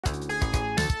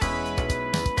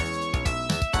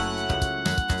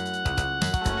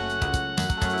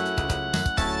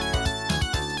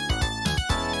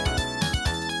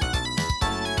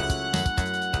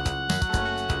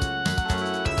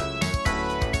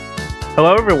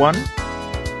Hello everyone,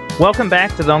 welcome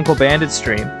back to the Uncle Bandit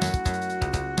stream.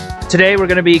 Today we're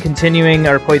going to be continuing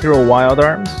our playthrough of Wild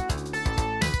Arms.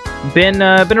 Been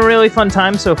a really fun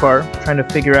time so far, trying to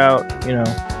figure out, you know,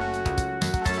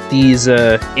 these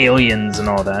aliens and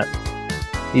all that.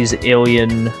 These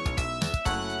alien,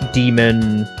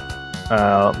 demon,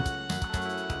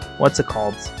 what's it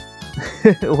called?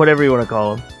 Whatever you want to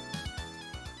call them.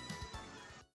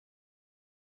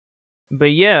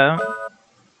 But yeah,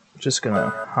 just gonna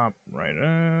hop right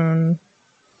in.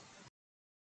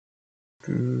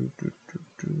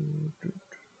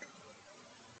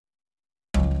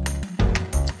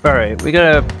 Alright, we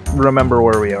gotta remember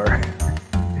where we are.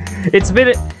 It's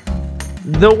been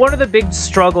one of the big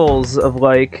struggles of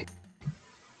like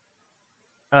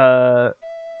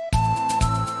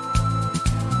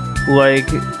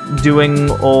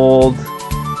doing old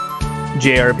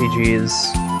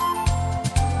JRPGs.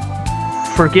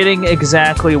 Forgetting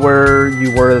exactly where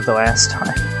you were the last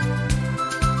time.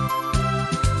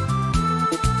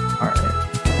 Alright.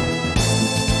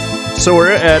 So we're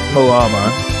at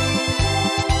Malama.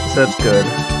 So that's good.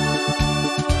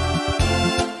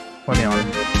 Let me on.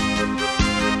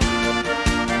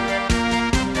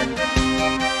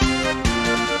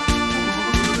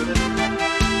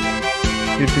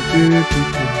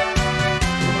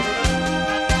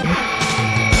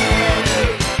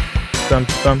 Dum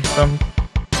dum dum.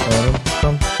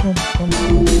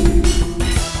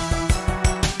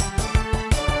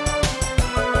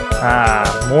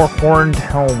 Ah, more horned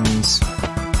helms.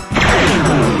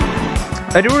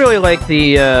 I do really like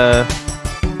the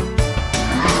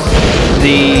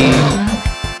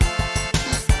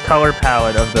color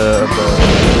palette of the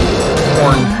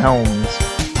horned helms.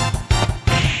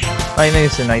 I think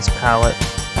it's a nice palette.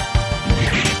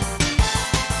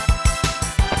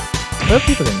 What are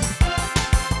people doing?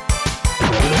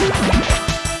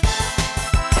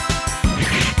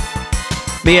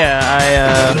 But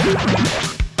yeah,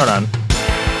 hold on.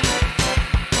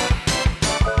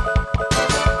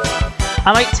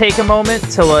 I might take a moment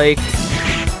to, like,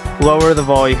 lower the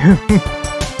volume.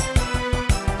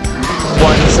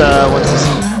 once this...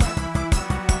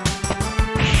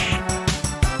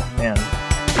 Man.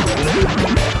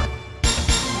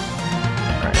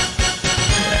 Alright.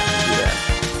 Yeah, do that.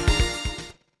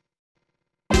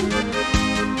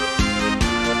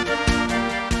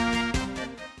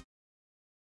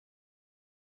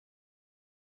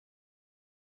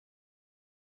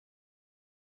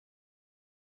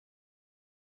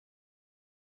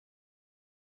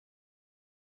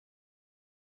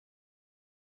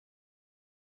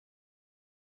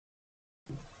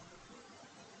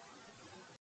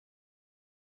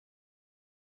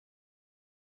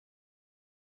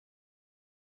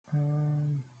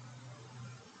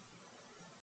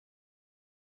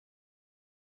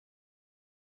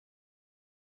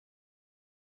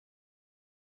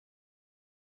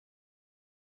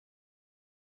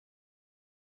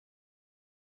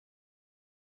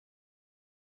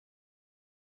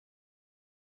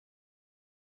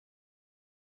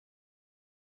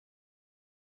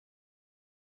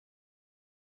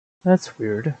 That's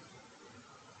weird.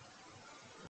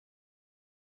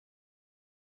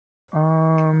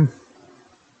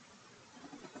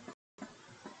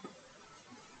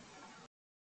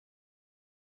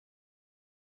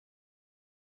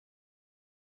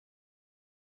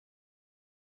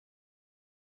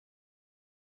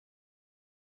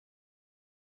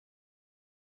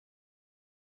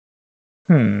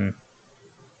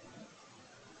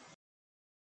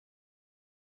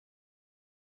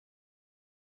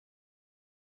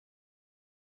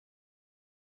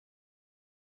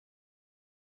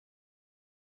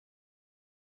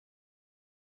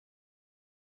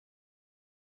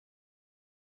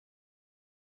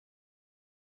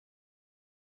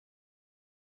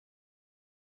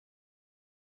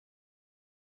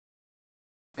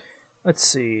 Let's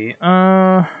see,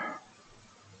 alright.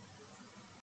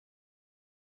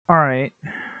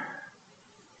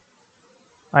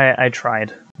 I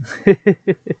tried.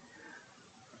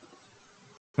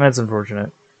 That's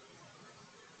unfortunate.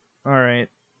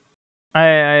 Alright.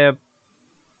 I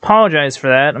apologize for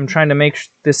that. I'm trying to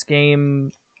make this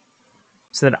game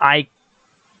so that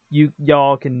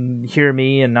y'all can hear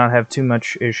me and not have too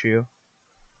much issue.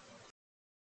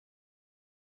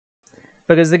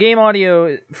 Because the game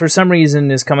audio, for some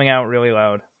reason, is coming out really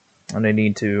loud. And I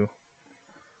need to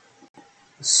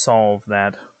solve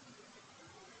that.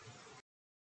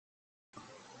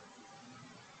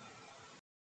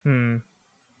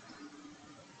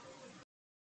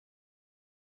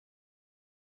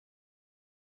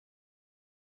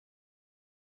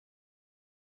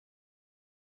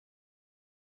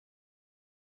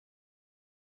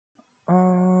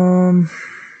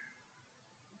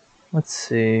 Let's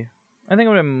see. I think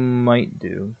what I might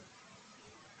do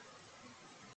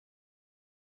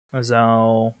is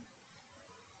I'll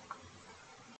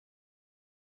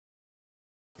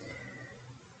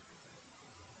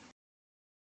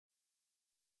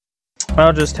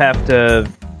just have to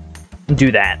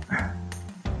do that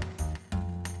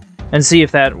and see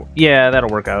if that, yeah, that'll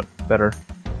work out better.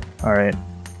 All right.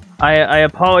 I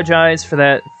apologize for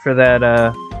that.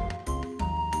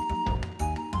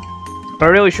 I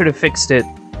really should have fixed it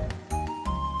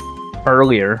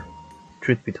earlier,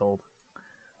 truth be told.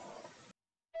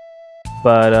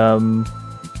 But,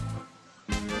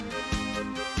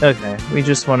 okay, we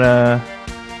just wanna...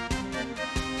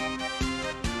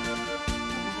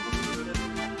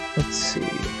 Let's see.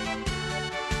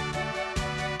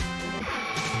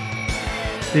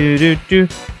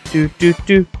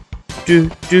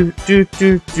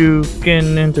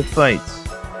 Getting into fights.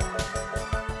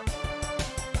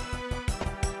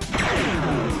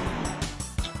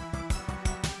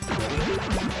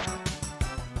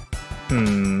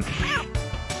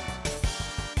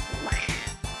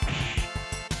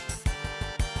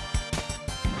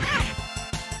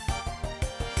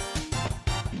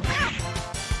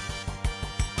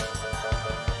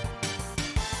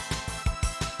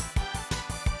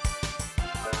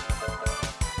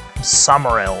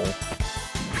 Summerell.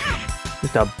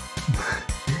 Just a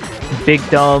big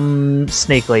dumb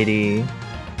snake lady.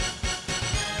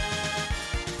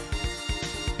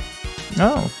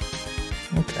 Oh.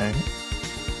 Okay.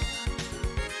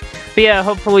 But yeah,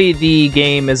 hopefully the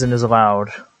game isn't as loud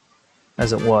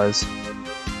as it was.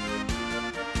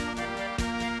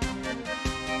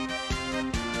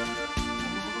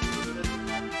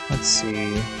 Let's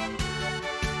see.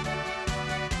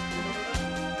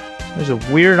 There's a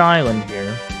weird island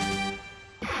here.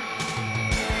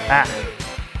 Ah.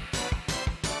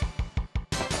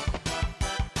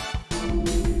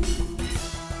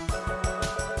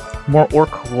 More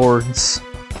orc lords.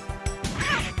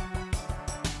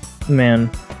 Man.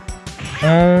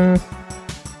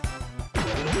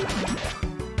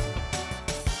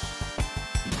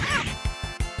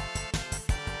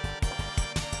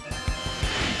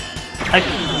 I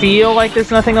feel like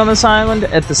there's nothing on this island.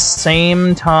 At the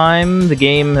same time, the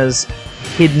game has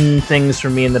hidden things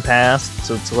from me in the past,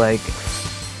 so it's like...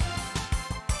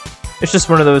 It's just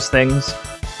one of those things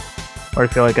where I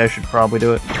feel like I should probably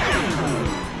do it.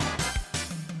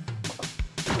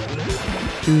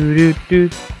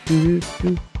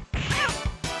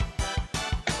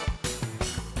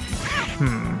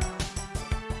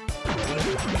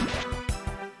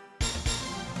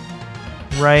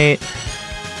 Right.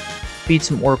 Beat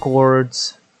some orc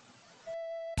lords.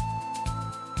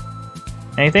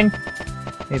 Anything?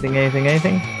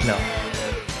 Anything? No.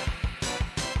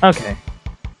 Okay.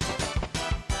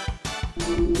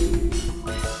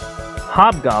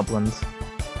 Hobgoblins.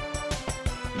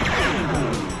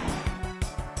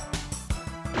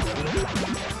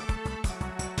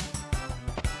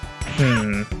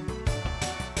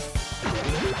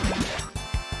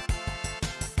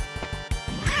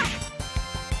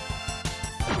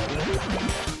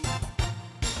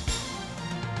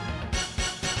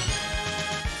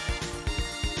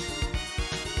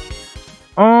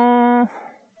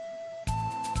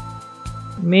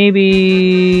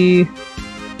 Maybe...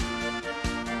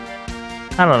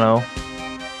 I don't know.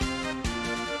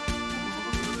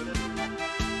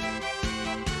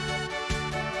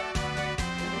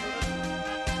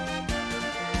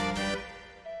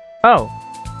 Oh.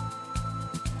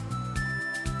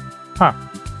 Huh.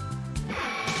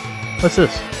 What's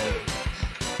this?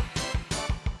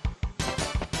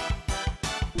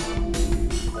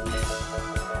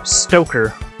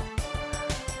 Stoker.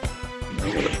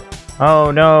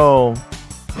 Oh no.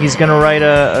 He's gonna write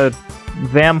a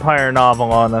vampire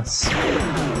novel on us.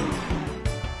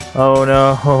 Oh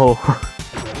no.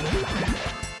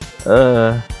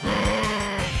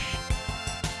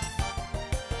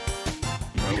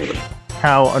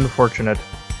 How unfortunate.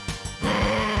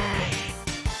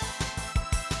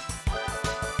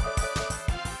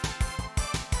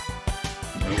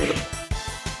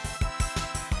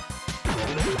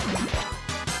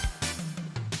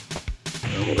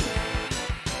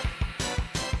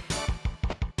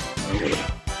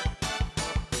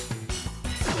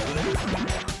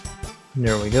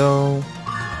 There we go.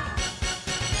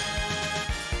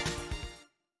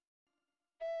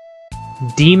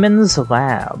 Demon's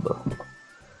Lab.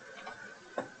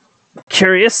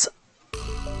 Curious.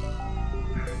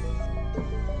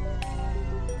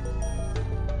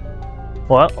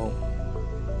 What?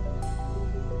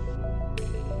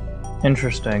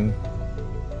 Interesting.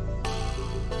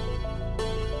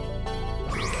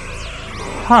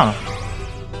 Huh.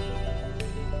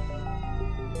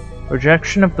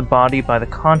 Rejection of the body by the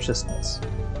consciousness.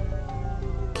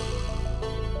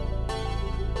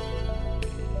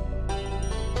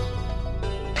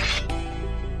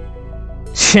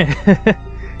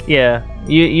 Yeah,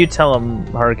 you tell him,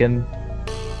 Harkin.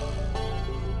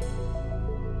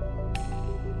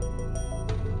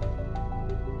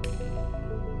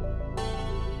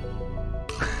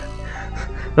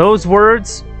 Those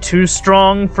words, too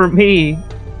strong for me.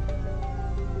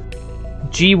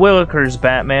 Gee Willikers,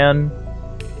 Batman.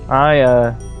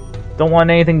 I, don't want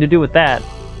anything to do with that.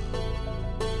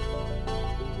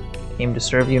 Aim to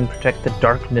serve you and protect the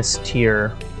Darkness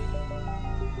Tier.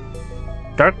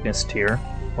 Darkness Tier?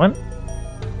 What?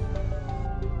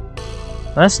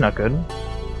 That's not good.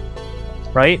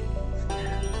 Right?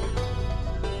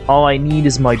 All I need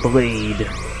is my blade.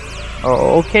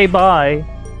 Oh, okay, bye.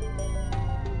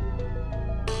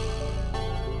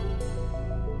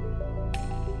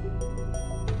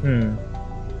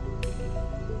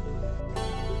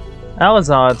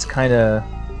 Alazad's kinda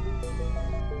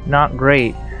not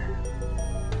great.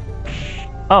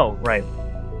 Oh, right.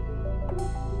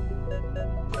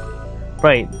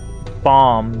 Right.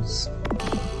 Bombs.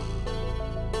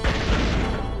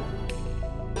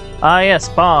 Ah yes,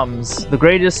 bombs. The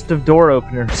greatest of door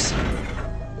openers.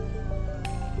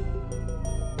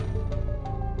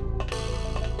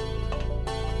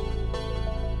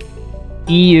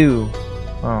 EU.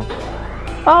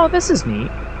 Oh. Oh, this is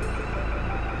neat.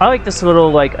 I like this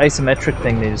little, like, isometric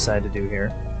thing they decided to do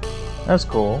here. That's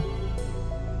cool.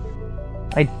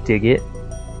 I dig it.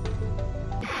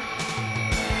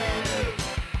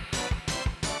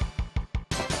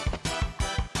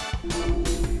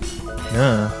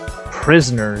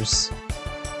 Prisoners.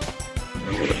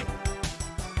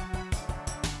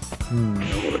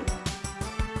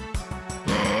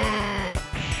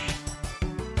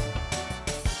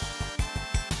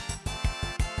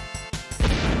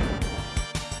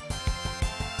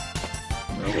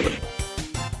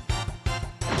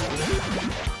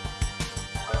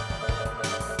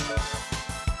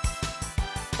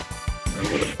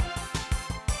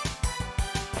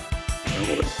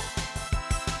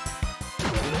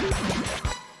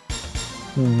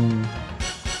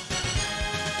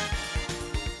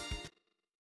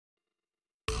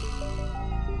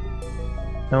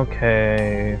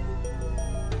 Okay.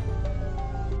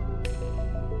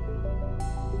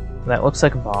 That looks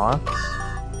like a box.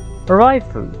 Revive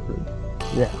fruit.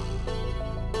 Yeah.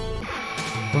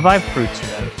 Revive fruits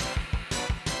then.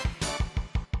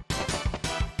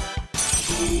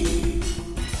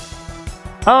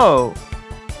 Oh!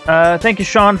 Thank you,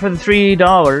 Sean, for the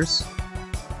 $3.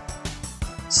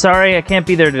 Sorry I can't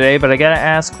be there today, but I gotta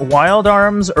ask, wild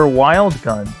arms or wild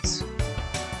guns?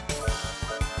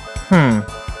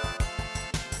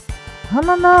 I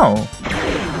don't know.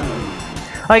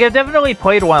 Like, I've definitely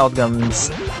played wild guns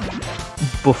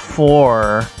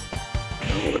before.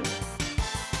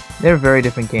 They're very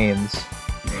different games.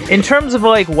 In terms of,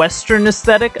 like, Western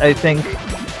aesthetic, I think,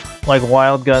 like,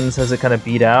 Wild Guns has it kind of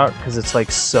beat out, because it's, like,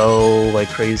 so, like,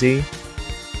 crazy.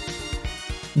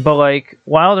 But, like,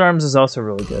 Wild Arms is also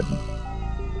really good.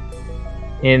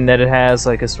 In that it has,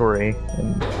 like, a story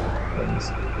and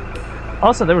things.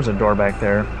 Also, there was a door back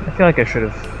there. I feel like I should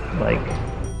have, like,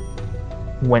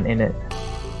 went in it.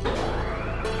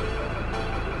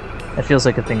 That feels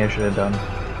like a thing I should have done.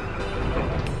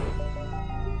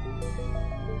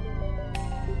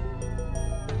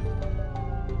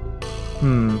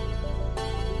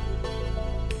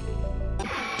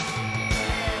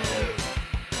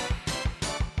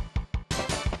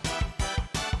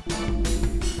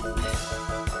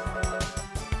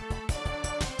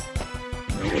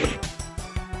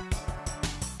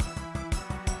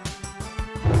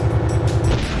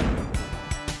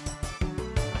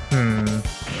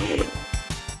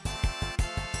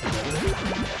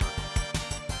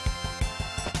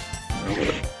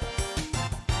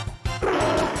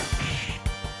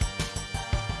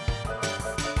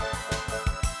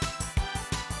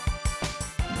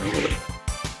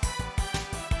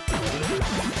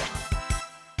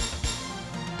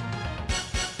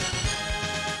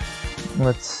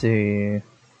 Let's see.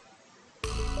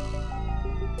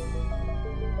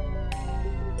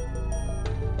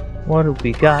 What have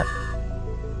we got?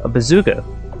 A bazooka.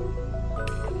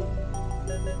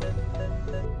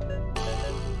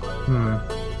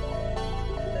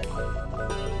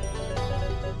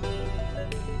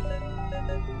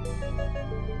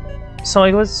 So,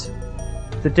 like, what's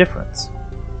the difference?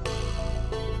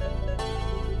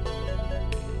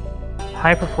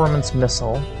 High performance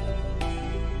missile.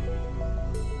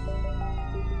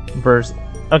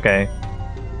 Okay.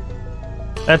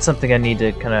 That's something I need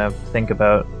to kind of think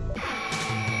about.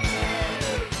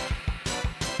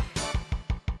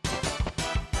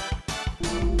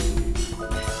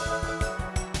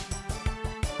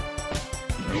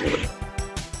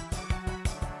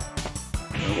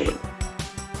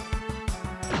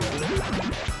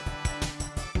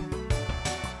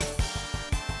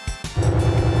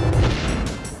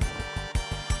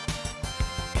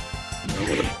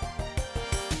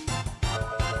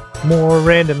 More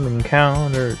random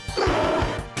encounters.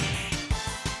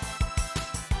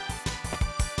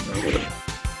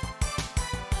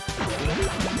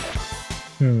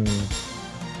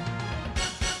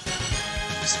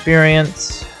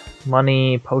 Experience,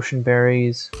 money, potion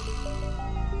berries.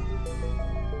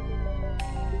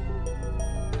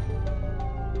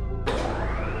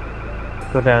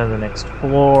 Go down to the next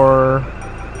floor.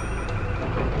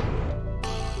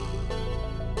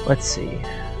 Let's see.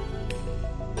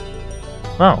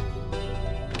 Oh.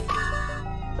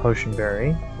 Potion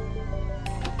berry.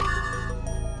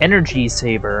 Energy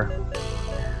saber.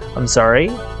 I'm sorry?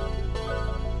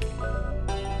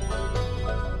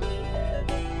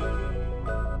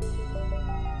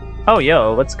 Oh,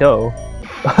 yo, let's go.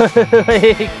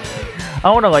 Like,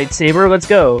 I want a lightsaber, let's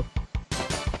go.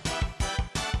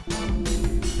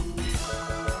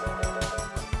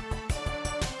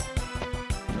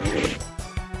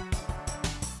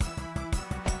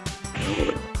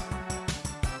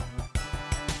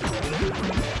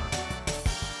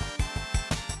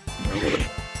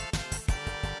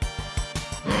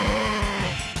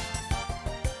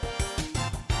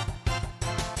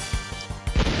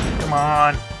 Come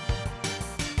on.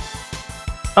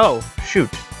 Oh, shoot.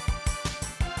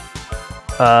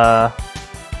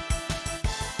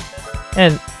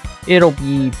 And it'll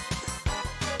be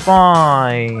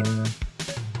fine.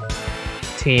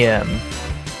 TM.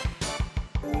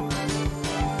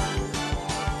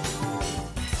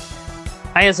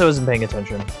 I guess I wasn't paying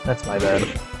attention. That's my bad.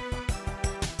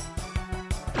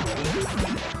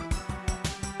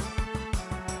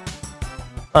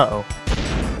 Uh-oh.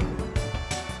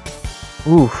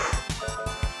 Oof.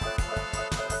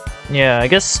 Yeah, I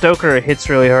guess Stoker hits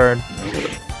really hard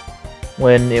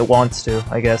when it wants to,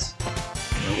 I guess.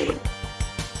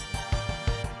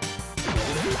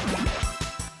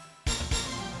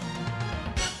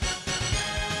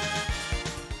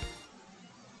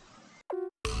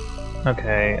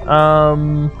 Okay,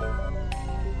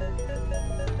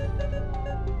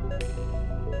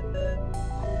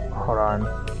 hold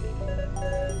on.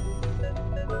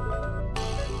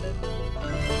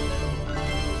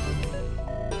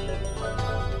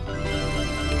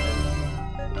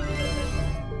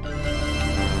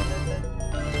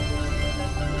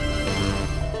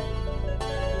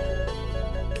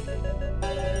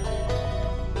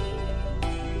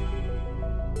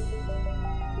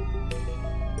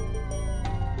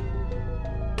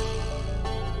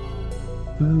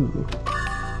 Ooh.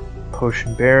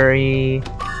 Potion berry.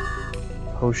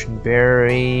 Potion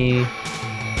berry.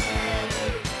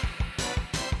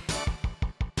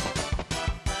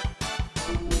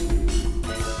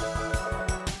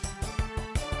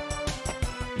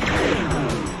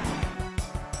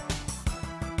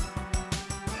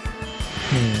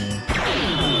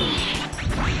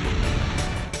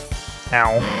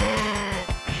 Ow.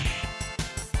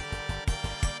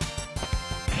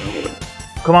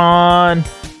 Come on!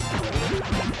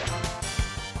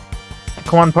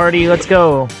 Come on, party, let's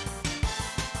go!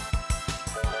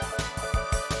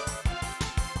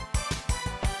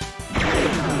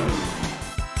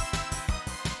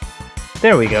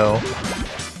 There we go.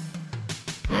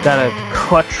 Got a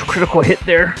clutch critical hit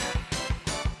there.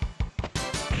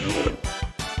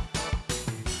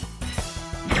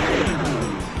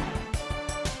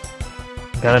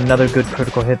 Got another good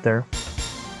critical hit there.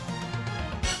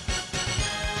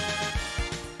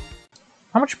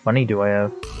 How much money do I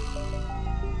have?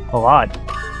 A lot.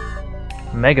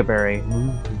 Mega berry.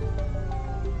 Ooh.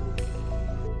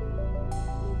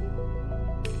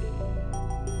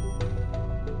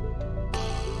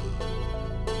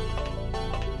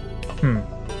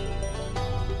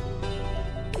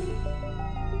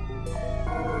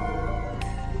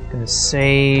 Gonna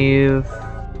save.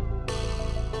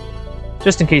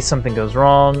 Just in case something goes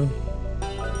wrong.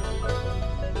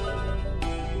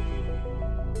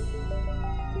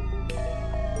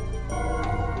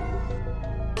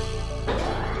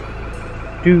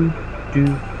 Do do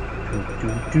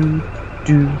do do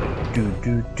do do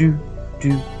do do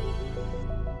do.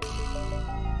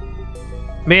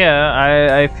 But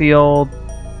yeah, I feel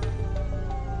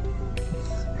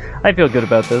good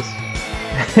about this.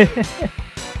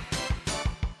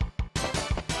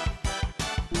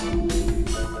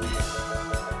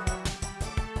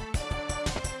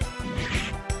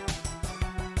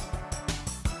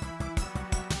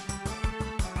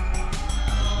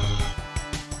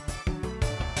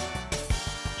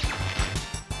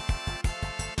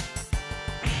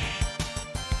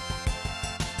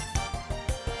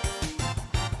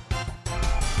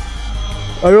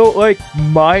 I don't like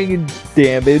mind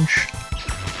damage.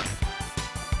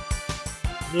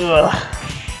 Ugh.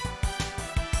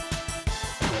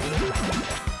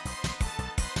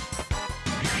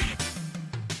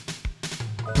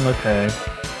 Okay.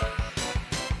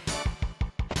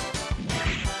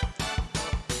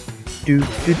 Do.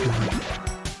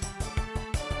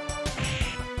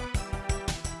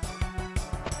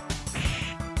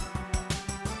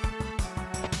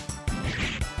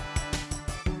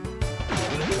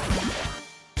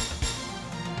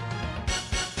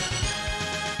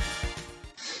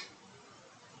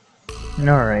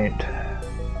 Alright.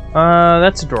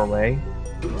 That's a doorway.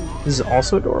 This is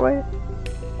also a doorway?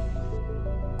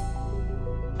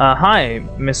 Hi,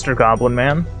 Mr. Goblin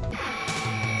Man.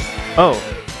 Oh.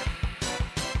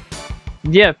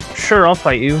 Yeah, sure, I'll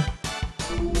fight you.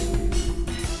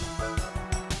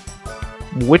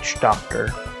 Witch Doctor.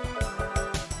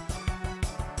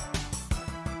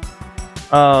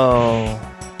 Oh.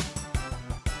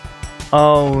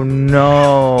 Oh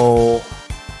no.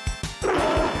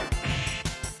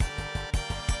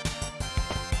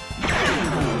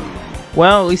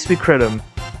 Well, at least we crit him.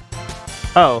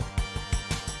 Oh.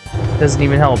 Doesn't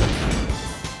even help.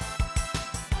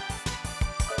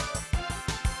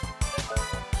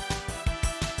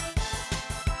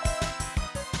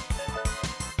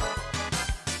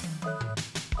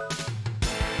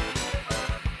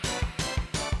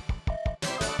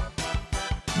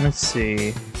 Let's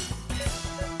see.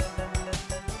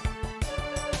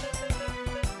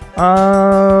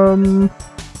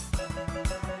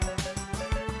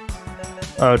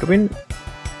 Oh, do we?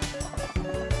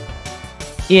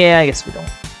 Yeah, I guess we don't.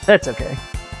 That's okay.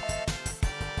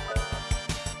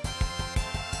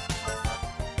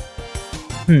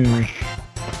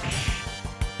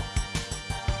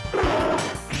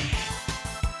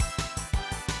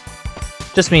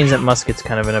 Just means that Musket's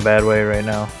kind of in a bad way right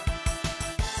now.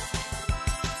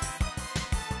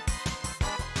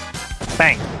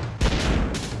 Bang!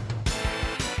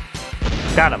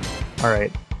 Got him.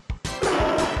 Alright.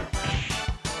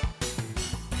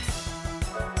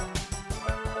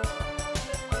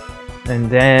 And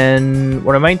then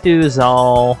what I might do is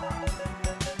I'll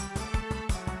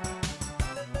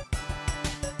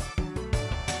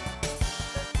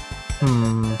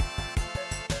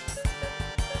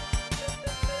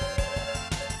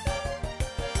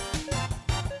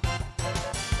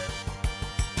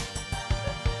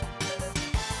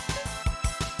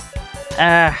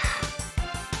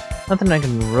nothing I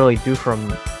can really do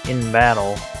from in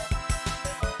battle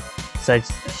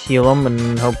besides heal him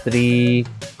and hope that he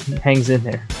hangs in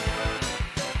there.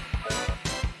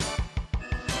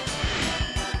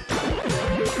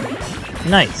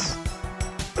 Nice.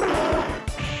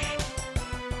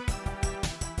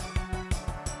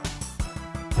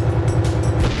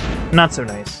 Not so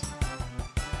nice.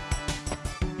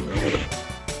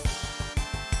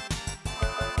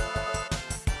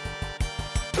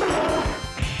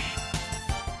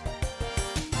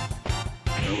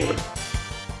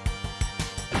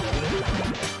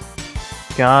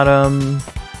 Got him.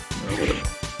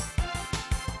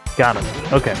 Got him.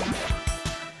 Okay.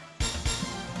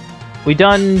 We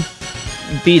done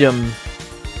beat him.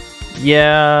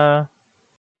 Yeah.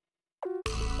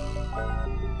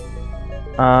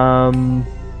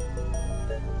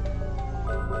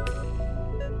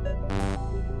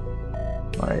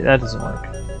 Alright, that doesn't work.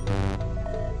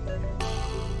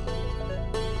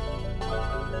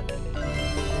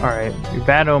 Alright, your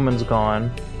bad omen's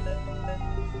gone.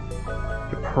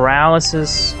 Your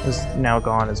paralysis is now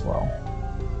gone as well.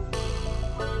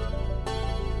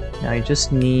 Now you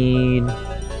just need...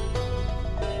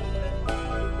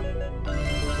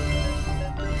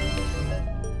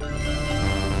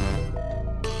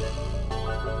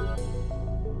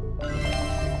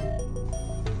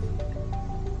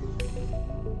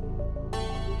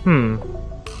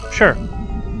 Sure.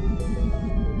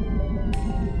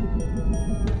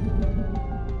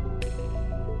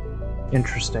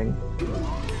 Interesting.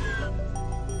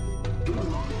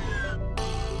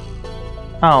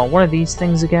 Oh, what are these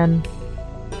things again?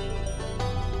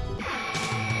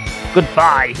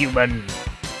 Goodbye, human!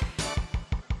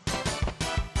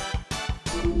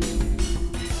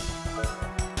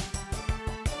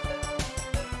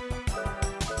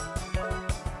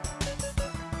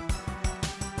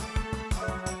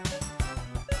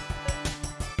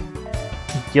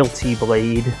 Guilty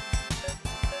blade.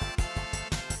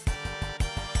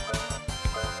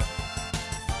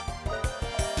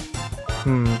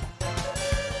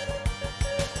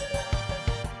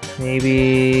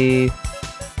 Maybe...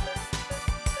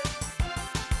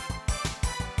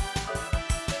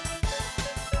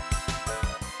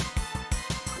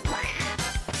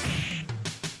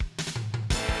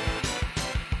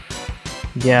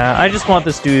 Yeah, I just want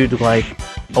this dude, like,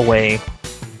 away.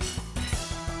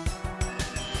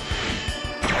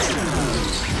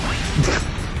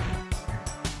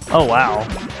 Oh, wow.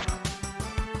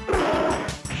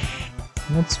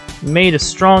 That's made of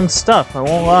strong stuff, I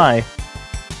won't lie.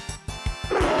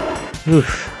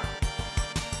 Oof.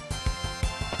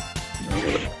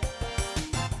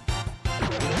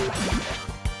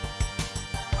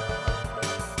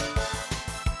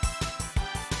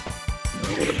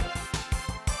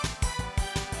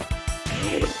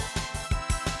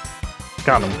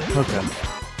 Got him. Okay.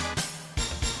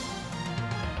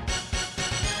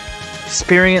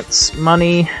 Experience,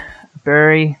 money,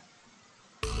 berry.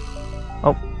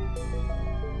 Oh.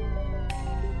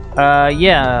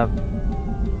 Yeah.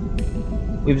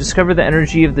 We've discovered the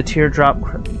energy of the teardrop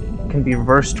can be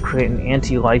reversed to create an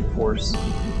anti-life force.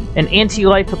 An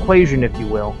anti-life equation, if you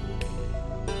will.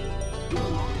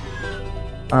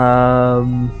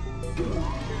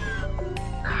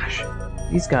 Gosh.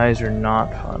 These guys are not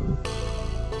fun.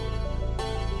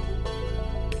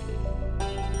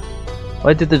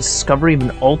 Why did the discovery of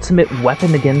an ultimate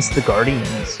weapon against the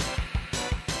Guardians?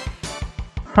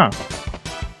 Huh.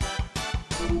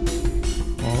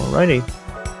 Alrighty.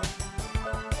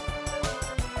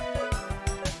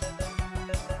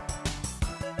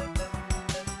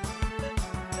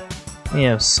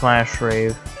 Yeah, slash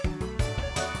rave.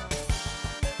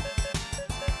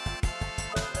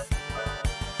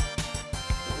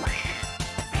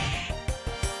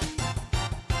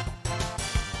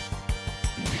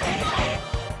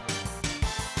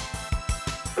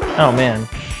 Oh man.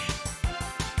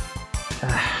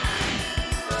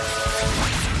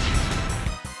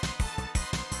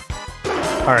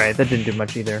 Alright, that didn't do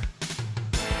much either.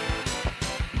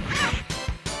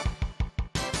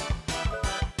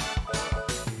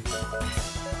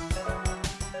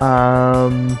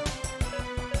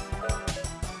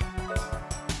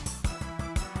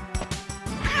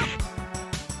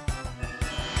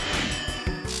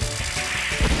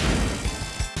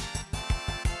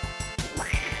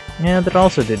 Yeah, that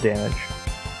also did damage.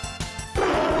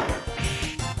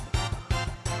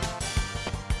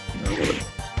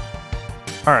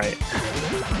 Alright.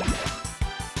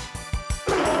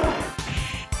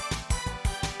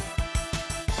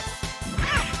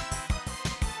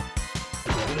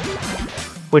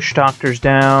 Witch Doctor's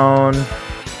down.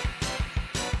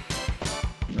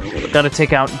 Gotta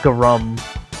take out Garum.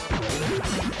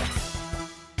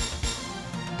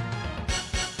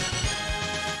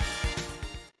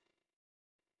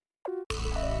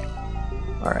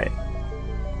 Alright.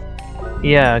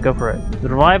 Yeah, go for it. The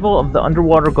revival of the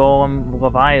underwater golem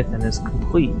Leviathan is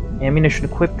complete. Ammunition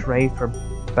equipped, ready for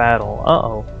battle.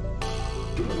 Uh-oh.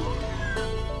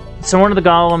 So one of the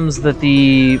golems that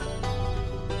the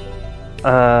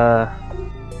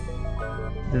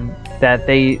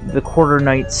Quarter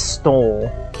Knights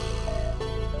stole,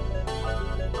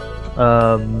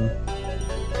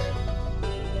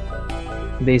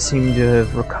 they seem to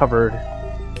have recovered.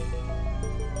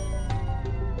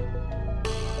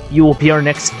 You will be our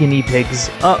next guinea pigs.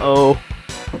 Uh-oh.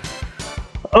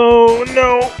 Oh,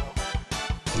 no!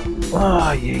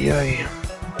 Ay, ay, ay.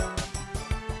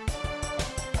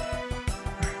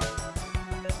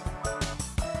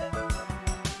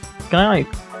 Can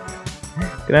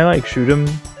I like shoot him?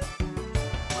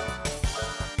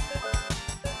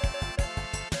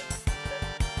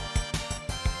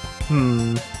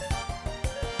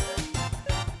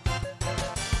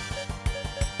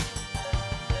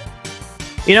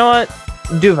 You know what?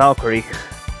 Do Valkyrie.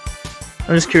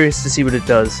 I'm just curious to see what it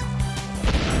does.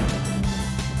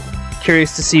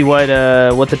 Curious to see what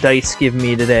the dice give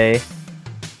me today.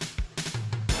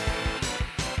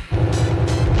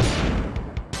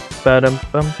 Ba-dum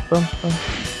bum bum bum.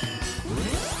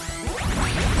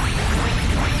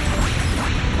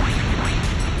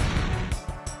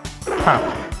 Huh.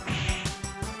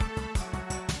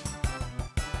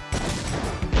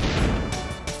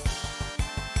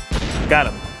 Got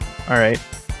him. Alright.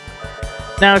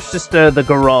 Now it's just the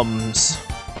Garums.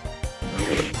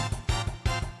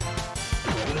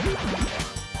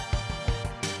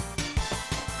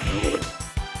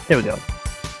 There we go.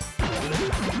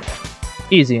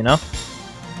 Easy enough.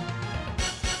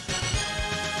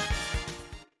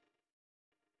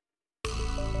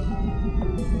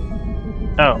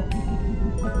 Oh.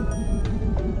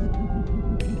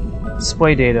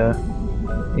 Display data.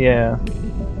 Yeah.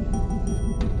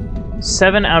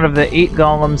 7 out of the 8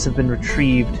 golems have been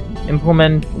retrieved.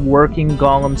 Implement working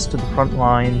golems to the front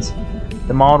lines.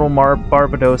 The model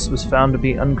Barbados was found to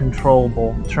be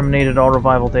uncontrollable. Terminated all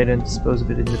revival data and disposed of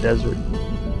it in the desert.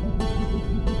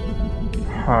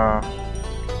 Huh.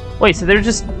 Wait, so they're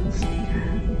just...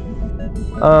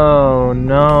 Oh,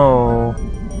 no.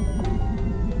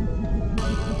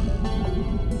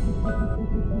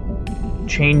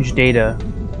 Change data.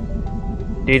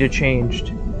 Data changed.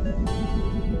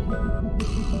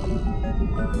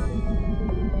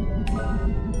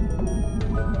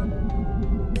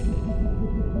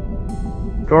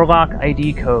 Door lock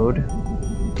ID code.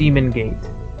 Demon Gate.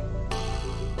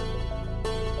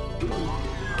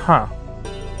 Huh.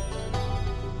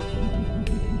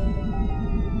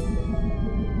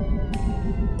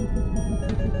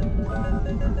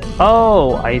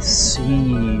 Oh, I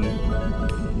see.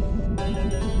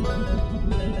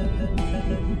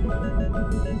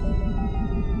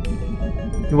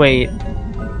 Wait,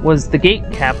 was the gate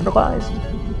capitalized?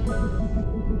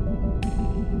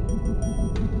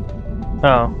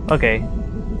 Oh, okay.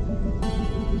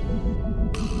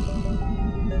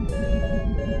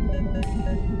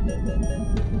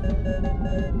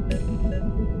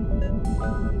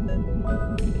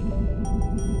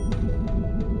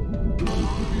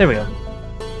 There we go.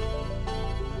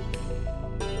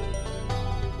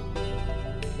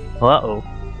 Uh-oh.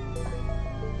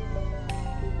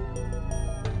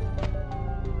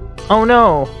 Oh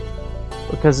no!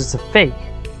 Because it's a fake.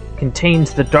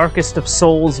 Contains the darkest of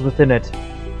souls within it.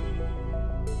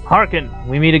 Hearken!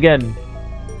 We meet again.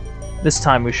 This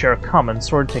time we share a common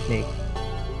sword technique.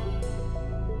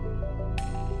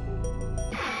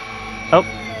 Oh,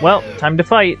 well, time to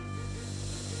fight.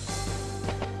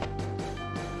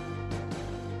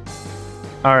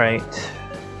 Alright.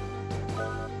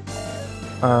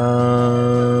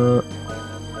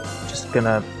 Just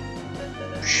gonna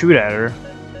shoot at her.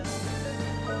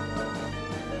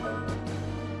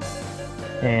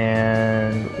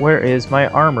 And where is my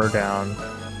armor down?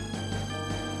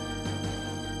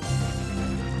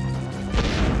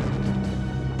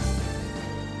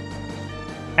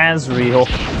 Asriel.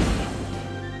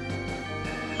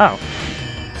 Oh.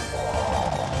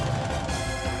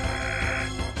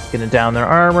 Gonna down their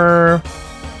armor.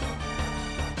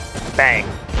 Bang.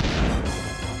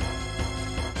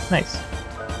 Nice.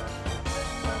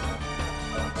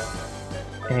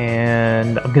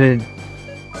 And I'm gonna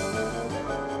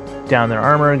down their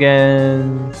armor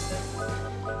again.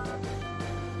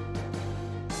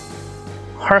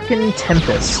 Harken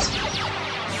Tempest.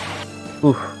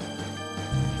 Oof.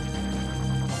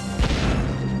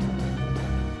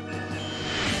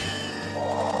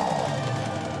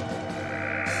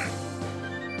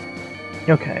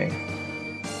 Okay.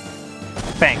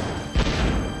 Bang.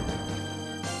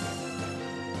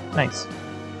 Nice.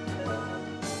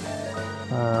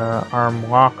 Arm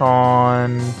lock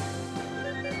on.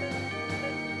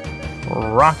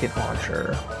 Rocket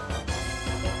launcher.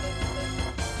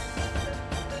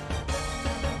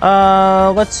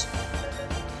 Let's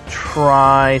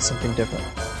try something different.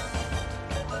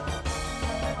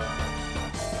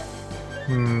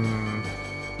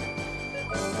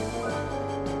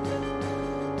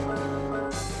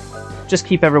 Just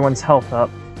keep everyone's health up.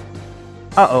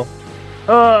 Uh-oh.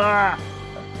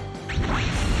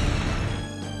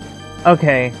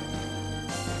 Okay.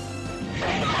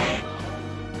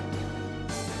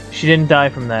 She didn't die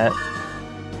from that.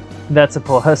 That's a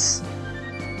plus.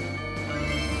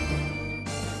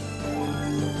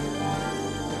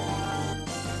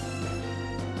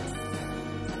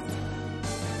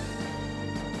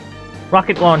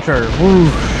 Rocket launcher. Woo.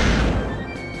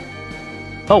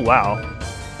 Oh wow.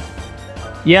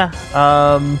 Yeah.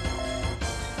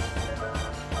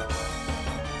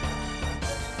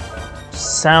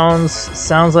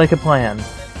 Sounds like a plan.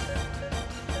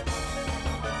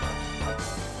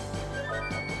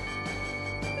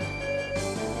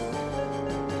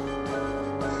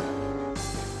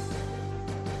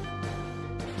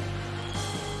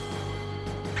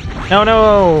 No,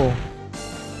 no!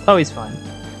 Oh, he's fine.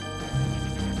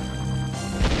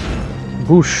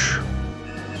 Whoosh.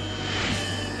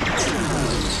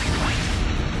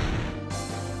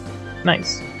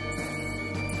 Nice.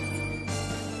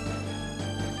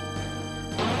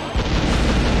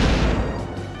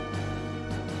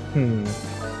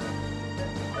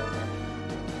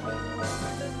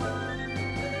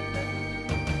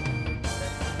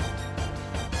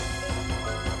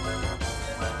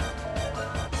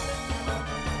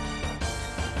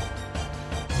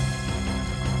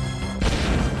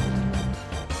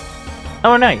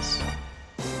 Oh, nice.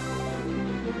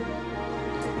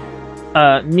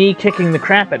 Me kicking the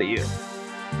crap out of you.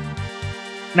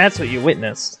 That's what you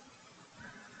witnessed.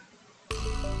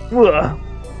 Ugh.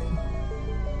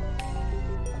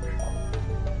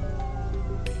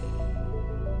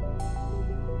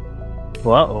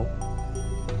 Uh-oh.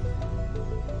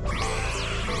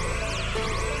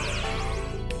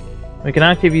 We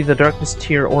cannot give you the Darkness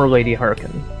Tear or Lady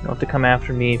Hearken. You'll have to come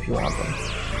after me if you want them.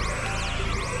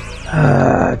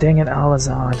 Dang it,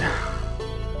 Alazad.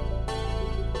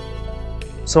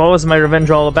 So what was my revenge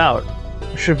all about?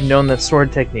 I should have known that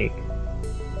sword technique.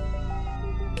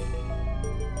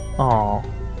 Aww.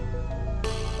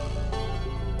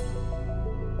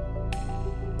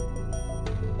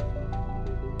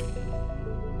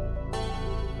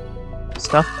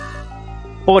 Stuff.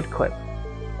 Bullet clip.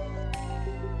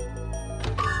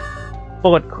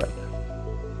 Bullet clip.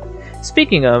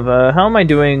 Speaking of, how am I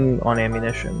doing on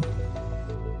ammunition?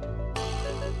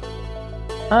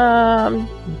 I'm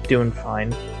doing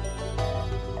fine.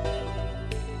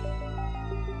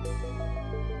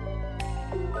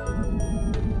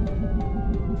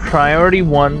 Priority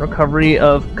 1, recovery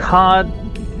of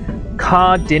Dingle?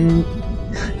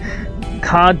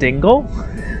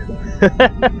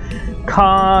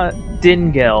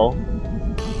 Dingel.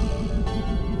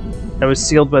 That was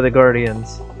sealed by the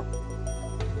Guardians.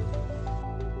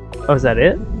 Oh, is that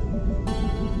it?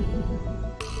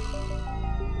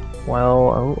 Well,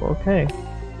 oh, okay.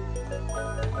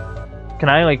 Can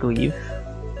I, like, leave?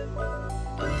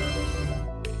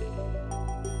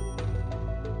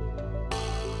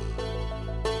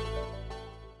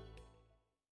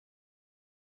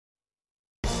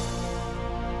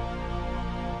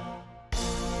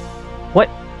 What?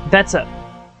 That's a...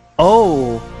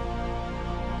 Oh!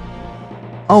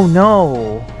 Oh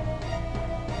no!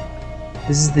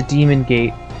 This is the Demon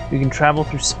Gate. You can travel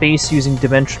through space using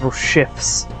dimensional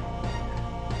shifts.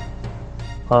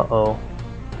 Uh-oh.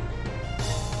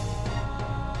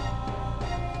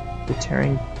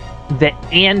 Deterring... The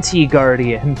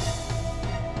Anti-Guardian!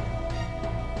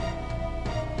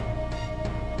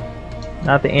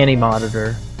 Not the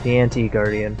Anti-Monitor. The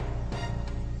Anti-Guardian.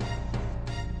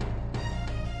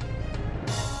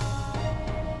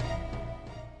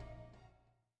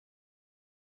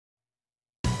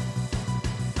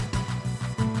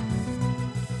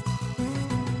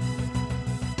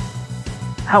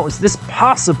 How is this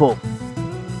possible?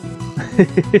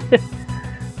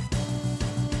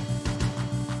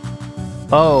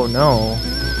 Oh no.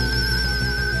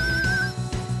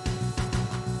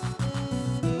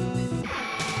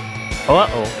 Oh,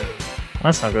 uh-oh.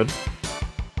 That's not good.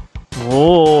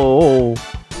 Whoa.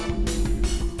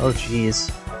 Oh jeez.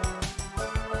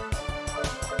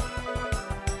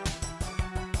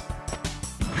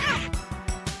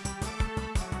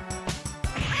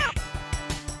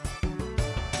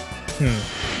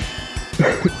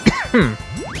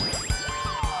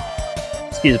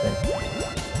 Excuse me.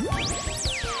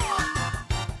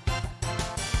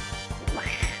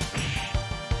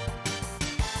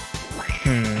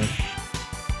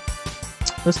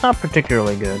 That's not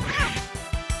particularly good.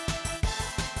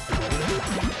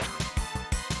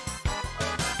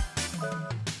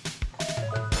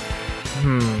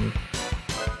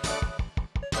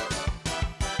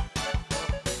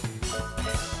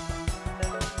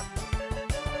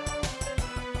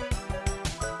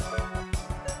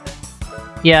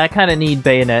 Yeah, I kind of need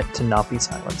Bayonet to not be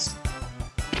silenced.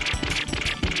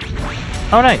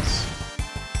 Oh, nice.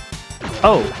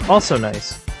 Oh, also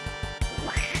nice.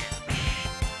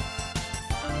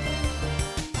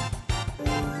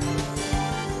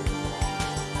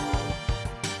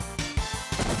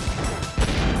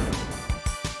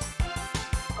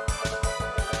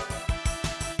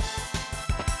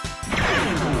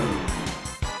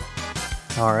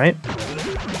 Alright.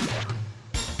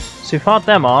 So we fought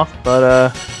them off,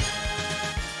 but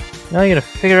now you gotta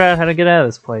figure out how to get out of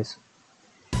this place.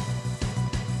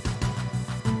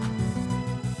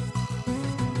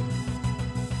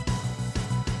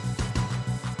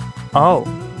 Oh.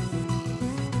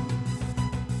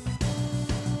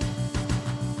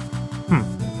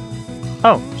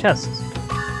 Oh, chests.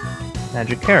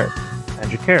 Magic carrot.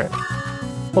 Magic carrot.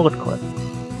 Bullet clip.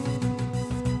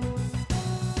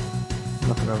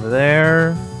 Nothing over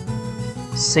there.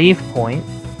 Save point.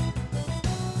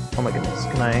 Oh my goodness,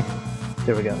 can I...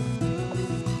 There we go.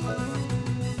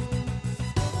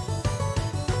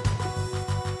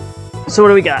 So what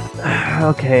do we got?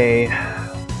 Okay.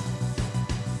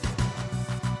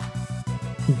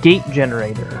 Gate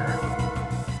generator.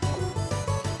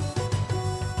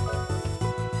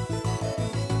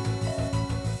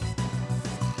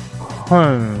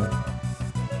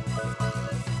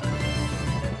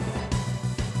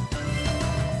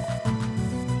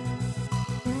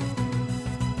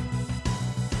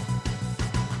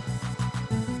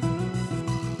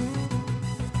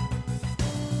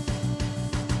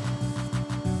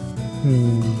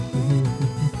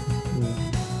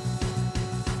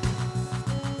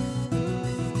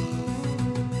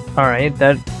 Alright,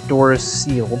 that door is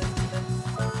sealed.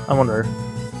 I wonder.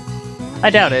 I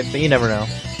doubt it, but you never know.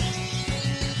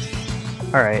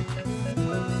 Alright.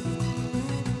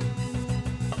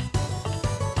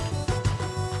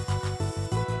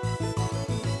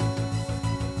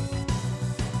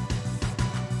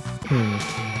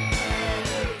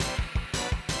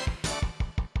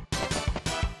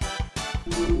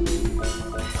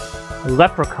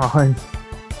 Leprechaun.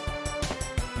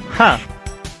 Huh.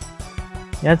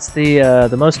 That's the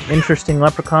most interesting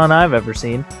leprechaun I've ever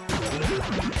seen.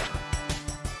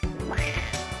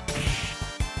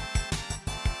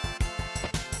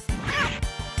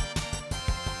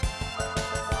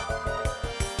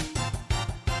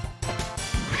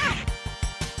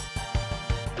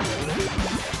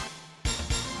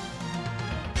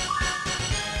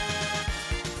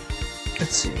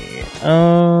 Let's see. A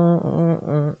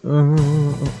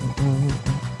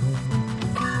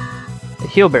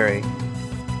heelberry.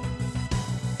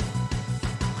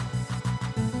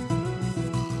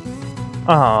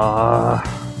 Ah.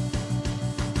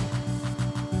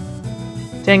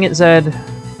 Dang it, Zed.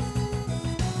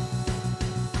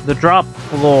 The drop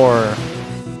floor.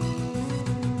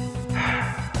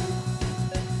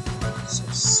 So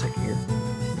sick of your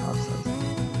nonsense.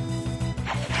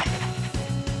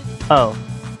 Oh.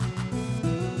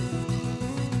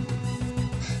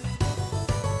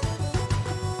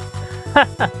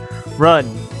 Run.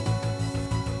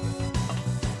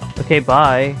 Okay,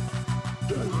 bye.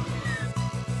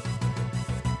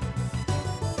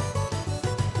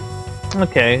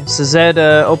 Okay, so Zed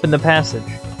opened the passage.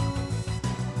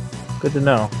 Good to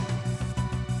know.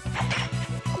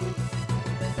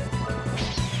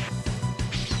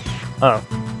 Oh.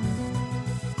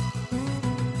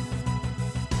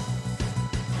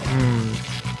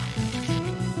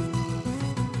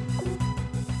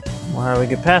 Well, how do we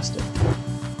get past it?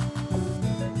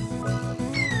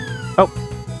 Oh.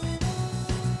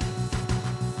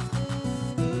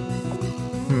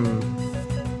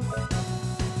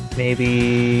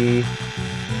 Maybe...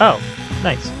 Oh,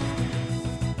 nice.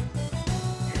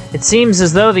 It seems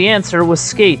as though the answer was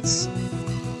skates.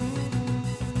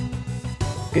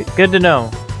 Good to know.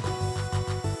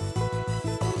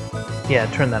 Yeah,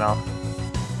 turn that off.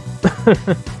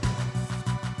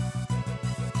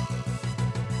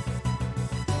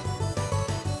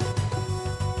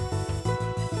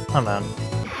 Hold on.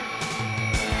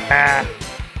 Ah!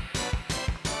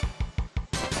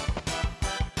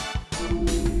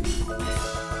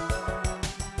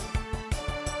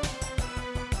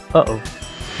 Uh-oh.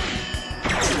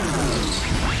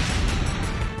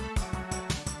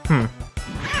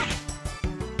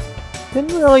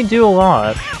 Didn't really do a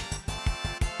lot,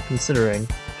 considering.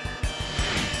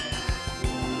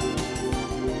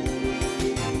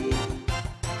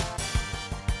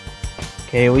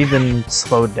 Okay, we've been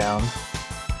slowed down.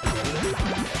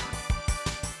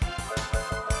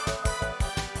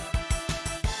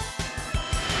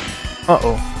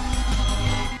 Uh-oh.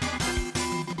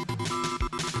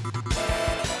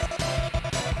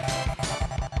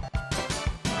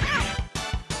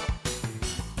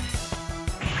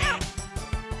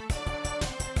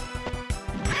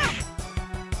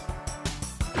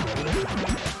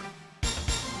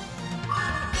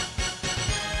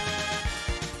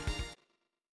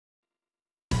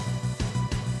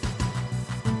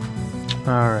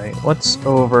 Alright, what's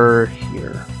over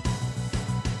here?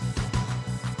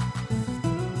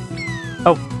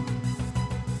 Oh!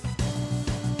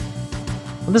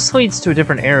 Well, this leads to a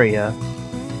different area.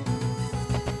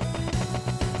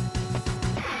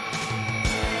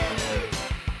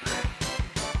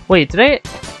 Wait, did I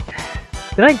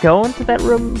go into that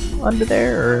room under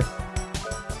there, or?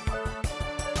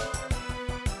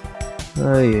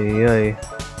 Ay, ay, ay.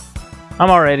 I'm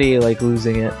already, like,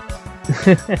 losing it.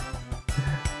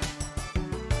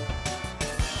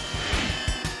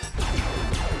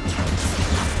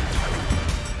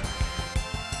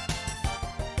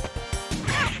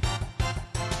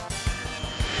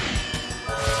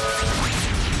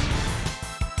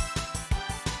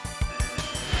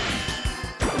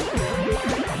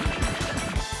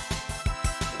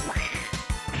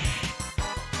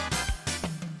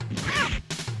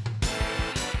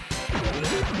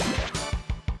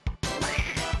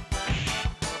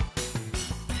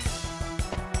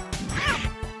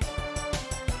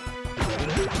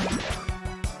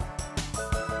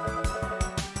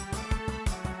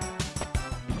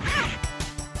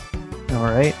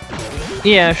 Alright.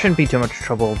 Yeah, it shouldn't be too much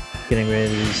trouble getting rid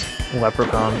of these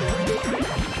leprechauns.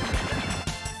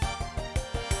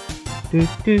 Do,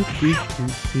 do, do, do,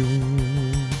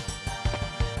 do.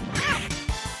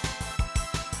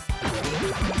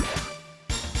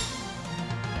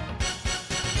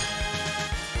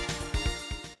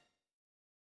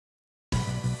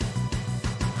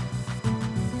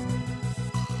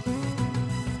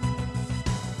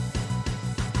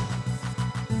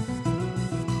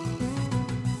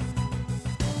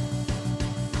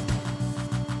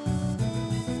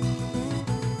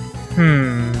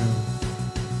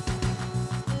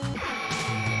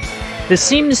 This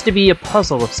seems to be a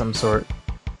puzzle of some sort.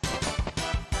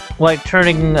 Like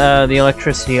turning the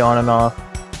electricity on and off.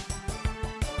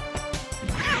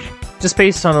 Just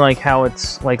based on like how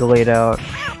it's like laid out.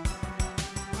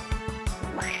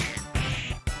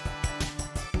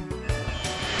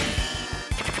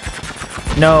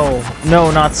 No,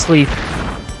 no, not sleep.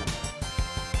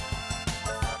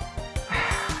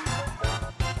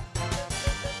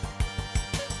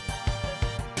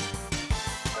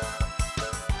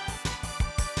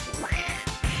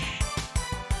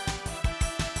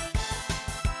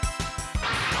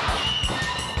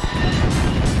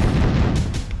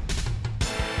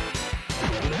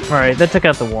 Alright, that took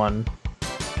out the one.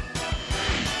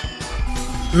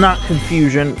 Not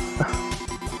confusion.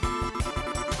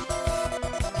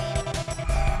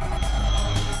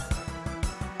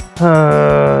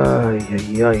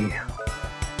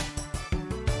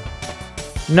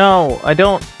 No, I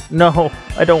don't. No,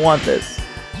 I don't want this.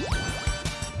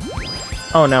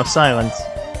 Oh, now silence.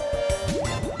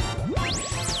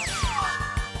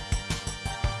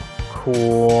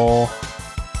 Cool.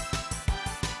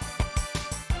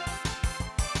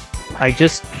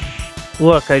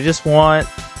 Look, I just want...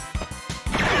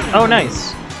 Oh,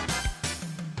 nice.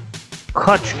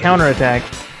 Clutch counterattack.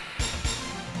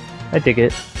 I dig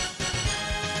it.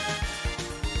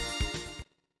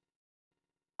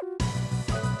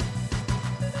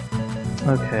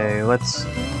 Okay, let's...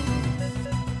 Okay,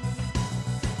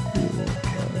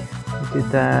 I did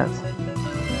that.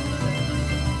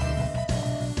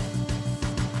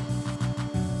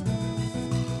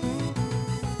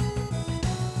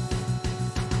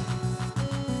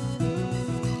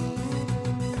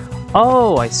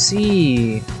 Oh, I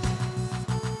see.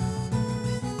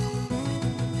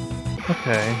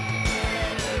 Okay.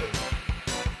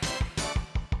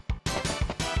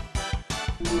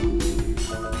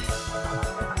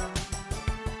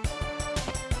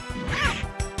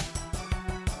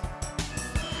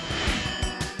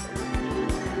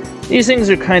 These things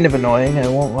are kind of annoying, I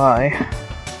won't lie.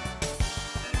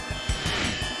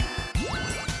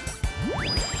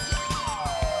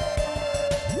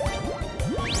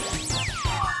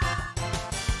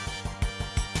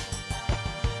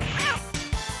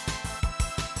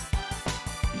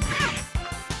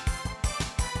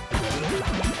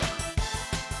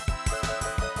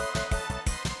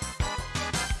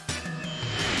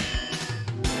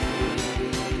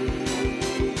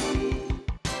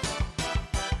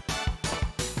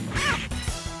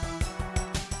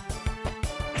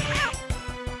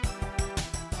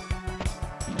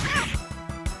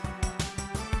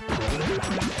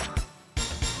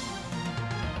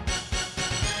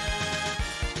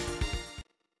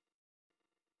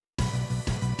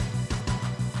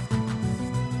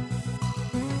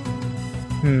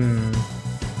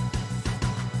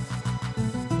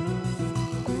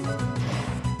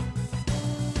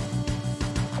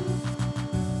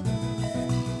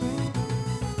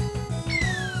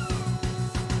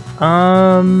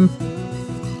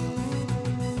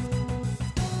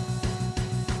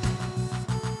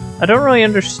 I don't really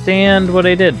understand what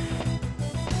I did.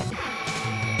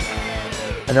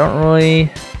 I don't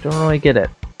really get it.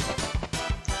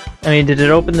 I mean, did it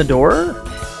open the door?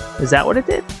 Is that what it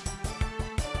did?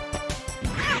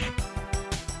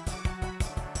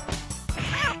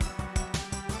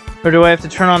 Or do I have to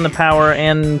turn on the power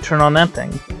and turn on that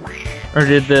thing? Or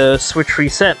did the switch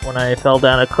reset when I fell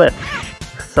down a cliff?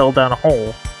 Fell down a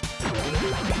hole?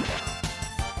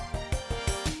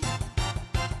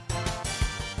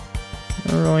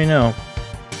 I don't really know.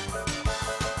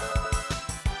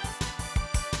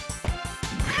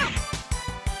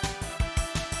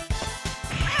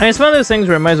 I mean, it's one of those things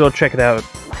where I might as well check it out,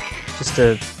 just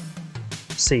to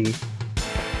see.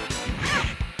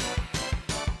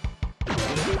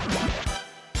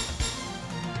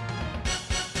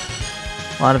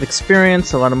 A lot of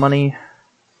experience, a lot of money.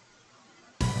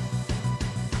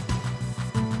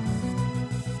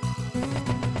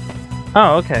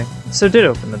 Oh, okay. So it did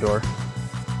open the door.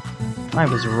 I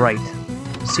was right.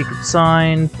 Secret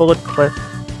sign, bullet cliff,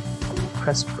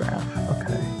 crest graph.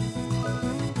 Okay.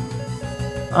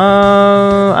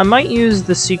 I might use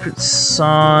the secret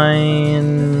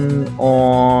sign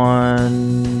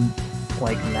on,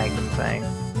 like, Magnum Fang.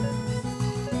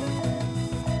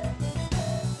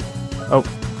 Oh.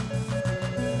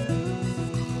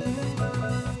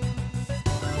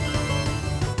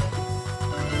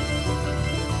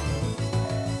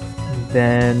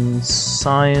 Then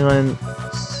silence.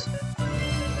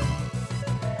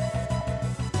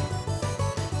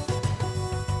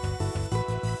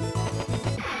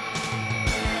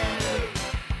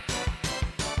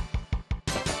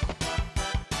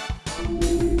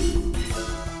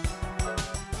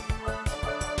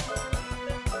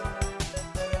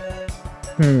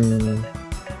 Hmm.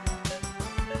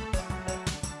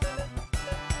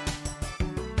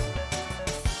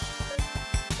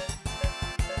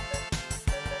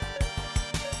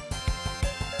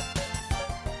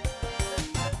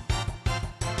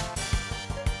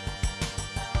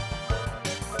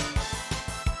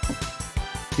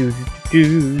 Do do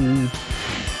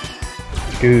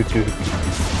do do do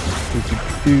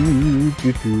do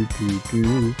do do do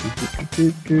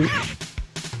do do.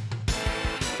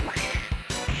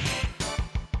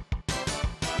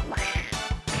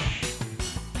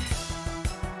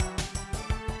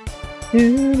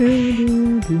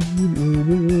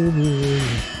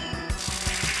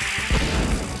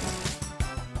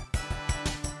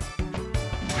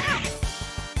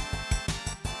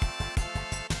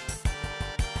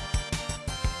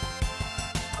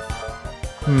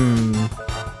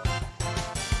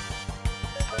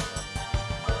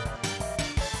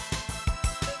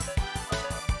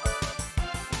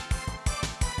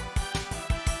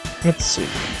 Let's see.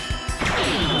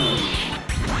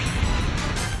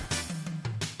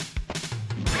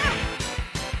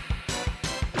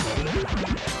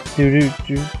 Do do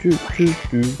do do do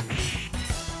do.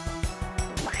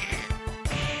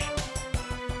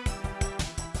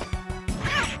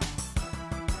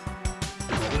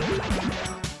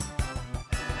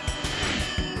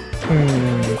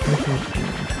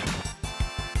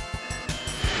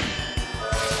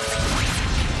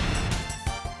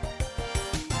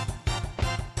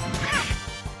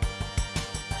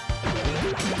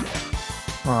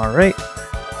 All right.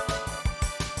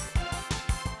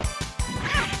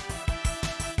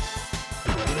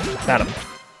 Got him.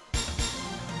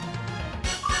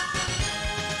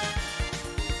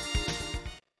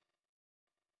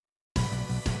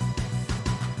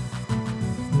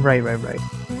 Right.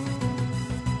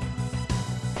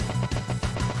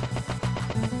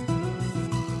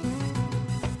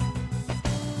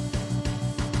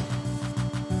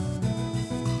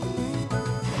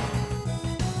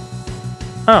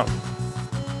 Oh.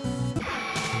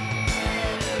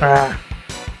 Ah.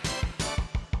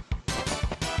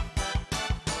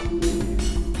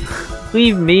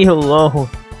 Leave me alone.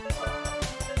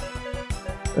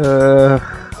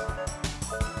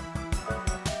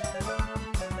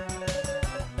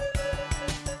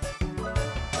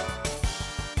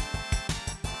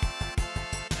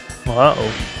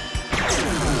 Uh-oh.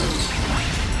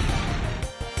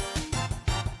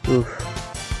 Oof.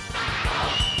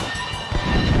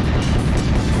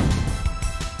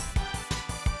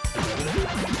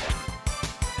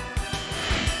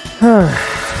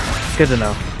 Good to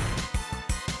know.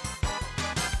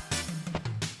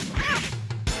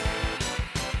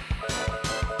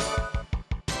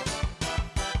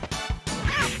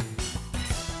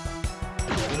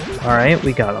 Alright,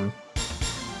 we got him.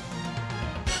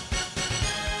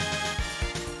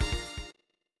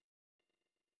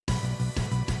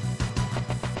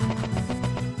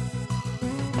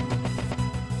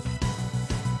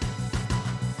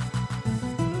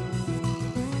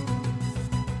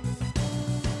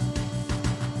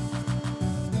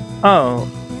 Oh.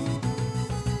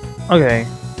 Okay.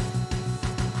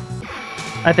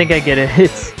 I think I get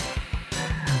it.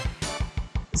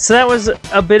 So that was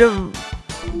a bit of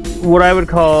what I would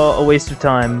call a waste of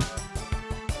time.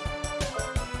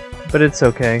 But it's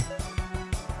okay.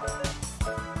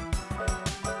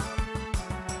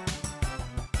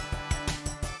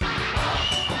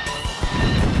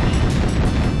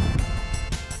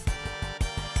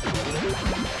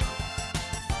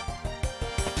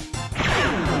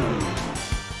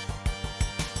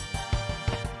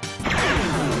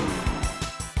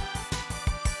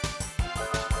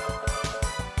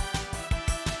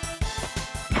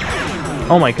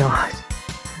 Oh my god.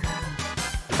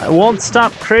 I won't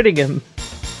stop critting him.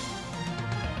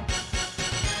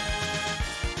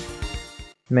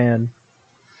 Man.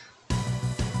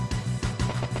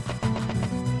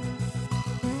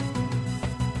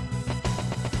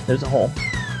 There's a hole.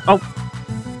 Oh!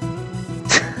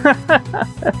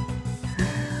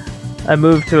 I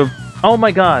moved to a... Oh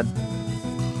my god!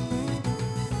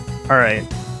 Alright.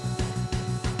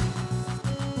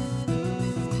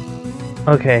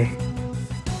 Okay.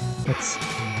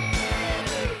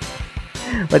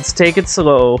 Let's take it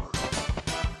slow.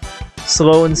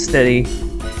 Slow and steady.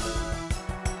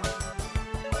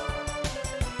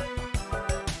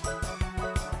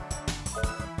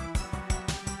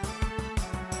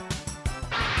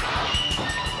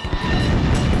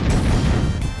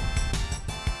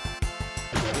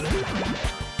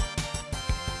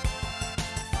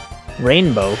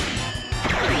 Rainbow.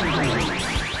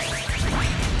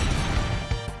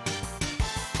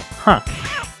 Huh.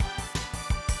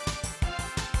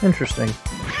 Interesting.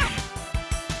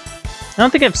 I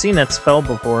don't think I've seen that spell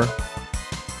before.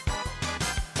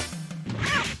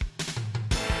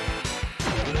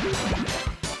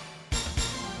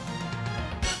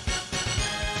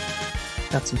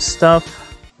 Got some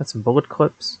stuff. Got some bullet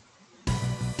clips.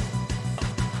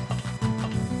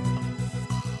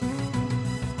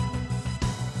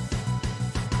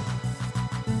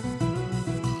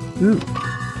 Ooh.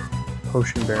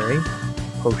 Potion berry.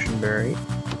 Potion berry.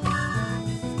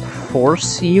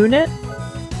 Force unit?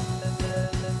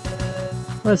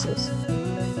 What is this?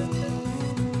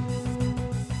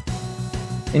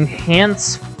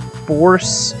 Enhance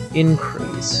force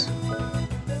increase.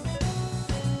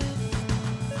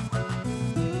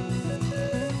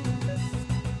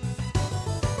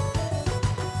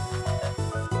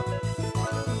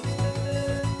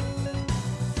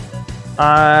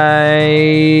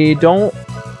 I don't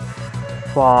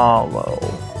follow.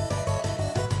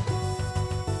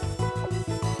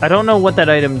 I don't know what that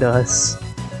item does.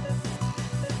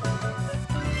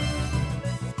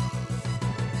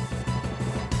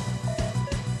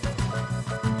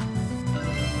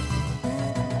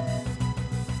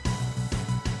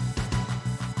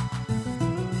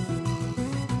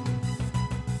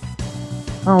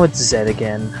 Oh, it's Z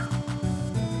again.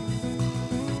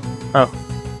 Oh.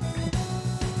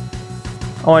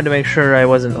 I wanted to make sure I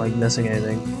wasn't, like, missing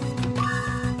anything.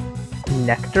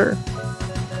 Nectar?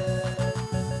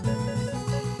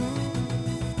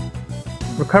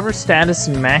 Recover status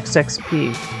and max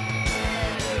XP.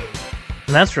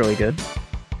 And that's really good.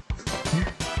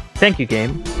 Thank you,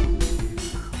 game.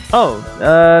 Oh,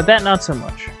 that not so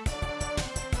much.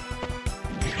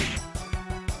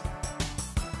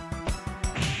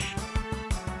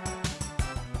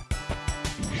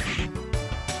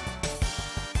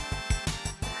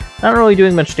 Not really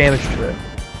doing much damage to it.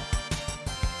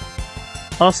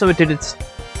 Also, it did its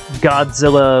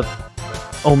Godzilla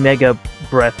Omega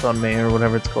breath on me, or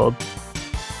whatever it's called.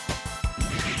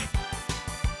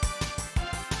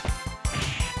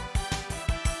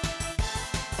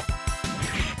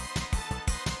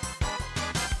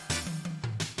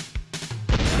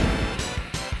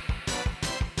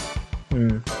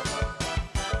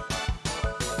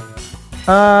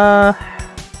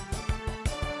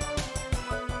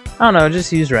 I don't know,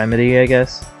 just use Remedy, I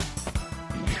guess.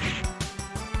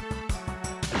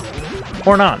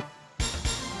 Or not.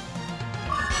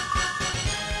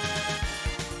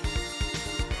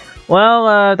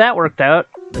 Well, that worked out.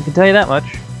 I can tell you that much.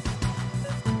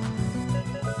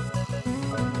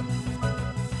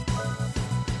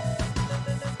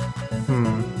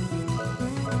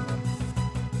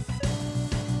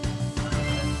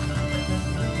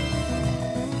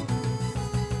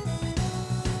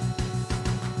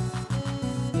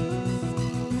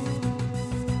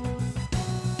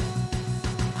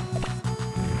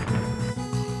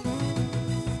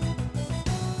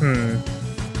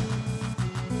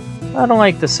 I don't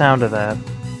like the sound of that.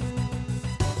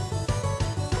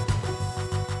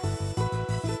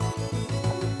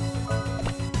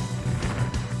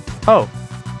 Oh.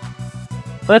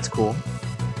 That's cool.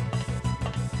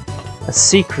 A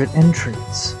secret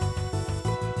entrance.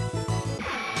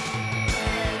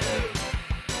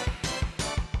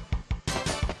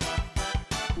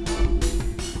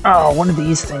 Oh, one of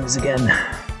these things again.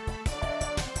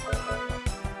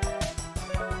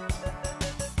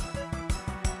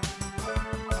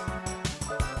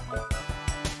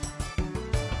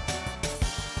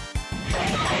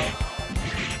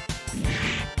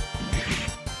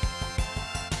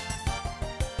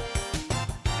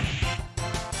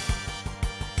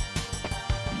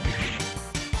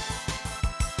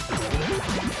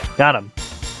 Got him.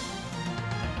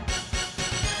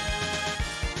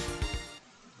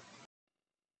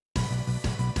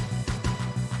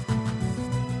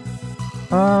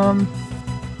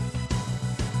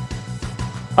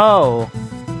 Oh.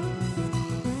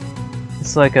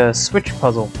 It's like a switch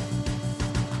puzzle.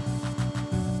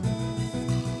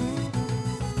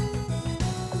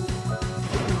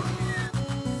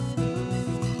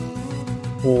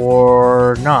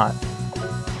 Or not.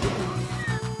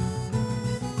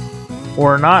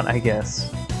 Or not, I guess.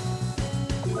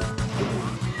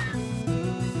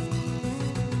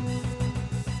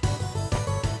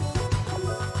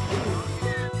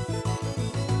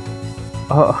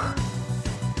 Oh.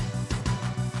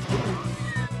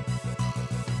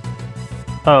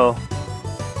 Oh.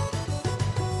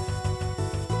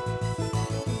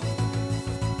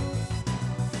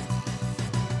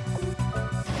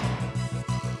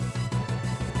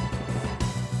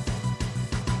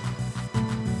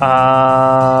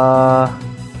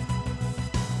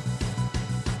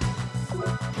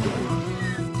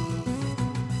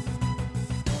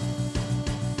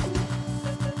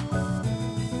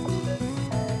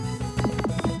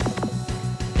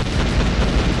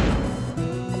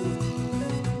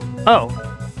 Oh.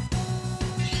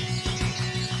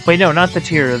 Wait, no, not the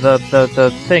tier,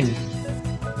 the thing.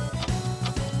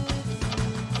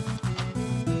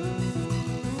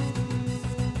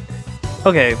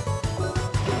 Okay.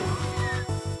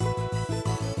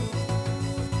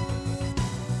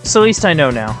 So at least I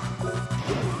know now.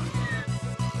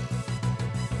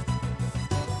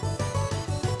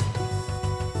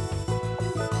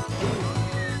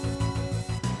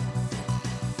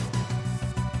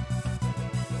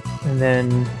 And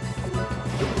then...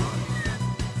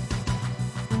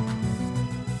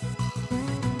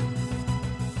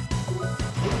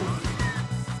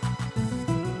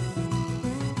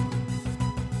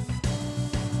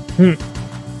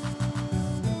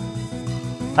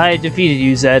 I defeated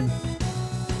you, Zed.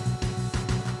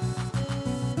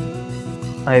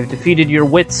 I have defeated your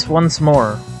wits once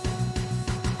more.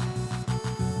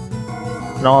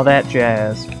 And all that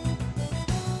jazz.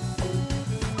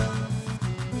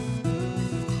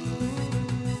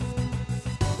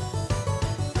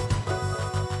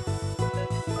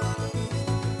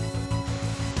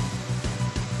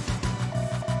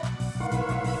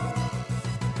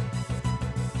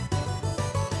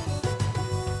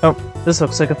 Oh, this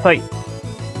looks like a fight.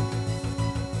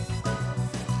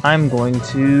 I'm going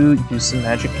to use some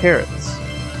magic carrots.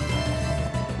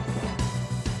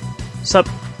 Sup?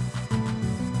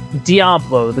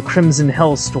 Diablo, the Crimson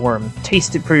Hellstorm.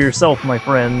 Taste it for yourself, my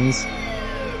friends.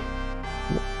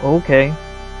 Okay.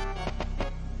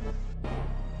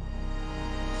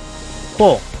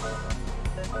 Cool.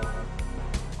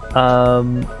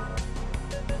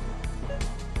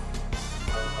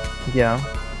 Yeah.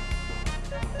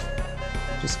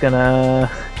 Just gonna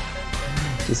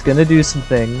do some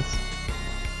things.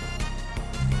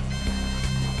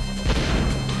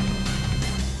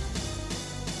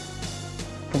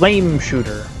 Flame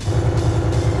shooter.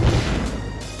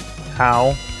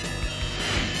 Ow.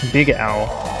 Big ow.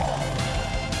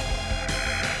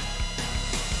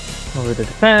 Over the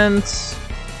defense.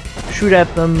 Shoot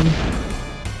at them.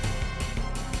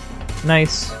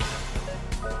 Nice.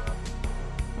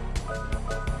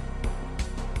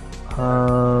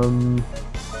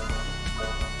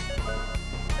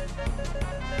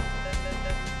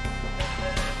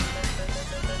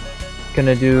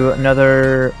 Gonna do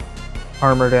another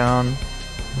armor down.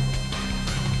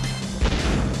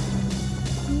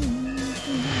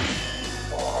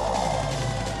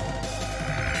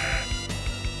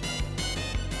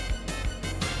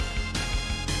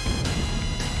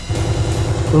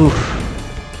 Oof.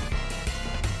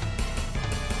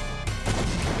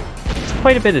 It's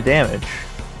quite a bit of damage.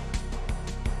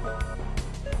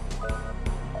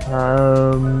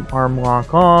 Arm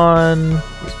lock on.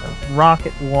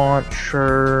 Rocket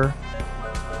launcher.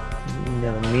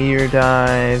 Another meteor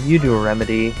dive. You do a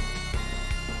remedy.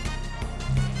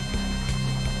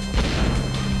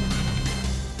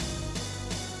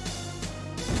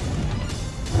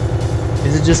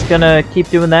 Is it just gonna keep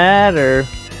doing that, or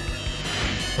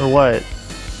what?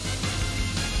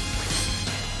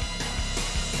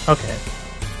 Okay.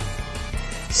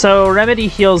 So remedy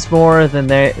heals more than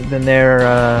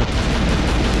their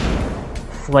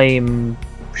flame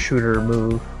shooter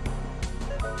move.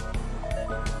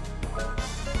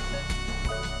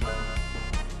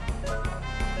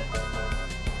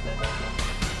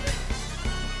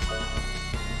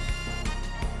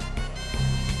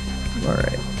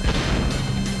 Alright.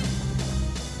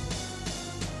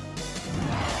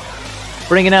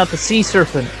 Bringing out the sea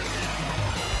serpent.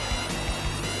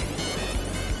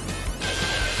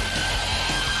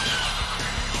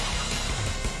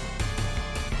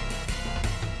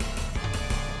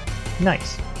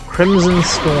 Nice. Crimson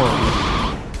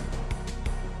Storm.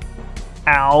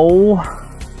 Ow.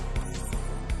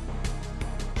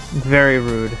 Very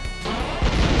rude.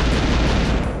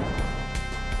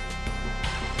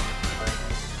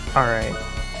 Alright.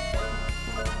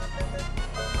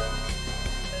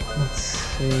 Let's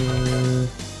see.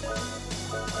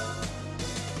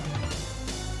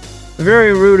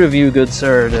 Very rude of you, good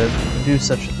sir, to do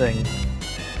such a thing.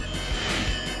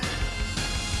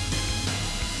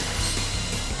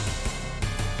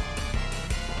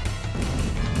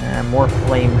 More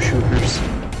flame shooters.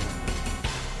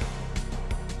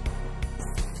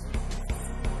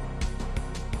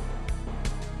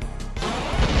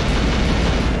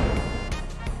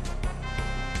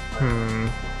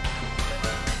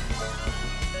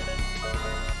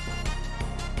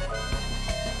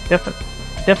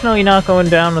 Definitely not going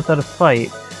down without a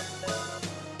fight.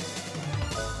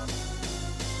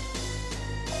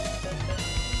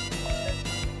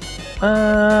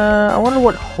 I wonder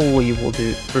what Holy will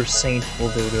do, or Saint will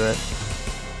do to it.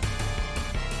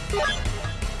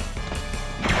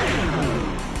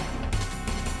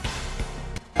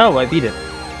 Oh, I beat it.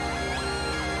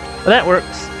 Well, that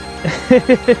works.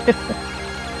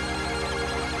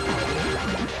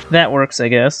 That works, I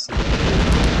guess.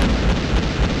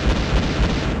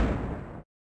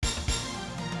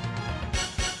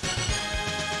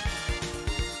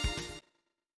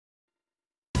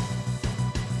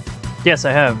 Yes,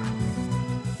 I have.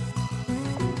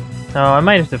 Oh, I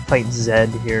might have to fight Zed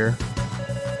here.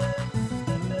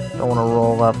 Don't want to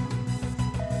roll up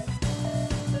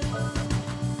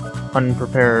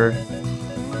unprepared.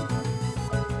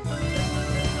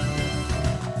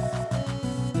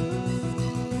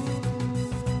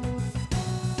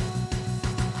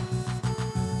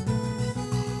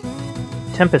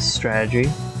 Tempest strategy.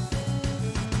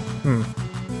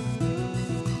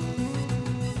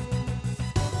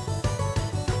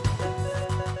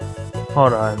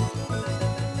 Hold on.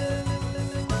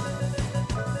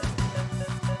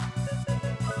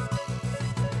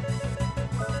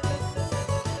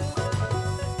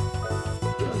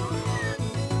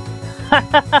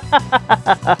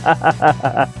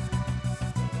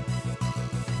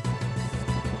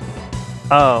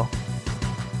 Oh.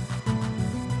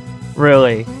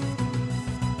 Really?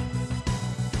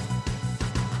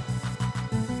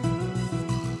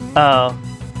 Oh.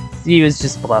 He was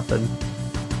just bluffing.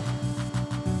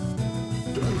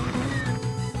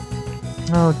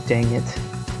 Oh, dang it.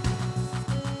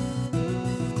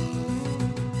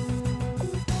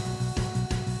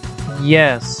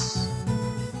 Yes.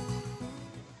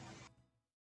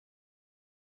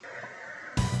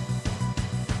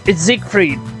 It's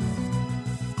Siegfried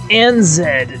and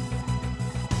Zed.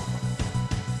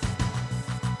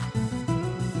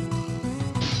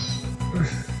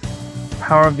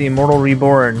 Power of the Immortal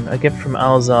Reborn, a gift from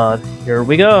Alzad. Here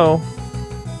we go.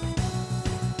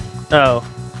 Oh,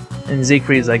 and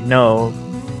Siegfried's like, no,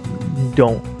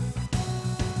 don't.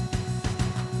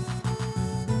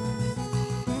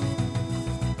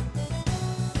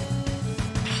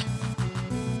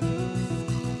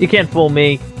 You can't fool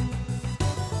me.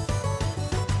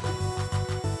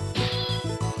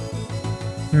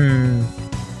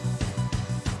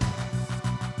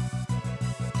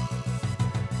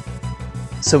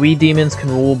 So we demons can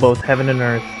rule both heaven and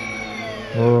earth.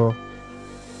 Oh.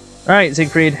 Alright,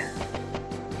 Siegfried.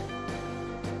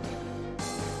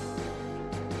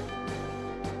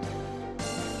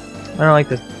 I don't like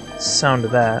the sound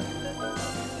of that.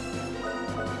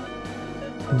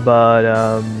 But,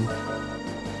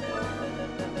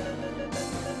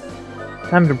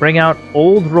 time to bring out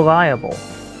Old Reliable.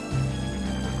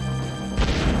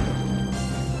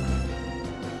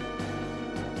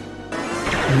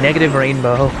 Negative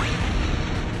rainbow.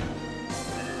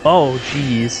 Oh,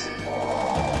 jeez.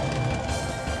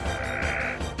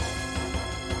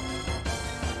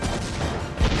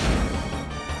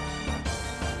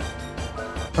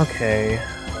 Okay.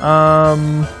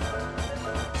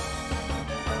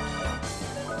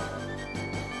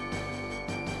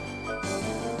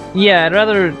 Yeah, I'd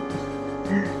rather...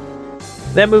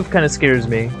 That move kind of scares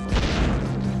me.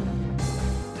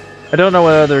 I don't know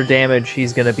what other damage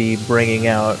he's going to be bringing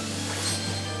out.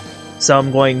 So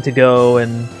I'm going to go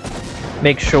and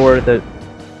make sure that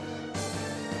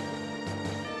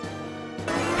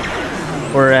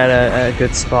we're at a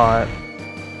good spot.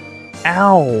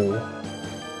 Ow!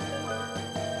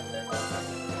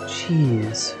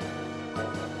 Jeez.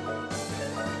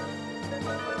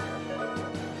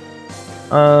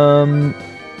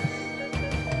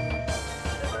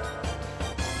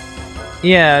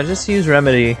 Yeah, just use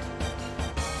Remedy.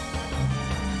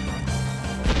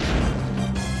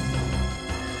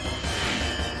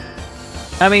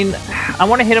 I mean, I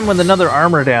want to hit him with another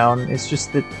armor down, it's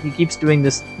just that he keeps doing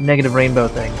this negative rainbow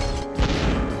thing.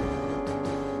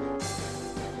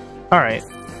 Alright.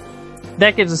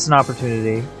 That gives us an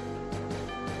opportunity.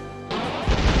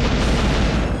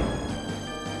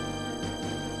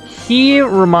 He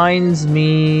reminds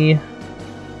me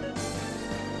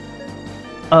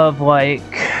of, like,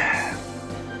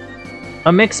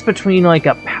 a mix between, like,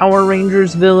 a Power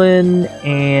Rangers villain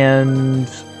and...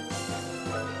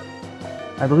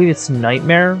 I believe it's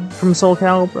Nightmare from Soul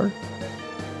Calibur.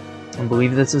 I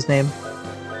believe that's his name.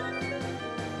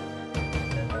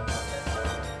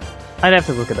 I'd have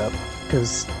to look it up,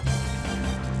 because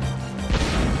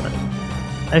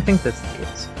I think that's the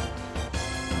case.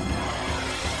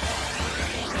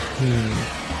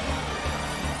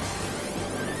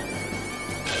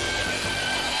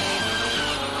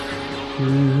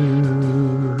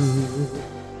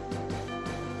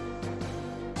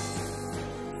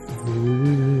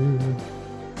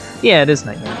 Yeah, it is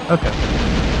Nightmare. Okay.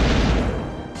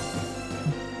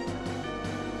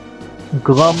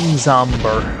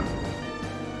 Glumzomber.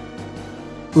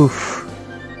 Oof.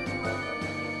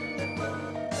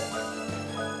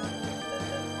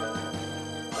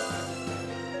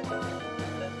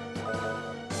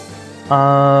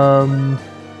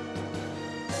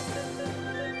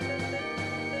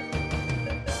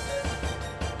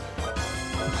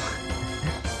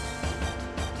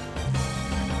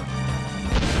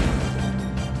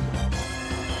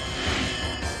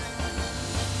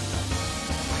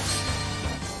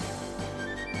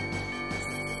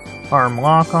 Arm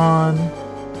lock on.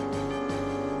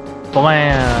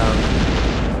 Blam!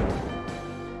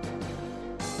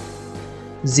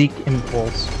 Zeke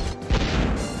impulse.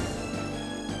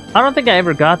 I don't think I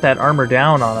ever got that armor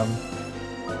down on him.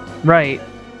 Right.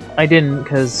 I didn't,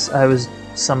 because I was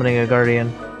summoning a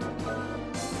guardian.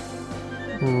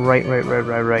 Right.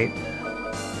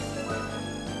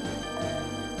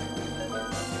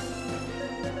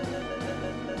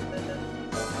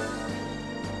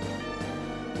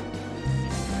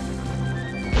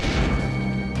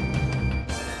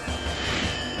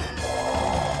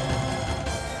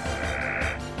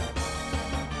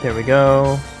 There we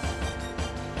go.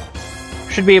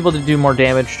 Should be able to do more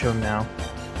damage to him now.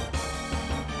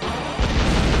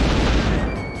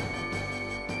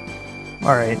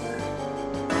 Alright.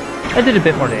 I did a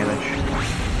bit more damage.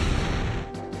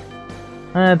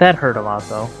 That hurt a lot,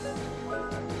 though.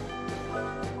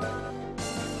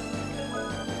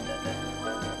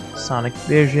 Sonic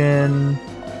Vision.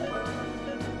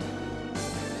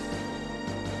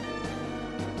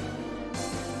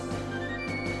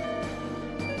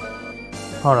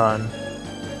 Hold on.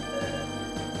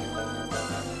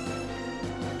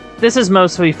 This is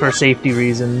mostly for safety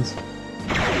reasons.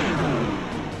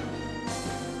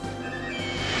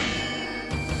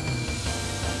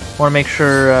 Want to make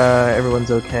sure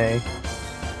everyone's okay.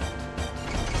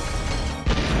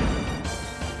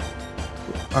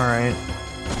 Alright.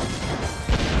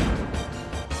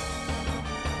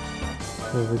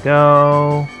 There we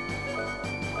go.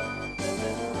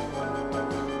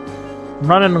 I'm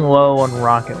running low on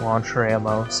rocket launcher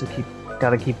ammo, so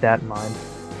gotta keep that in mind.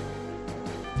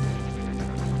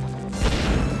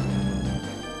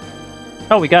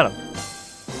 Oh, we got him.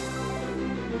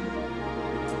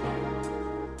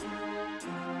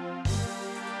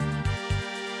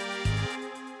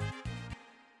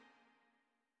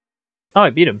 Oh, I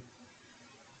beat him.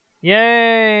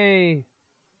 Yay!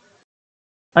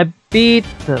 I beat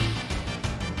them.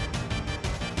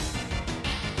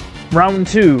 Round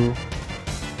 2.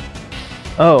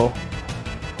 Oh.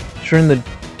 Turn the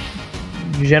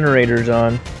generators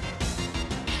on.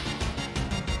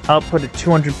 Output at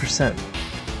 200%.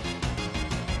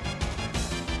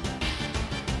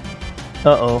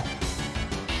 Uh-oh.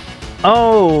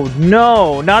 Oh,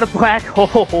 no! Not a black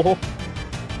hole!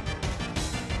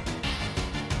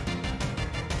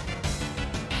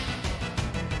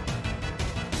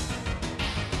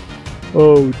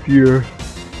 Oh, dear.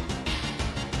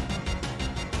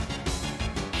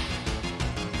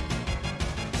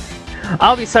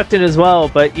 I'll be sucked in as well,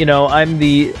 but, you know, I'm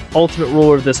the ultimate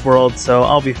ruler of this world, so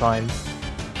I'll be fine.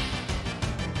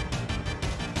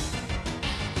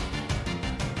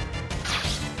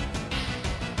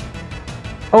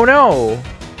 Oh no!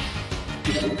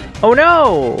 Oh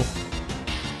no!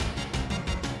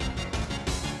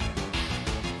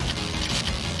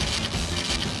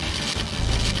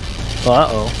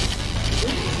 Uh-oh.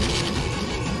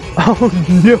 Oh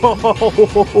no!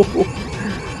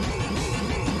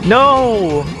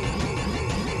 No!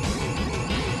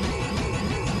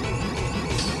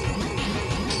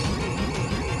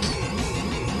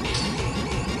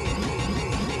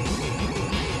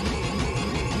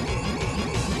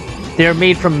 They're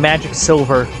made from magic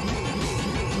silver.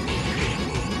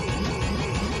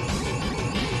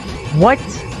 What?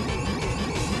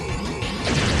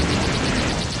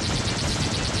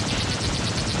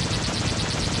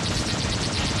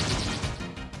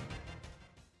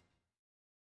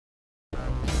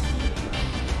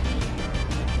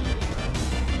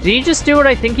 Did he just do what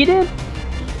I think he did?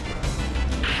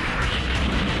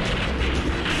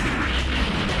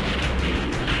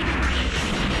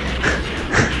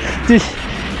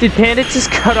 Did Panda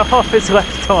just cut off his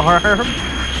left arm?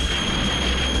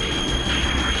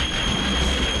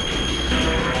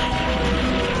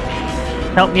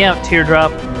 Help me out,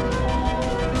 Teardrop.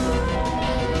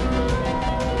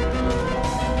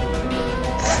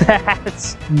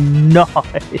 That's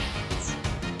nuts.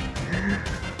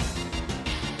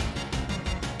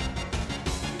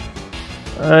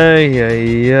 Ay,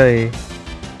 ay, ay.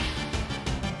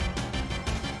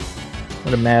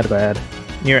 What a mad lad.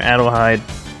 Near Adelheid.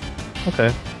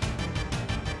 Okay.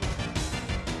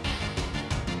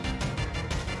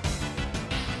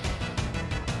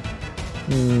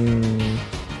 Hmm.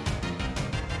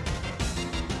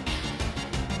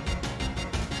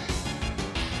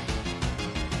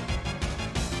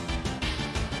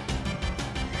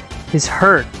 He's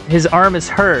hurt. His arm is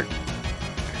hurt.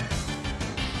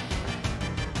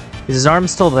 Is his arm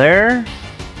still there?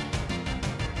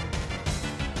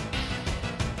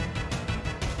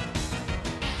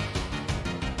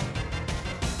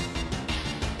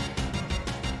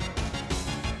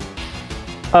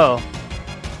 Oh.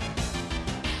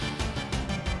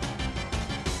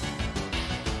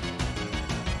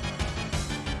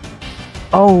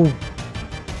 Oh.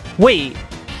 Wait.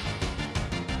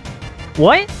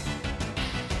 What?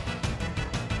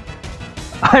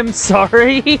 I'm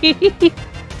sorry.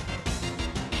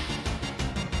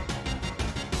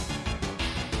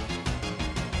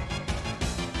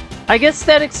 I guess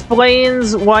that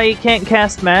explains why he can't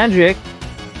cast magic.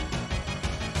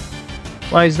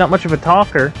 Why he's not much of a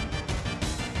talker.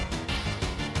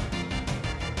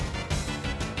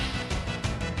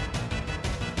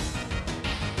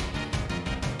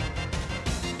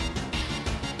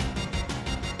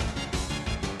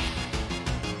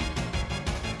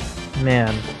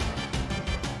 Man.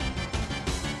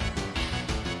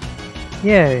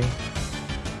 Yay.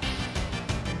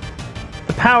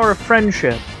 The power of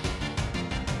friendship.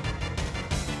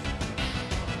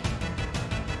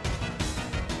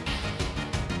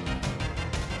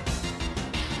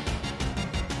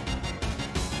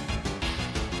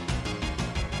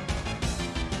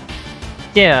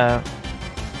 Yeah.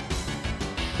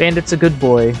 Bandit's a good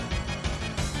boy.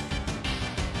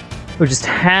 Who just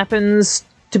happens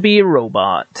to be a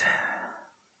robot.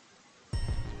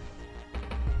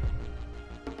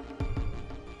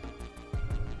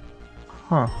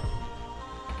 Huh.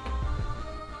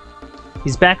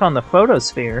 He's back on the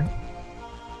photosphere.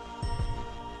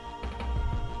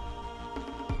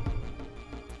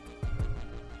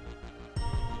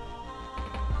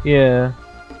 Yeah.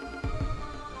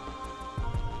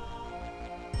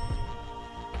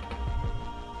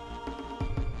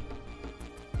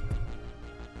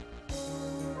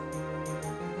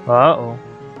 Uh-oh.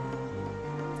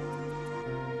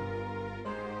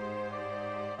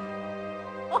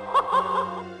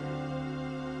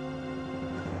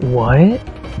 What?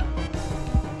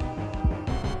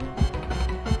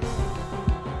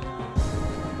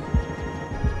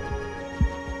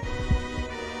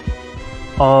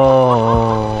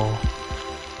 Oh.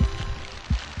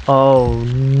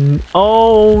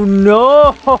 Oh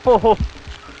no!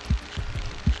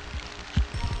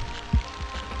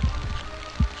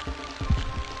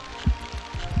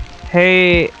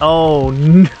 Hey, oh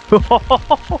no!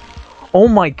 Oh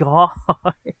my god!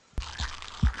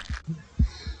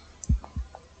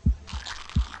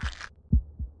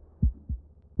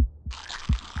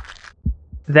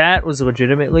 That was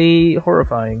legitimately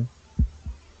horrifying.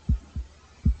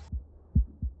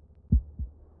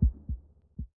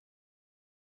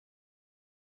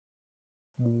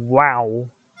 Wow.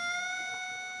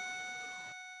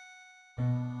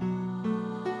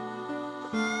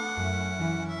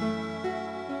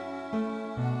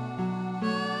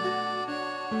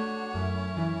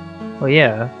 Oh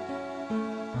yeah.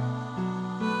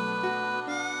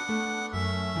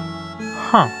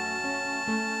 Huh.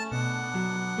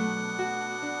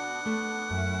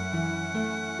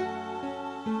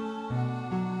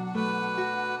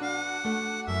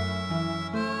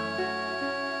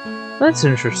 That's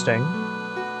interesting.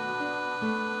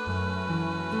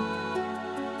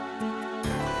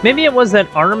 Maybe it was that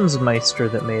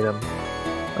Armsmeister that made him.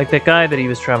 Like that guy that he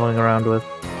was traveling around with.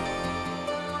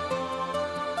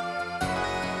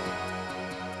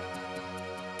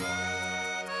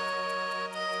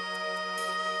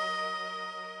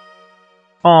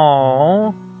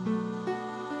 Aww.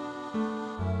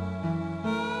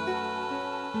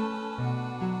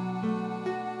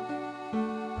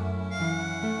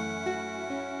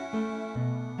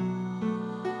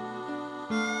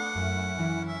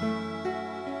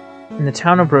 In the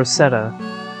town of Rosetta.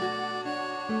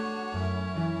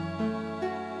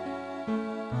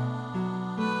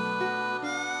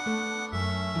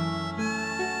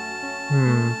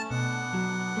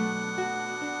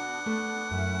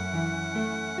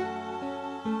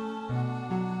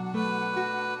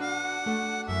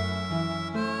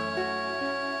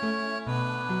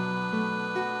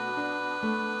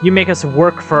 You make us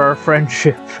work for our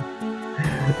friendship.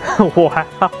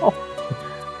 Wow.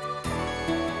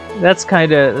 That's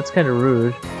kinda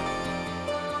rude.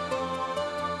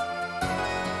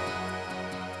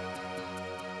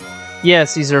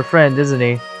 Yes, he's our friend, isn't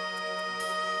he?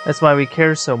 That's why we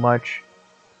care so much.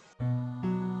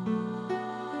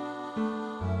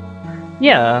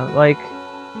 Yeah, like,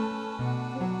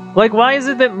 why is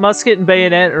it that musket and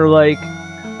bayonet are like,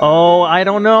 oh, I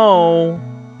don't know,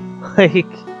 like,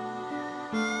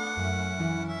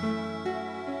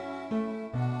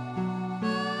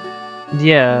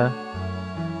 yeah.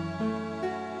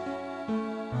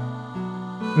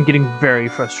 I'm getting very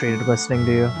frustrated listening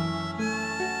to you.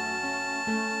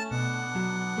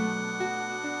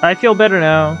 I feel better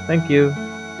now, thank you.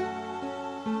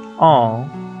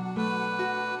 Aw.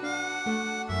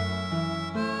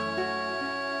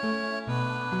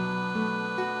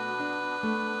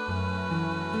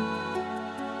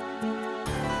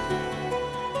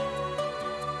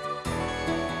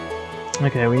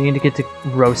 Okay, we need to get to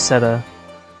Rosetta.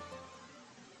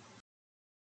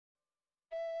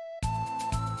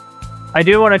 I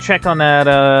do want to check on that,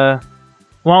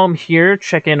 while I'm here,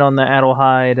 check in on the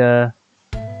Adelheid,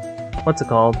 what's it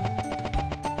called?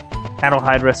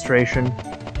 Adelheid Restoration.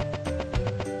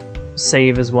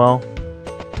 Save as well.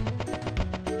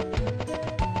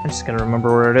 I'm just gonna remember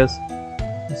where it is.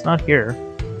 It's not here.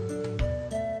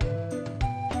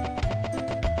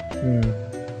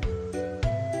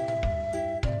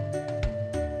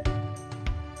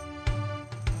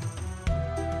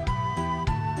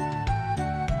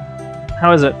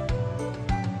 How is it?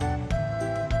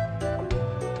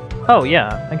 Oh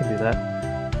yeah, I can do that.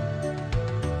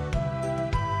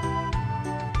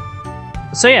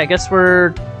 So yeah, I guess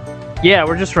we're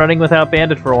just running without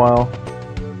Bandit for a while.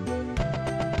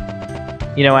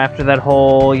 You know, after that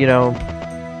whole, you know,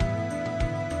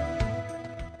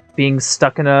 being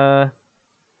stuck in a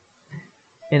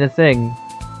thing.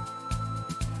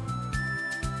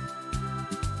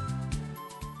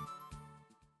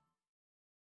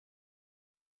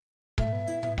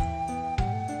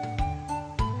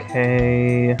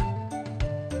 Okay.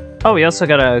 Oh, we also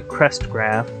got a crest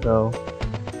graph, though.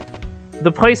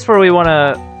 The place where we want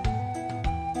to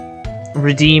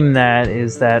redeem that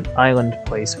is that island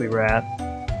place we were at.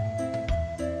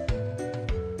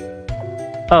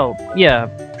 Oh, yeah,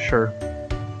 sure.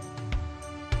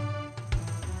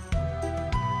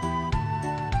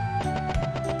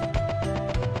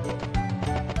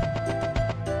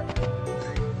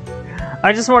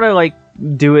 I just want to, like,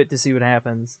 do it to see what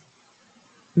happens.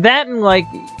 That and, like,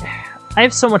 I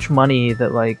have so much money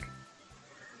that, like,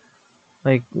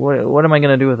 what am I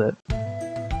gonna do with it?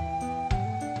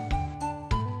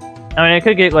 I mean, I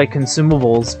could get, like,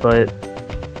 consumables, but,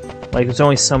 like, there's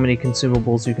only so many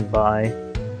consumables you can buy.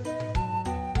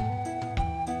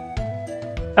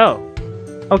 Oh.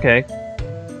 Okay.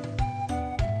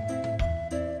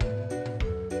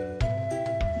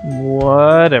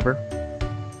 Whatever.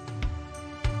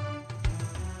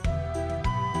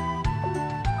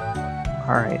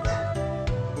 Alright.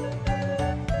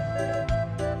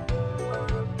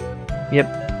 Yep.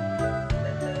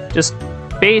 Just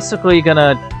basically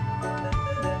gonna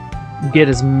get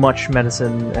as much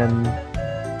medicine and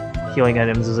healing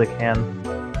items as I can.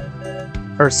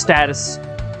 Or status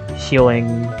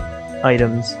healing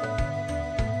items.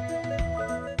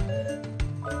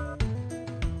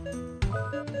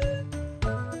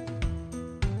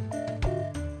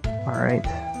 Alright.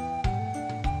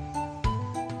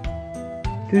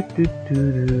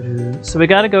 So we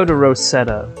gotta go to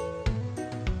Rosetta.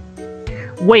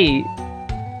 Wait,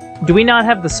 do we not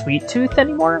have the Sweet Tooth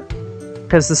anymore?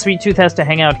 Because the Sweet Tooth has to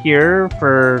hang out here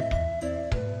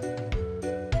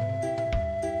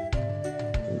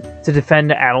to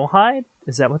defend Adelheid?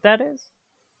 Is that what that is?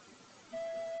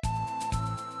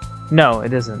 No,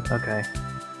 it isn't. Okay.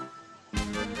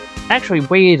 Actually,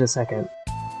 wait a second.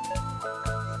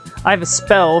 I have a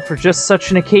spell for just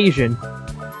such an occasion.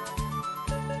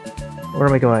 Where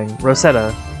am I going?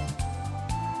 Rosetta.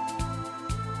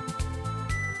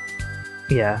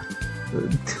 Yeah.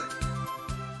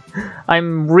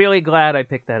 I'm really glad I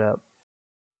picked that up.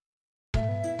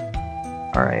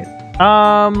 Alright.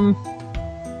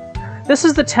 This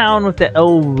is the town with the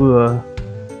Elwa.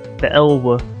 The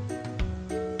Elwa.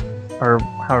 Or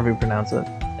however you pronounce it.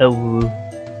 Elwa.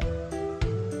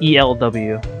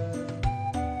 E-L-W.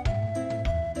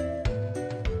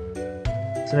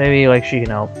 So maybe, like, she can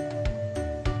help.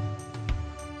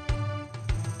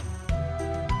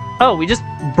 Oh, we just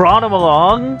brought him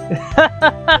along?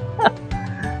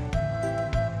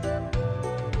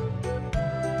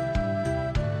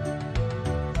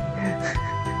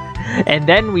 And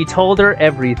then we told her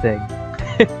everything.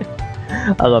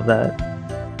 I love that.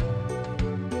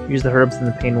 Use the herbs and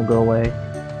the pain will go away.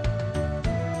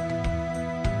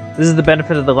 This is the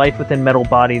benefit of the life within metal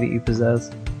body that you possess.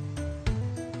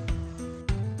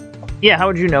 Yeah, how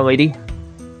would you know, lady?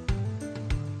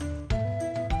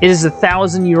 It is a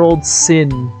 1,000-year-old sin.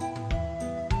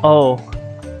 Oh.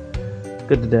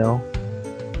 Good to know.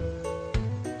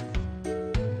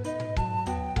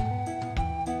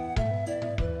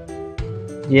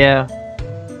 Yeah.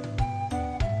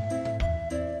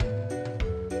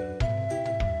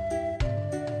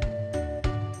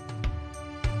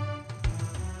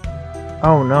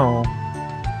 Oh no.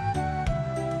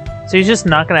 So he's just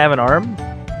not gonna have an arm?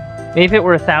 Maybe if it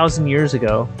were 1,000 years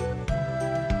ago.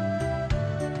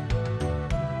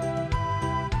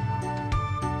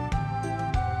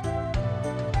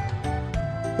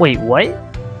 Wait, what?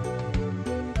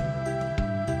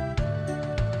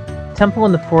 Temple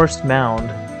in the Forest Mound.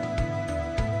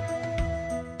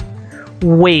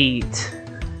 Wait.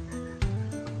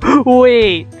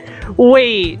 Wait.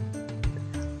 Wait.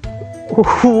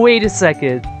 Wait a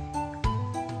second.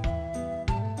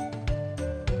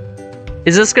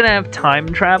 Is this gonna have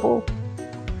time travel?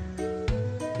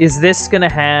 Is this gonna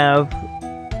have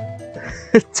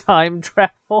time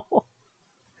travel?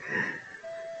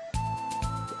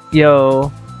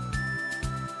 Yo.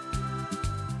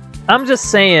 I'm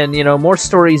just saying, you know, more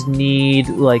stories need,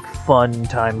 like, fun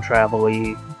time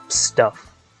travel-y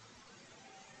stuff.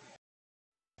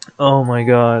 Oh my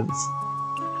god.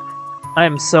 I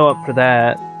am so up for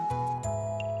that.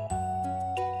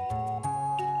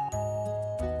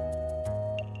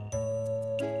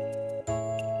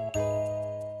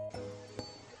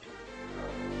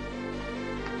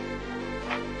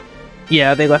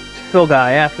 Yeah, they left Phil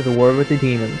Guy after the war with the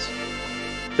demons.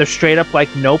 They're straight up like,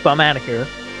 nope, I'm out of here.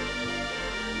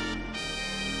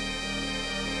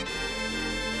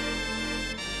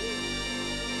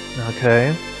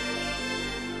 Okay.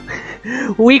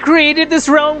 We created this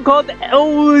realm called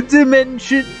L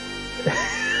Dimension.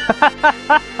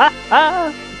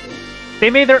 They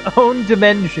made their own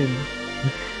dimension.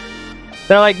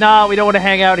 They're like, nah, we don't want to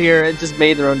hang out here, and just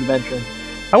made their own dimension.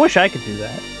 I wish I could do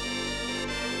that.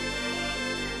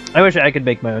 I wish I could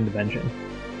make my own dimension.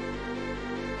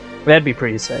 That'd be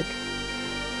pretty sick.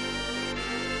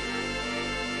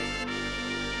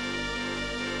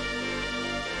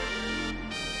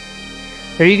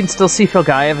 There you can still see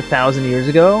Felgaia 1,000 years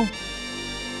ago.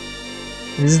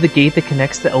 This is the gate that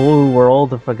connects the old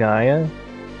world of Felgaia.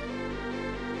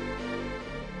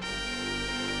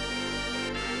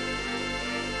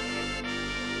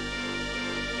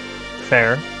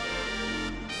 Fair.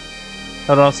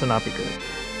 That would also not be good.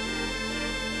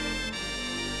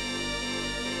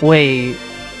 Wait.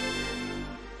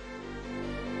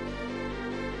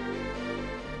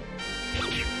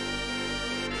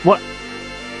 What?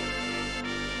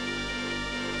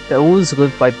 The O's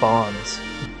live by bonds.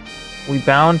 We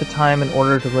bound to time in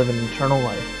order to live an eternal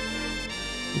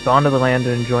life. We bond to the land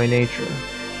to enjoy nature.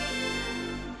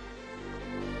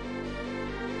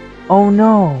 Oh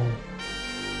no!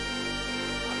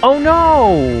 Oh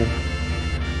no!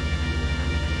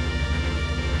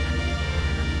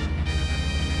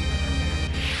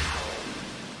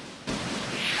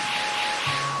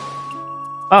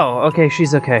 Oh, okay,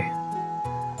 she's okay.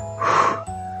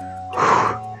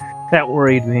 That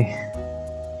worried me.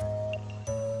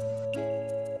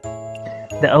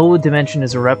 The Elwood Dimension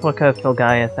is a replica of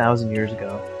Felgaia 1,000 years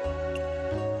ago.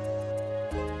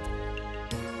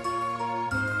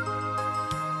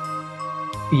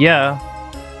 Yeah.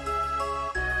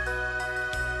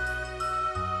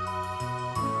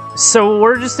 So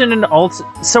we're just in an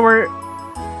so we're...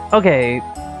 Okay.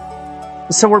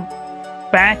 So we're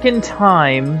back in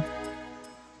time,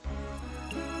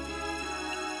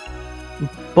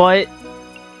 but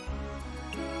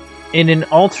in an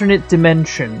alternate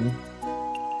dimension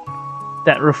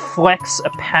that reflects a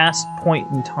past point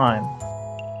in time.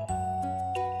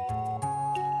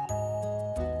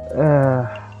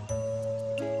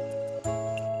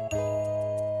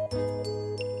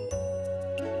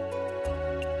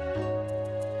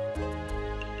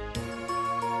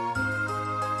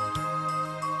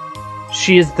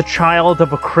 She is the child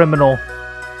of a criminal.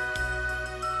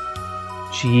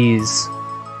 Jeez.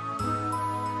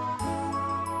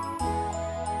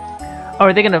 Oh,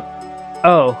 are they gonna...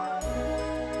 Oh.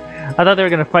 I thought they were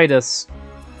gonna fight us.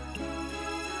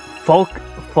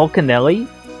 Falconelli?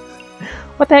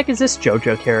 What the heck is this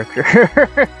JoJo character?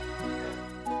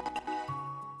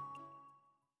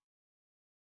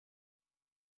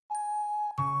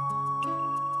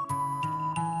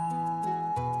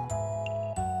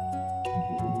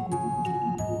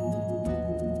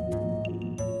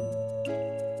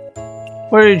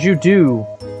 What did you do?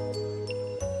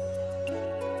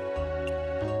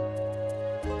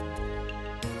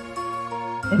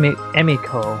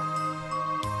 Emiko.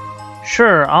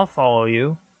 Sure, I'll follow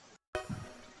you.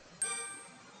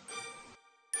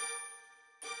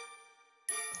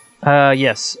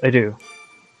 Yes, I do.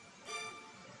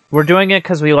 We're doing it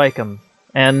because we like him.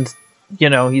 And, you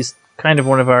know, he's kind of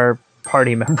one of our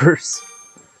party members.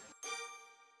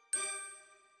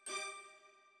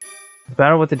 The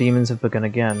battle with the demons have begun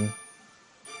again.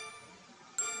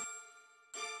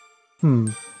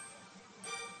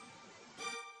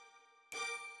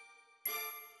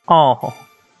 Oh.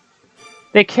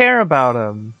 They care about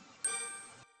him.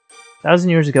 1,000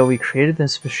 years ago, we created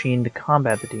this machine to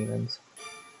combat the demons.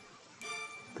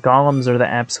 The golems are the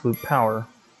absolute power.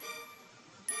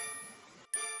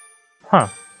 Huh.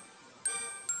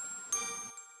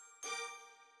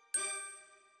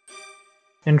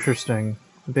 Interesting.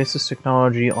 The basis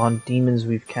technology on demons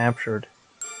we've captured.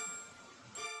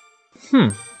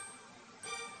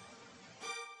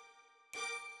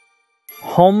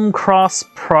 Home Cross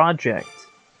Project.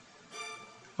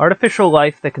 Artificial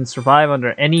life that can survive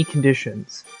under any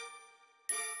conditions.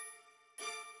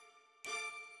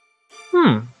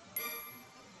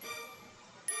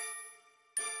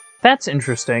 That's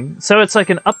interesting. So it's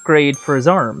like an upgrade for his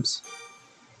arms.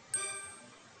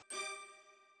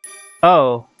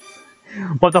 Oh.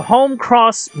 But the Home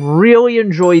Cross really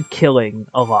enjoyed killing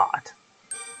a lot.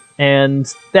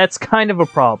 And that's kind of a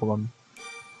problem.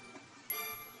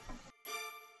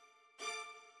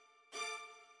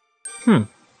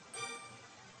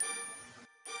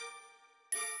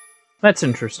 That's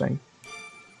interesting.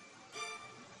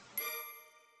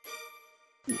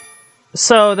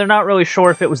 So they're not really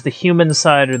sure if it was the human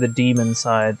side or the demon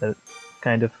side that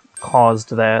kind of caused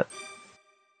that.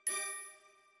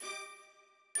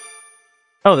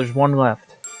 Oh, there's one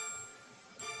left.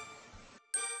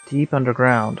 Deep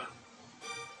underground.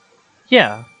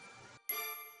 Yeah.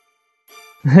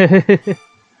 The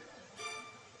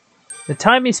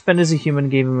time he spent as a human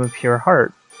gave him a pure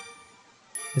heart.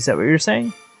 Is that what you're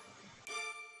saying?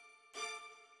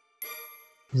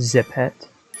 Zepet.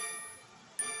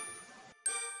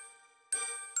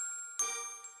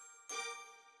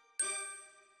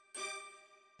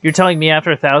 You're telling me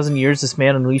after 1,000 years this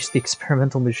man unleashed the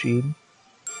experimental machine?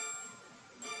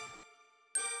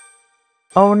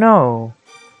 Oh no.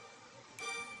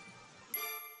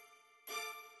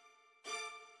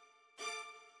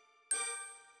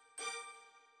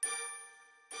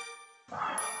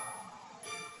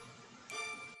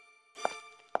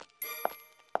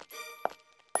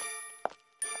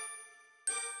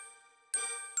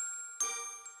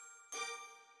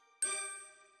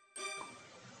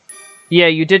 Yeah,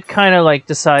 you did kind of like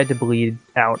decide to bleed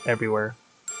out everywhere.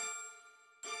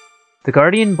 The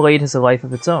Guardian Blade has a life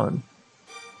of its own.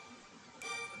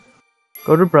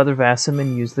 Go to Brother Vassim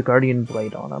and use the Guardian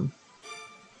Blade on him.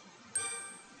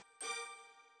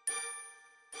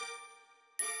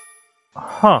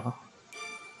 Huh.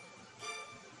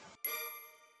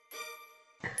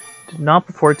 Did not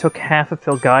before it took half of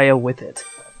Filgaia with it.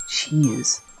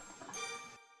 Jeez.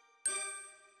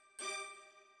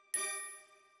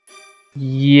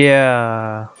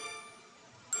 Yeah.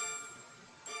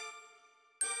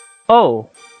 Oh.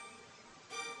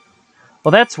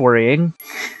 Well, that's worrying.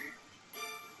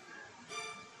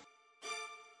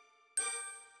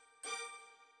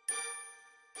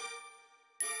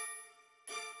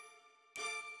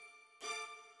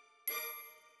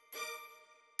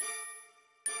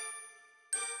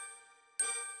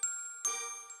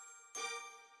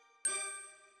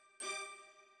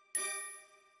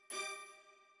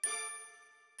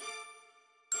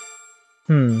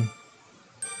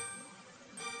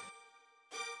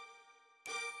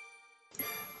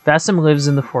 Vassim lives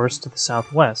in the forest to the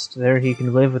southwest. There he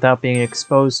can live without being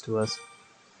exposed to us.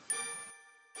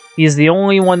 He's the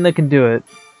only one that can do it.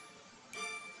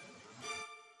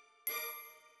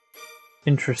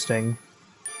 Interesting.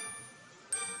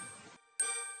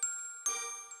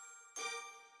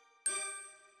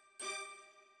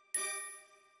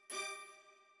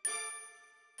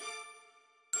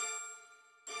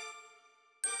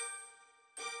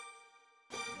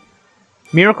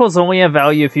 Miracles only have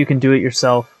value if you can do it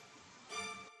yourself.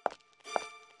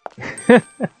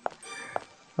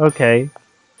 Okay.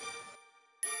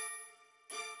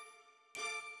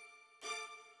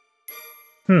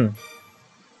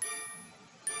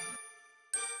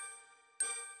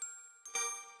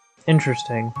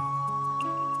 Interesting.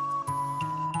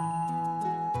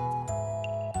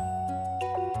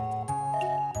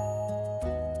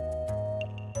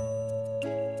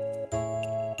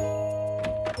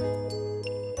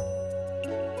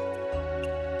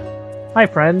 Hi,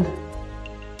 friend.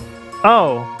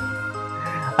 Oh,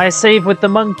 I save with the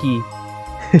monkey.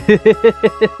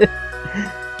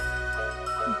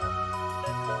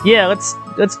 Yeah,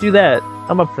 let's do that.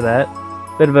 I'm up for that.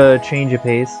 Bit of a change of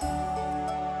pace.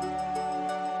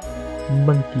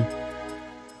 Monkey.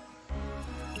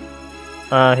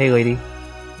 Hey lady.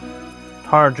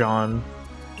 Tarjon.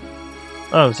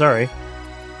 Oh, sorry.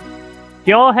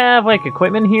 Do y'all have, like,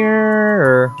 equipment here,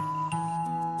 or...?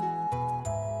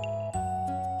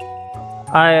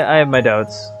 I have my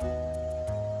doubts.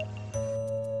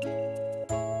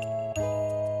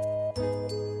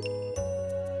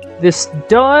 This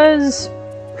does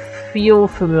feel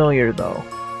familiar, though.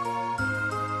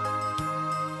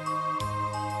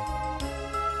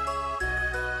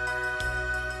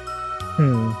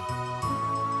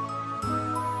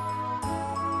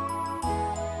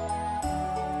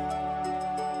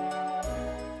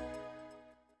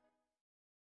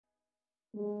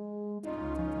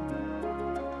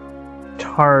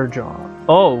 Tarjon.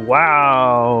 Oh,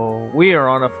 wow! We are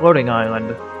on a floating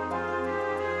island.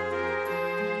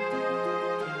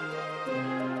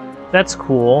 That's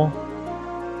cool.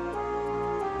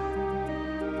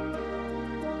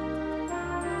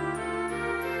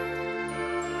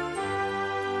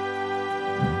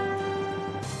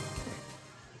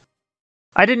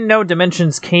 I didn't know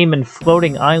dimensions came in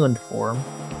floating island form.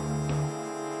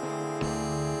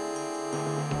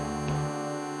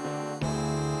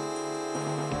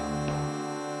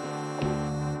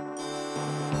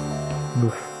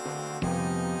 Oof.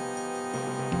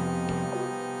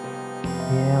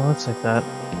 Yeah, looks like that.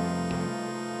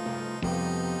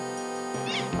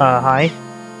 Hi.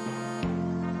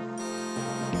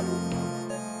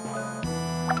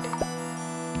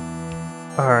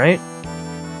 Alright.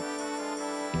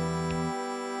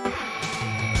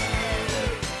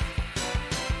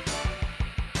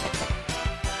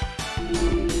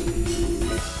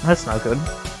 That's not good.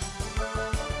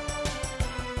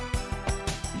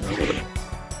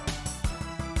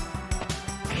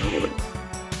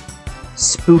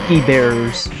 Spooky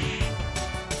bears.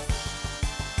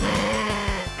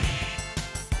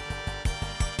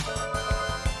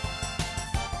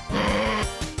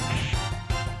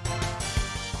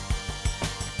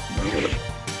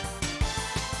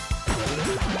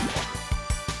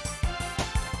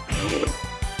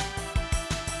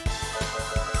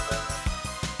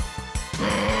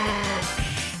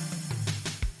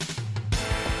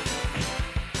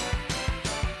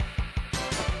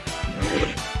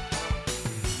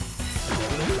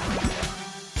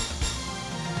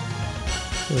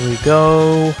 Here we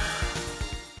go.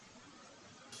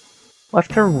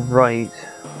 Left or right?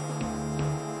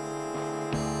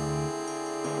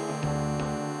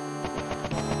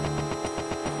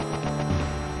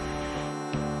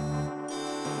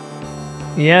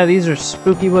 Yeah, these are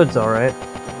spooky woods, alright.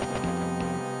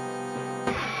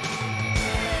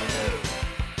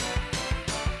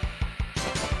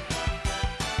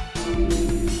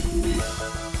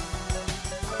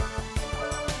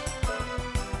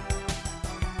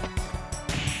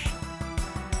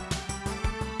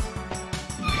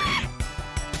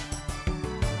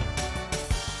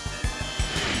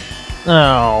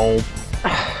 Oh.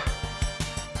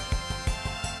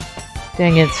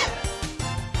 Dang it.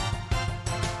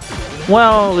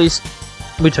 Well, at least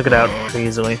we took it out pretty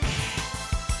easily.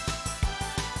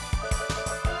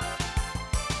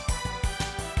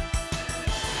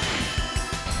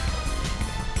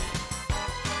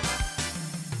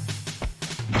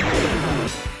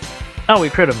 Oh, we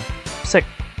crit him. Sick.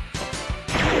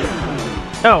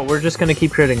 Oh, we're just gonna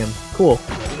keep critting him. Cool.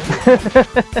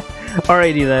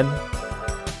 Alrighty then.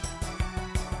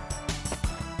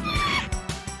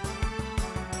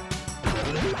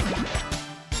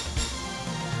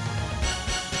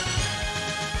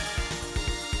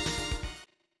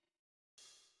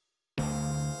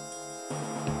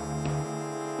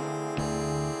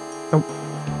 Oh.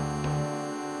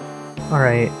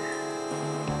 Alright.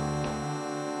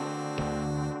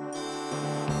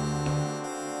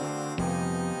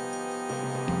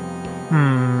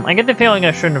 I get the feeling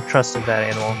I shouldn't have trusted that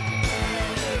animal.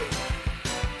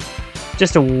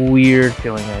 Just a weird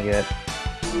feeling I get.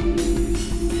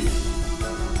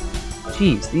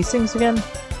 Jeez, these things again?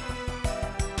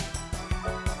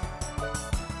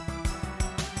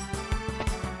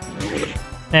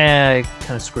 I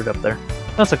kind of screwed up there.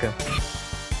 That's okay.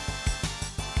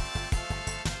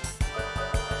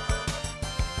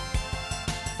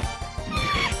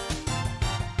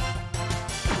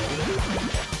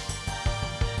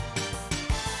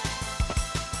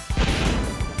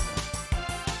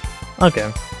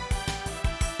 Okay.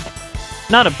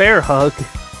 Not a bear hug.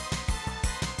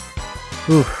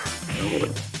 Oof.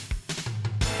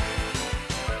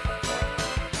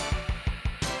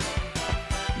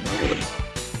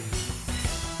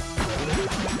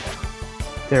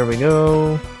 There we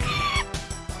go.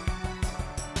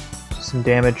 Some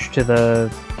damage to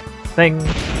the thing.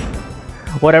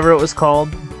 Whatever it was called.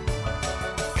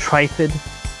 Trifid.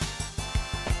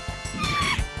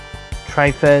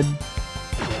 Trifed.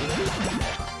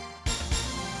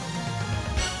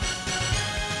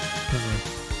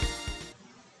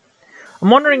 I'm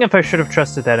wondering if I should have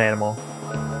trusted that animal.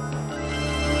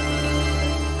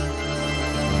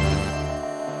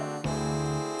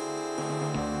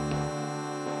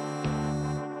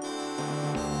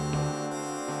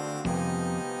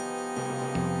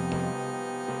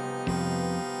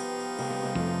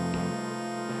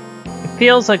 It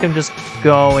feels like I'm just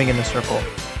going in a circle.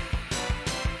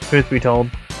 Truth be told.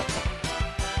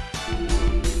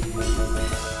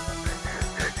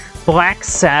 Black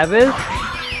Sabbath?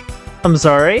 I'm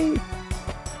sorry?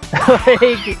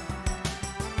 Like...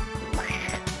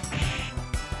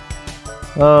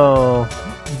 Oh...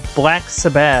 Black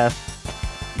Sabbath.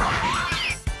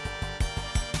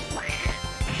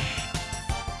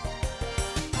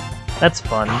 That's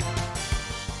fun.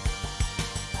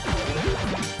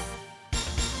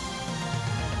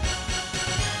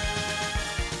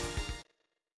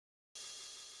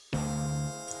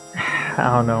 I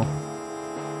don't know.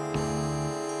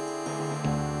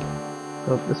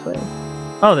 Go up this way.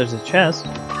 Oh, there's a chest.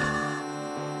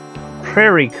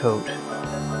 Prairie coat.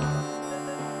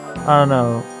 I don't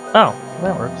know. Oh,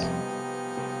 that works.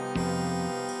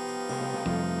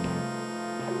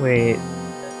 Wait.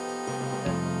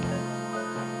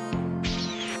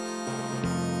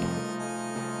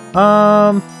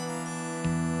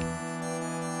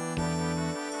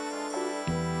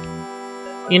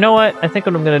 You know what? I think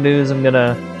what I'm gonna do is I'm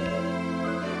gonna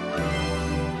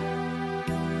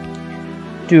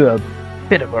do a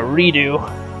bit of a redo.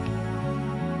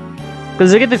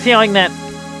 Because I get the feeling that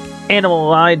animal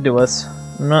lied to us.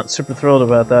 I'm not super thrilled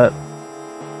about that.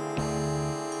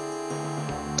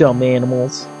 Dumb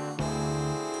animals.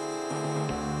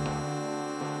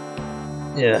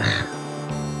 Yeah.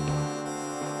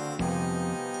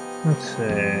 Let's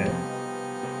see.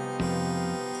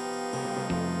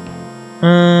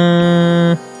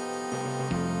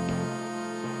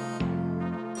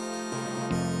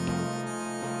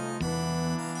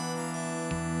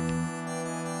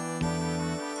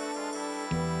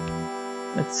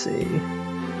 Let's see.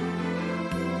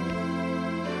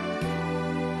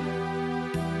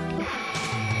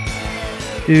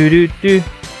 Do do do.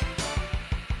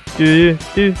 Do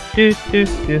do do do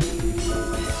do.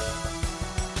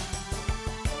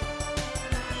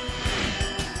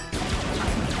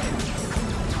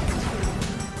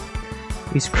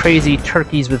 These crazy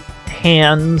turkeys with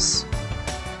hands.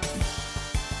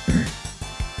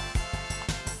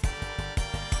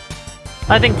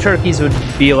 I think turkeys would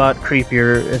be a lot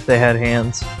creepier if they had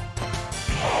hands.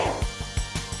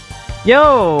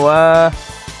 Yo,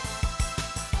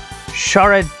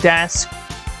 Sharadask.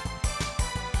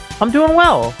 I'm doing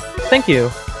well, thank you.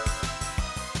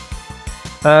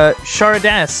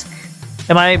 Sharadask.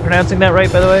 Am I pronouncing that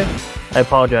right, by the way? I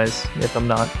apologize if I'm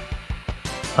not.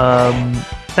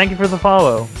 Thank you for the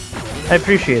follow. I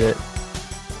appreciate it.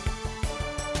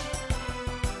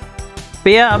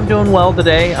 But yeah, I'm doing well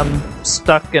today. I'm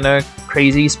stuck in a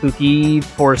crazy, spooky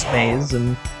forest maze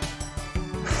and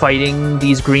fighting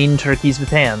these green turkeys with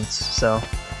hands. So,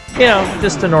 you know,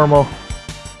 just a normal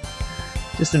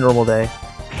day.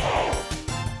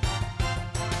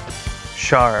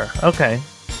 Char, okay.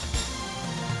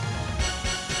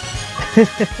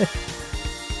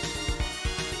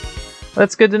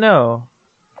 That's good to know.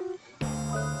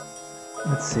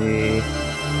 Let's see.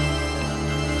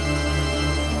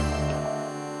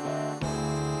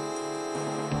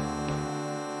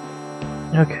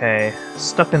 Okay,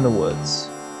 stuck in the woods.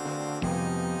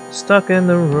 Stuck in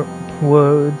the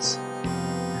woods.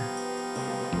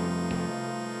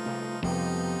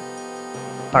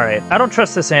 Alright, I don't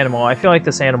trust this animal. I feel like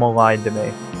this animal lied to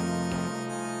me.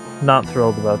 Not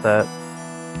thrilled about that.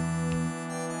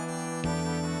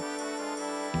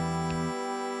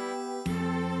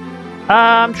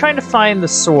 I'm trying to find the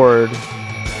sword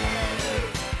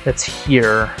that's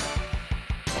here.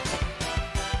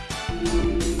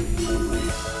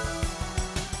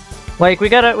 Like, we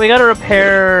gotta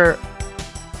repair,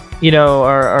 you know,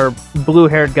 our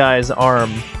blue-haired guy's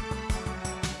arm.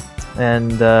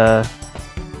 And,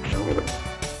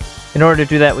 in order to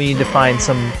do that, we need to find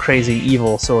some crazy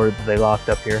evil sword that they locked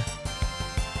up here.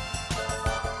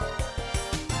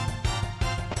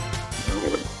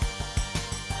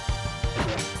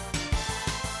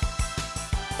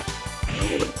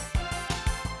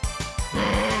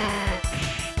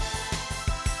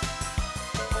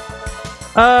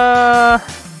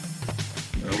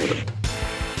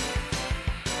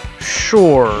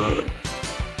 Sure.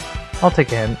 I'll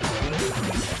take a hint.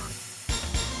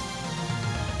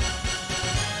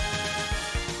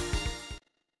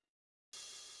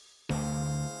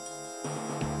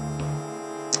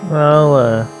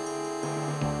 I'll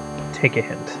take a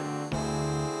hint.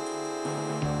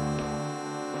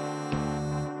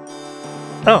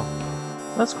 Oh,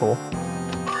 that's cool.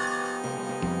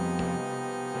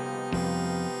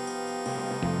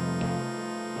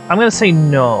 I'm gonna say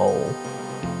no.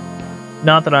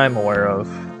 Not that I'm aware of.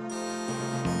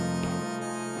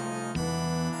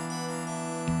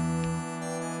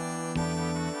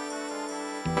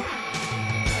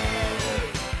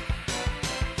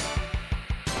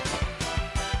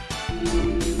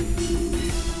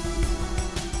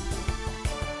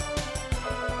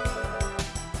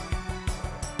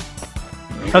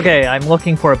 Okay, I'm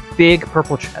looking for a big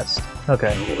purple chest.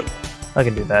 Okay, I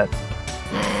can do that.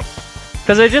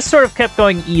 Because I just sort of kept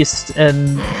going east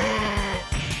and...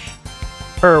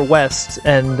 or west,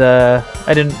 and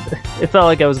I didn't... It felt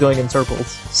like I was going in circles,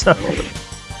 so...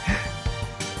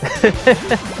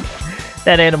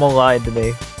 That animal lied to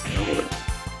me.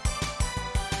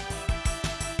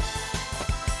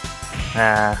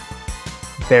 Ah.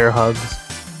 Bear hugs.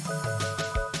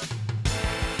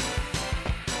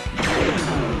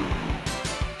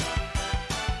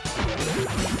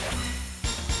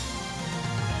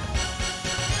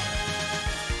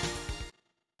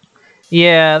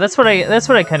 Yeah, that's what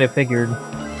I kind of figured.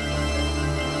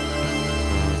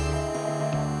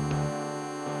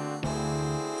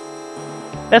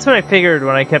 That's what I figured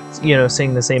when I kept, you know,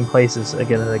 seeing the same places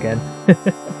again and again.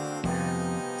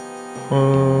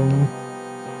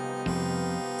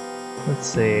 Let's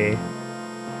see.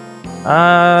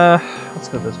 Let's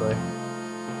go this way.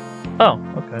 Oh,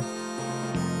 okay.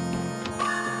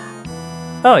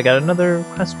 Oh, I got another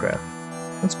quest graph.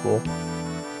 That's cool.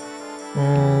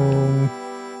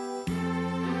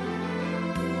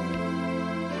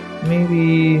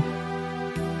 Maybe...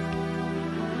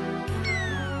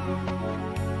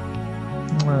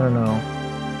 I don't know.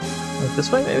 Like this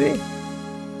way, maybe?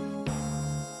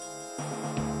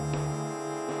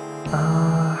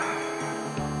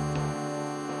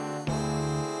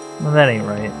 Well, that ain't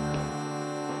right.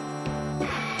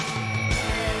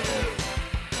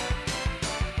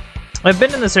 I've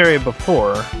been in this area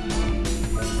before.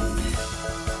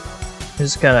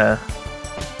 Just gotta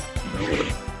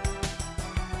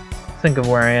think of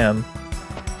where I am.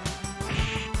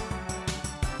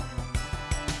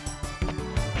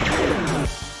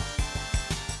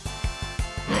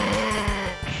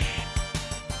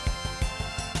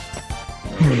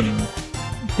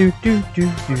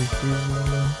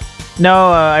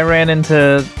 No, I ran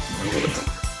into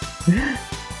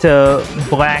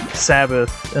Black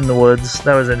Sabbath in the woods.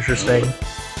 That was interesting.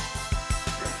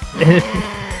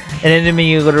 An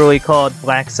enemy literally called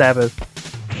Black Sabbath,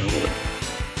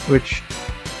 which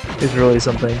is really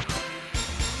something.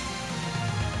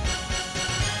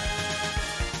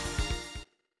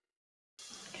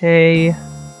 Okay,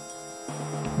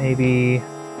 maybe.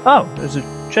 Oh, there's a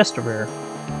chest over here.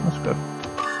 That's good.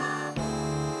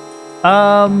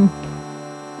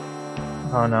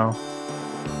 Oh no.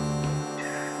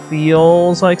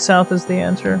 Feels like south is the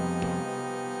answer.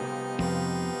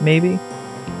 Maybe.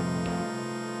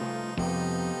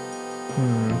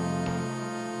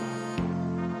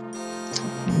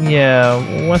 Yeah,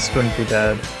 west wouldn't be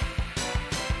bad.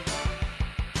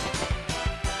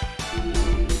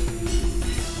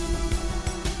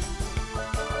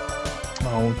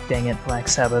 Oh, dang it, Black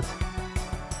Sabbath.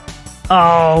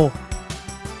 Oh!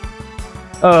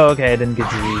 Oh, okay, I didn't get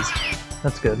to these.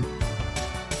 That's good.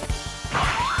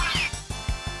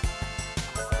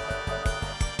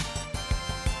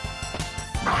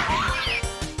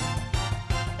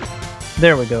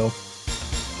 There we go.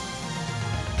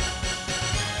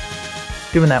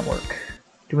 Doing that work.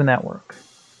 Doing that work.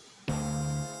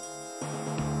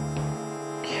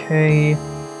 Okay.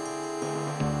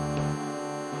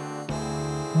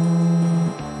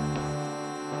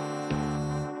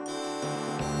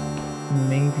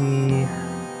 Maybe...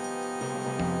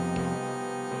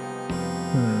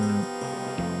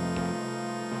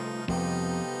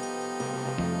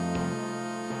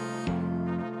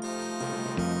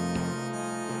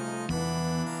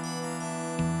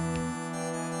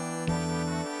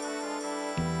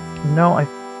 No,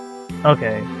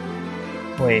 okay.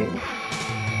 Wait.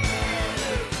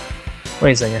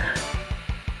 Wait a second.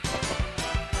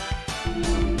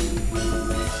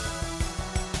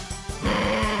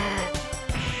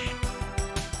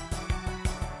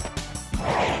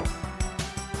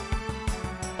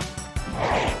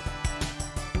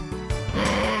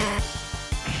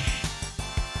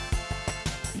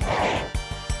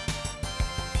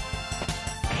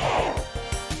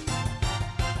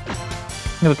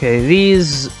 Okay,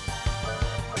 these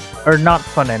are not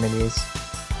fun enemies.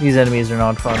 These enemies are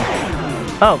not fun.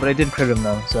 Oh, but I did crit him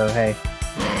though, so hey.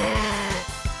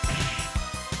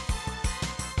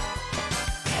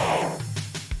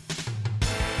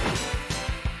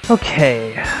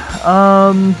 Okay,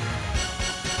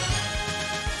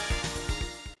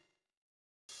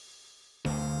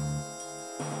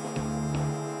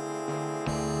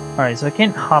 Alright, so I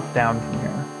can't hop down from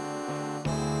here.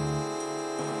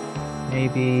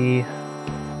 Maybe...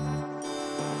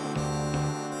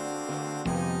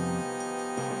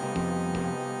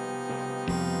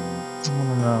 I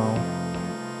don't know.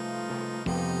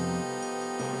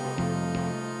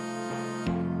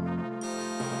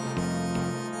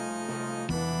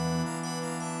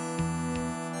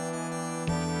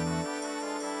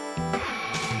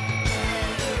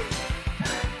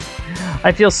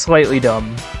 I feel slightly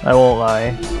dumb, I won't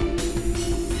lie.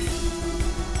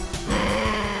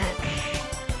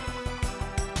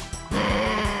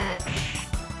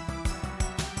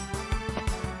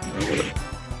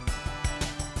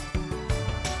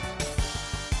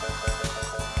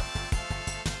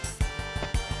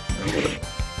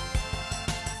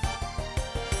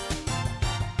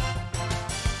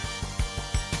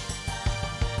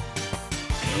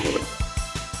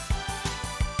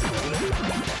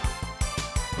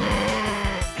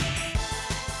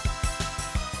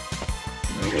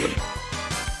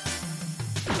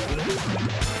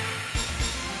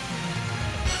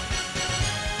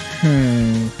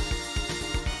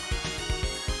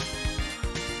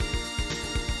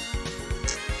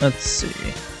 Let's see.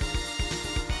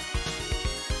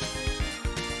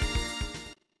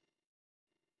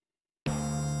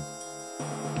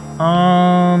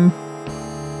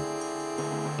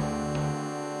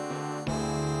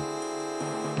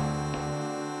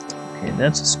 Okay,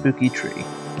 that's a spooky tree.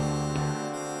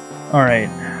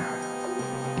 Alright.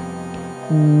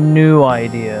 New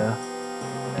idea.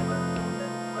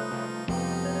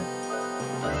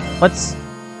 Let's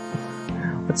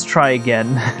try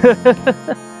again.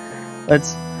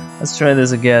 Let's try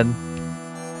this again.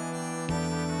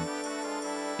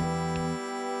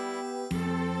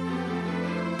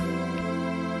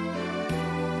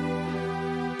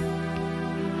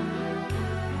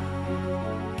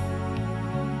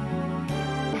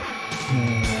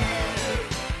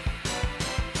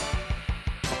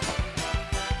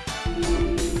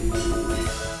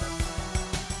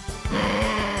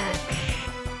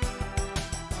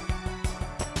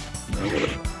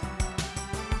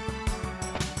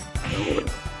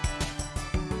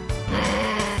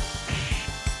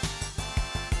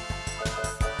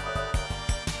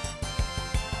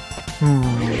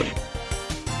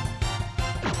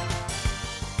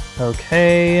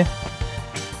 Okay.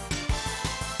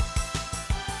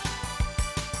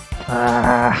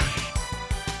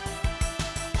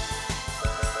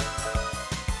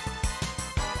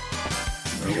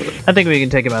 I think we can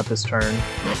take him out this turn.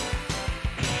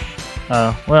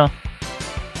 Oh, well.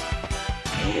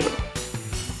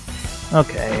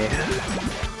 Okay.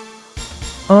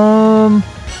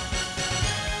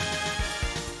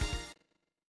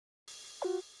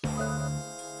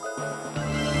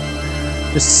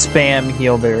 Just spam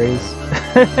heal berries.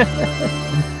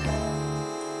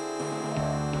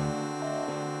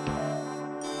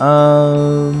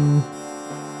 Oh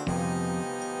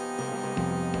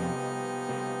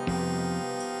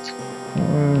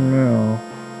no.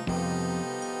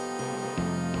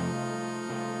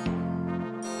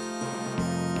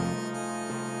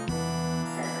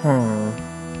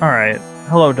 Alright.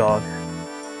 Hello, dog.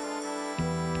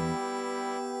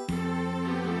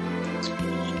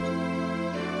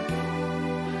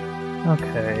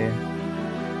 Okay.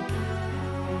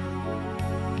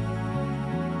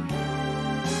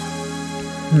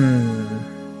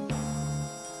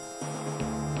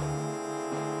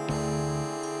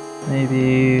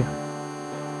 Maybe...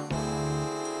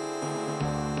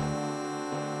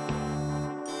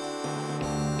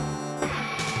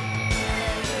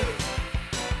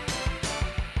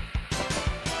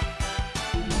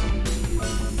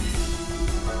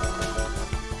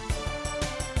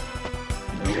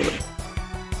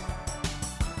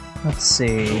 Let's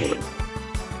see.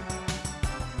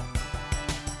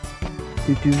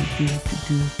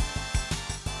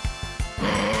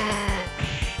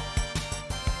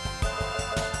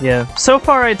 Yeah, so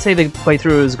far I'd say the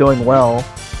playthrough is going well.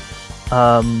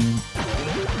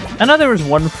 I know there was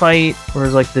one fight where it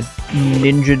was like the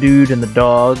ninja dude and the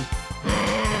dog,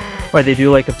 where they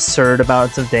do like absurd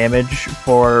amounts of damage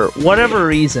for whatever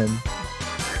reason.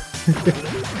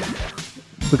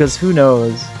 Because who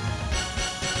knows?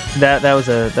 That was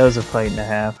a fight and a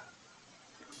half.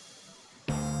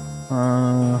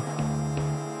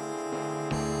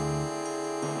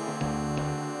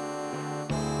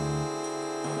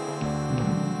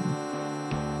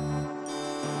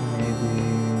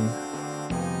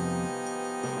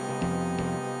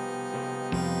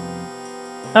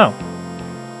 Oh.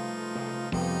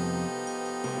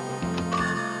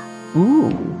 Ooh.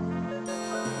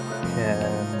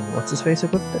 Can what's his face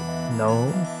equip it?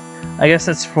 No. I guess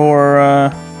it's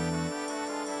for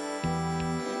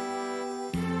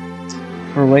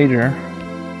later.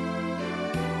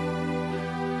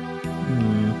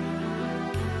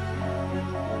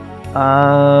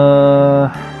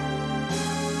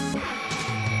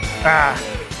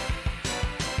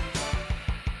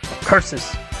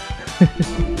 Curses.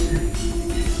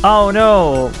 Oh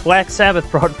no! Black Sabbath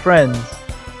brought friends.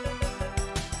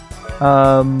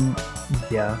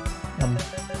 Yeah.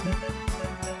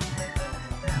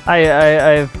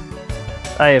 I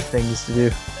have things to do.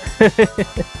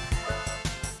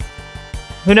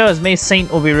 Who knows? May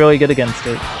Saint will be really good against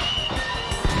it.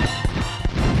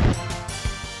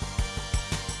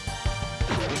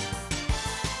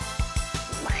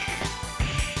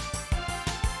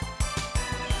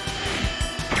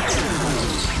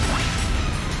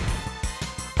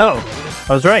 Oh,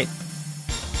 I was right.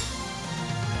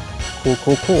 Cool,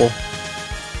 cool, cool.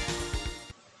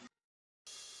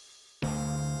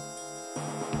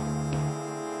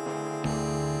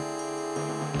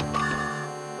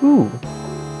 Ooh,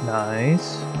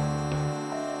 nice.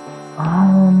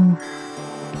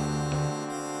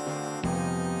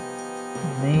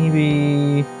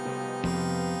 Maybe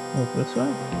look this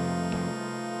way.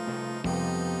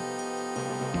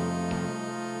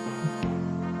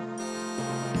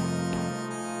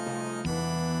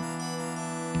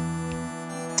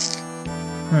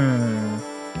 I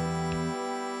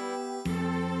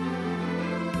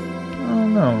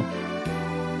don't know.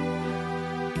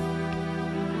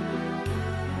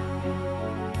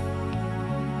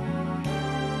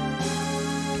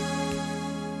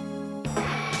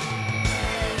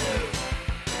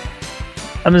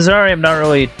 I'm sorry, I'm not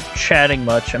really chatting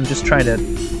much. I'm just trying to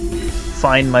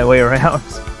find my way around.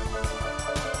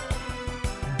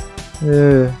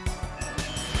 Do.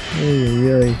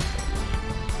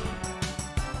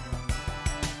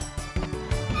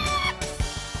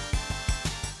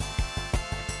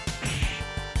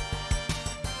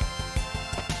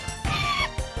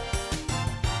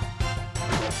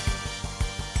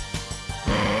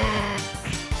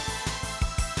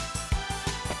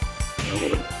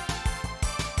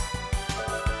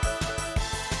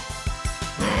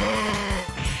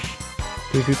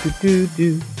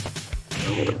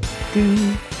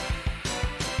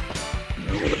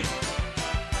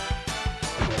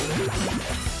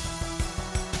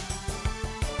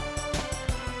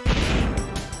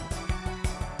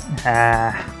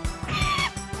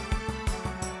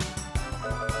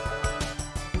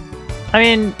 I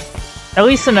mean, at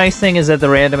least the nice thing is that the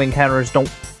random encounters don't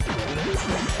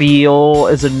feel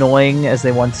as annoying as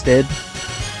they once did.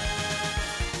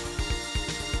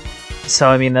 So,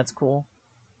 I mean, that's cool.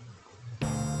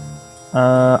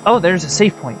 Oh, there's a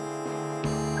save point.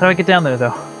 How do I get down there, though?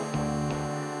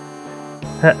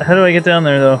 How do I get down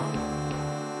there, though?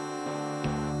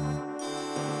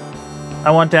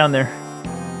 I want down there.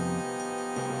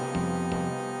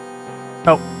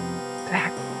 Oh.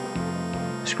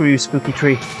 Screw you, spooky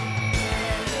tree.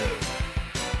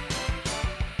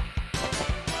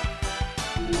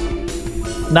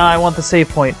 Nah, I want the save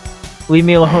point. Leave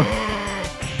me alone.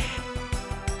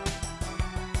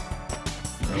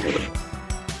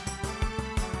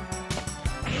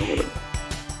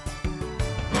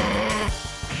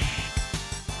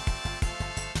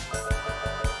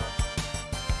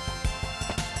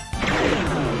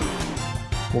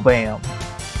 Well, bam.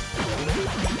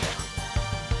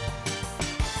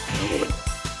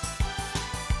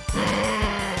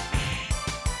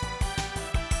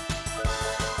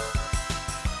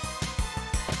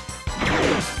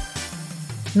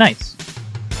 Nice.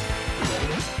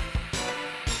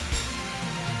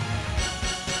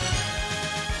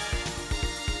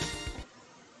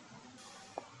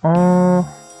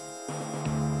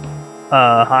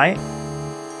 Hi?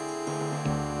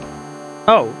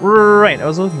 Oh, right, I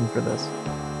was looking for this.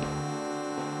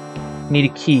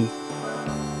 Need a key.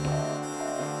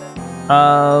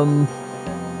 Oh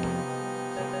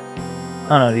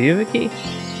no, do you have a key?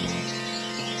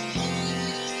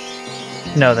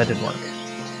 No, that didn't work.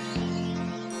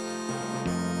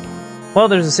 Well,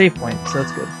 there's a save point, so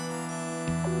that's good.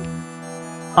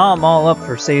 I'm all up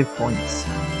for save points.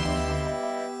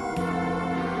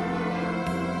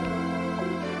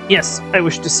 Yes, I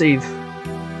wish to save.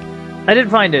 I did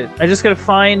find it. I just gotta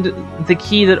find the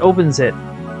key that opens it.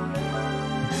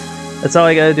 That's all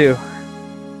I gotta do.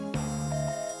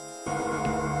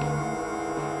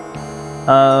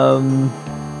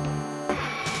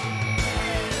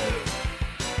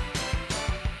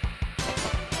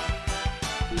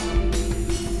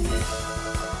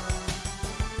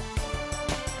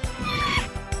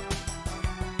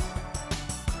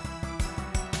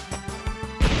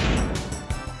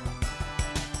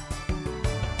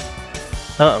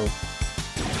 Uh-oh.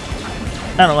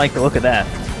 I don't like the look of that.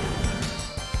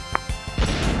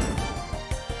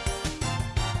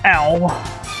 Ow.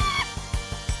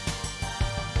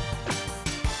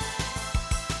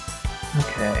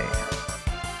 Okay.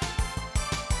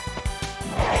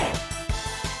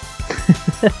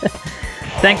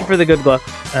 Thank you for the good luck,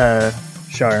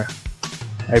 Shar.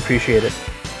 I appreciate it.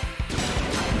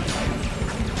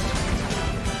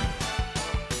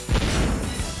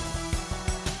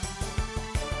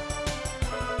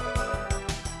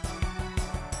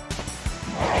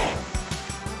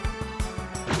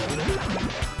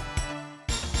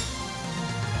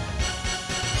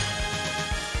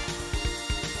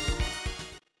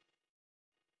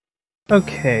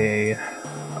 Okay.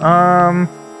 I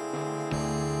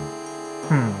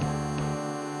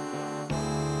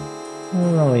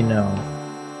don't really know.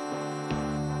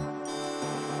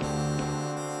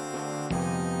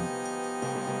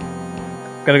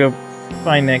 Gotta go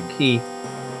find that key.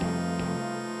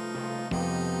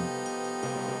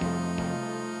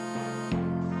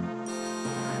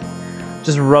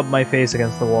 Just rub my face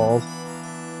against the walls.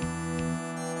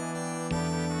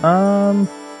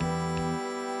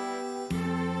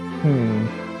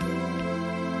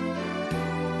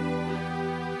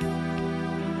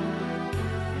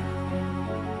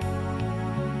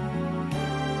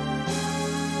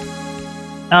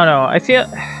 I don't know, I feel...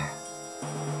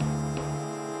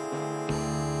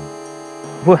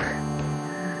 What?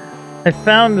 I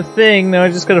found the thing, now I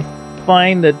just gotta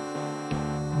find the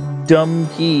dumb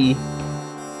key.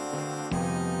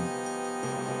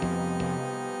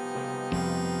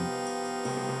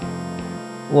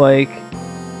 Like...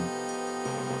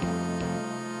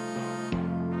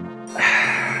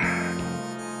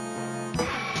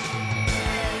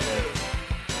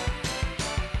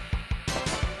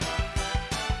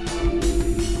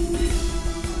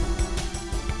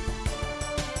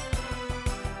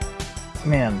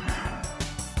 Man.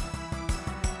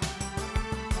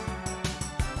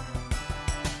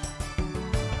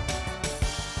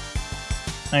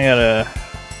 I gotta...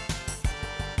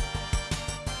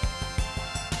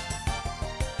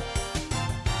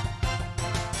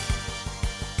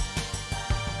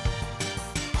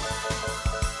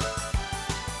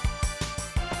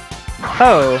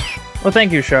 Oh! Well,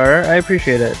 thank you, Shar. I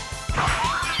appreciate it.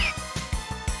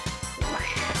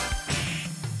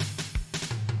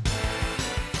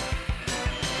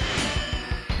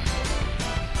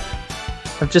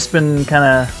 I've just been kind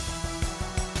of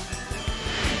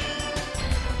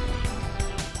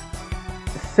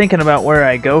thinking about where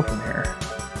I go from here.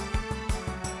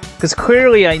 Because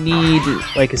clearly I need,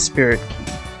 like, a spirit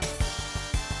key.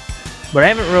 But I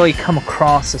haven't really come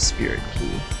across a spirit key.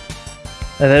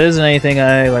 That isn't anything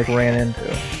I, like, ran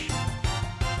into.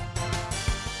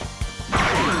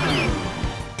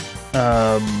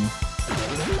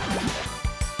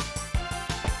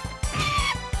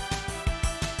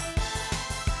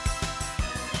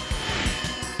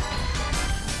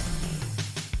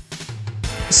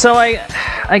 So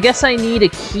I guess I need a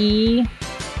key.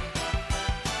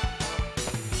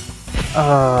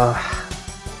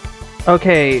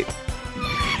 Okay.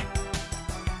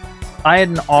 I had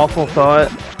an awful thought.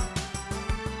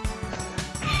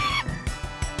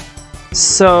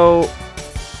 So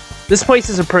this place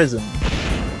is a prison.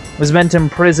 It was meant to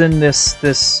imprison this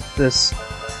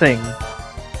thing.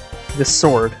 This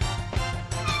sword.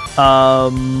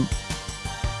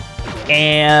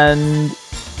 And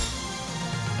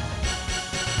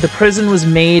the prison was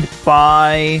made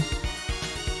by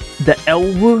the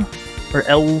Elw,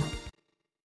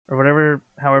 or whatever,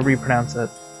 however you pronounce it.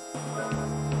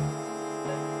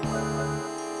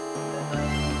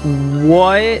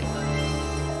 What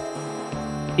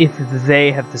if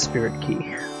they have the spirit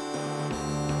key?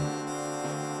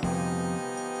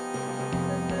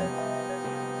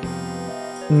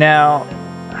 Now,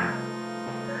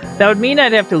 that would mean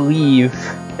I'd have to leave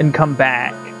and come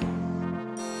back.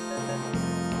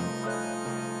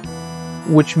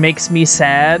 Which makes me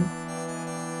sad.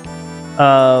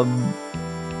 I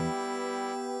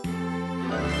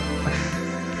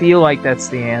feel like that's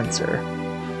the answer.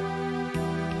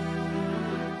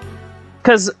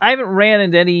 Because I haven't ran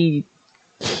into any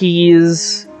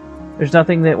keys. There's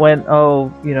nothing that went,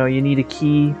 oh, you know, you need a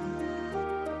key.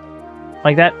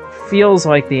 Like, that feels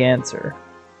like the answer.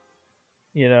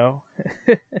 You know?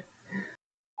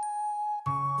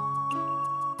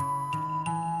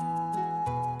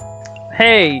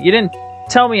 Hey, you didn't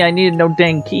tell me I needed no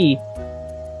dang key.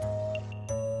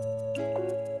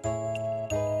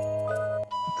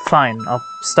 Fine, I'll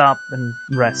stop and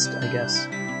rest, I guess.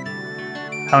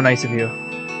 How nice of you.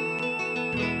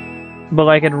 But,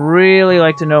 like, I'd really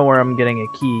like to know where I'm getting a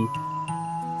key.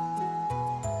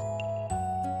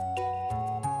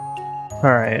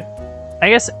 Alright. I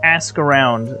guess ask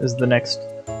around is the next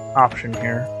option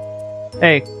here.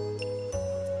 Hey.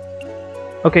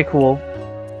 Okay, cool.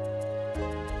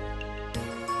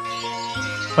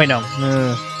 Wait, no.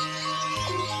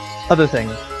 Other thing.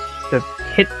 The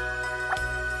hit...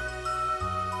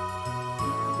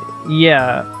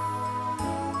 Yeah.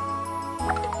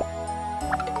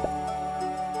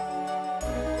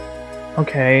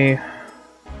 Okay.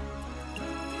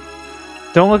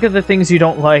 Don't look at the things you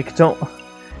don't like. Don't...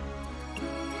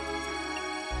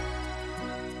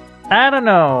 I don't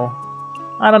know.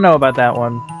 I don't know about that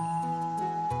one.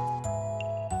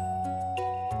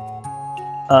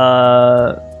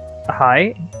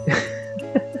 Hi?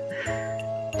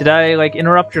 Did I, like,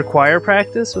 interrupt your choir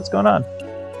practice? What's going on?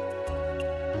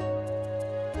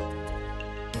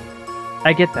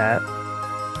 I get that.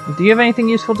 Do you have anything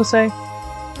useful to say?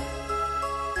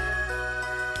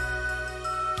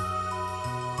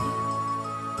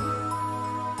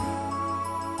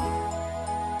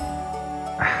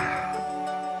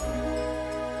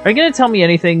 Are you gonna tell me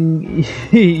anything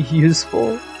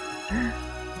useful?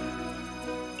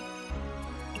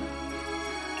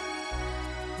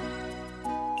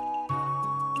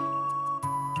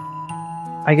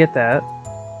 I get that.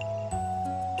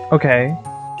 Okay.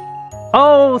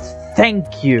 Oh,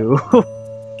 thank you!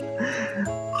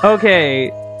 Okay.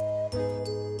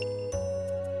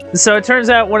 So it turns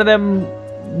out one of them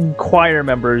choir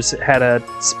members had a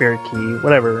spare key.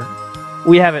 Whatever.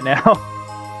 We have it now.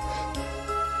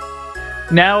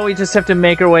 Now we just have to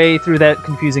make our way through that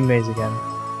confusing maze again.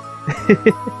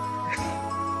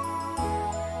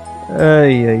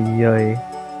 Ay, ay, ay.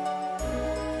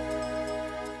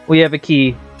 We have a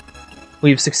key.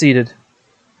 We've succeeded.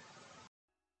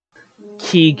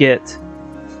 Key get.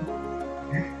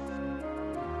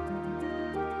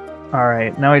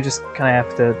 Alright, now I just kind of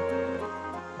have to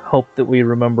hope that we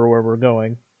remember where we're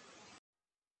going.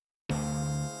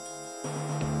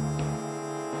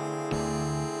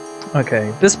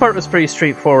 Okay, this part was pretty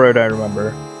straightforward, I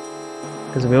remember.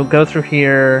 Because we'll go through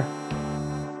here,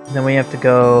 then we have to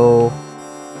go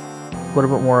a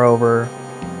little bit more over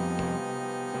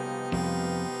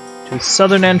to the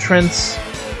southern entrance.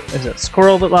 There's that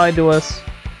squirrel that lied to us.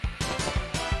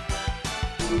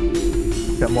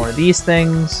 Got more of these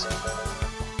things.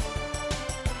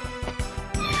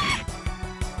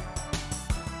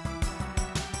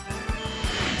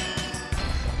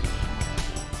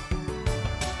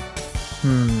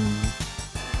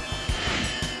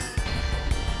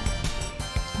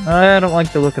 I don't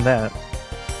like the look of that.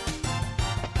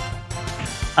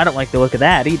 I don't like the look of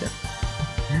that either.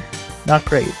 Not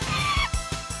great.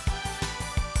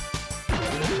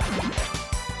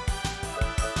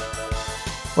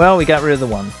 Well, we got rid of the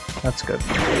one. That's good.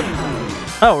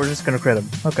 Oh, we're just gonna crit him.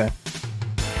 Okay.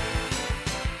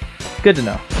 Good to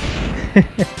know.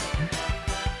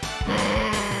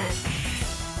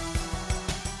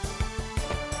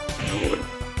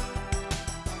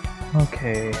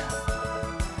 Okay.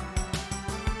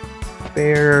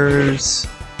 Bears.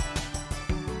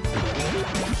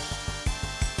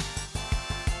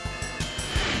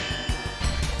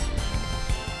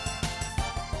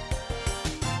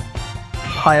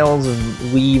 Piles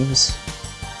of leaves.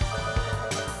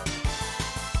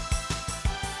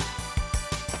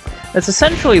 That's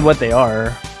essentially what they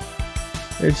are.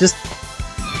 They're just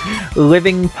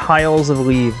living piles of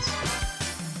leaves.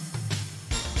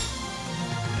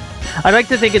 I like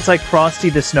to think it's like Frosty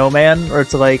the Snowman, or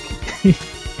it's like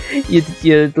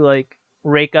you like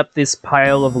rake up this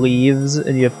pile of leaves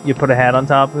and you put a hat on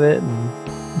top of it. And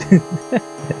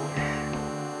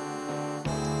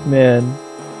man,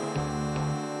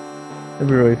 that'd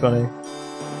be really funny.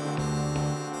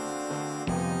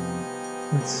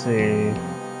 Let's see.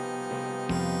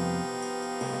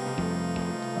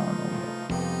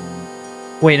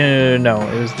 Wait, no.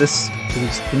 It was this. It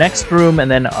was the next room, and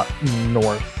then up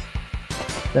north,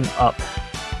 then up.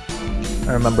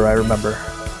 I remember.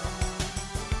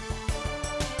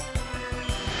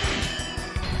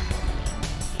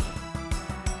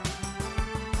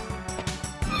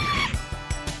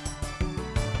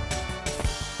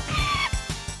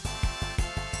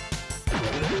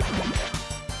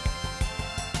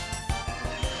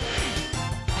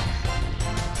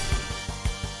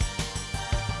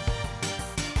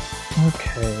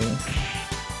 Okay.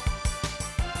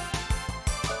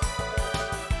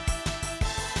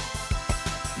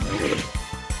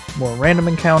 More random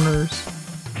encounters.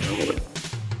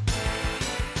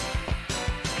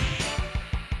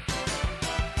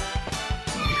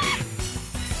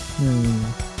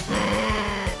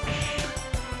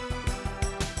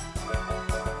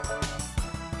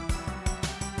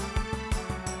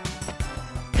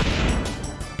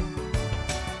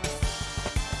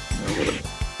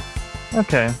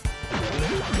 Okay.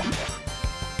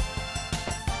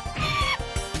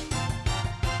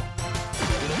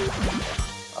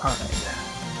 Alright.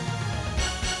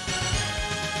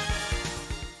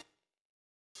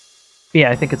 Yeah,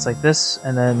 I think it's like this,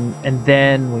 and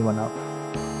then we went up.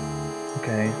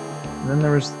 Okay. And then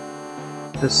there was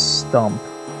this stump.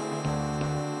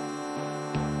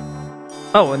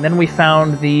 Oh, and then we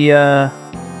found the,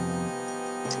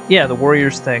 yeah, the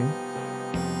warrior's thing.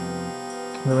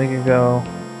 Then we could go...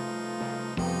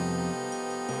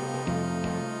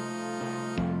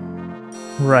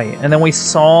 Right, and then we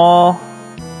saw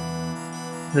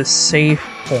the safe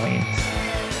point.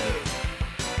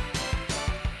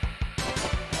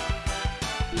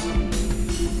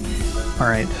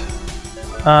 Alright.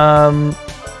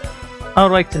 I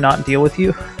would like to not deal with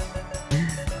you.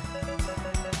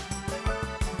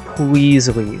 Please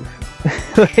leave.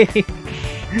 Like,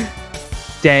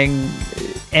 dang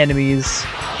enemies.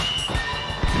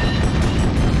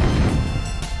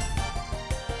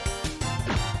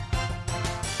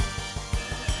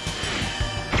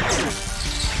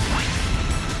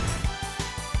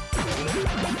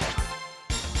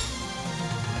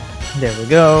 There we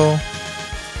go.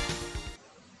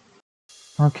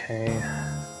 Okay.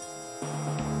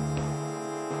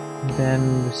 And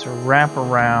then just wrap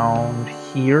around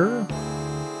here.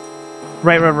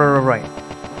 Right.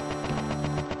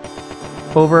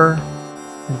 Over,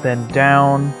 and then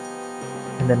down,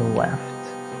 and then left.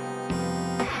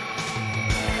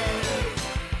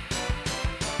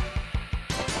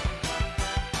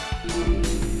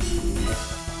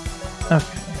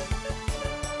 Okay.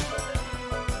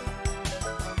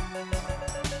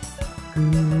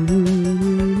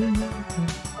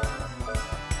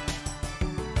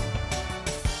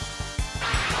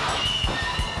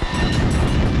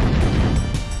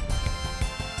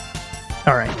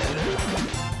 Alright.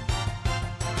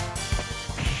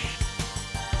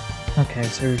 Okay,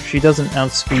 so she doesn't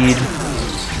outspeed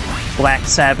Black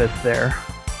Sabbath there.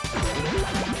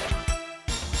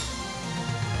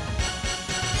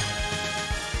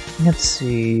 Let's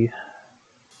see.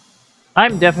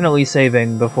 I'm definitely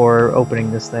saving before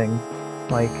opening this thing.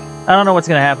 Like, I don't know what's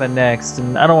gonna happen next,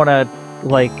 and I don't want to,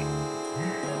 like...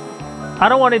 I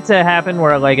don't want it to happen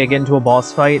where, like, I get into a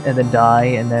boss fight and then die,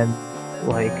 and then,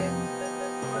 like...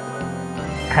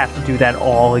 have to do that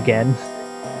all again.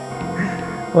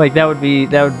 Like, that would be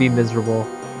miserable.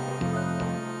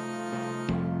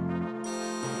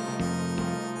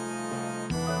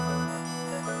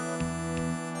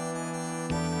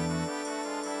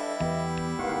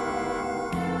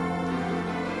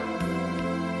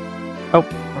 Oh,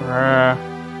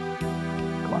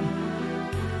 come on.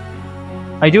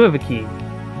 I do have a key.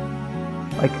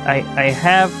 Like, I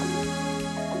have...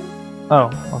 Oh,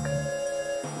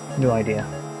 okay. New idea.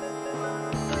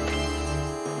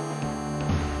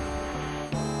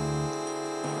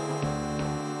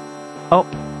 Oh.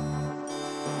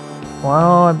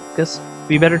 Well, I guess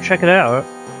we better check it out.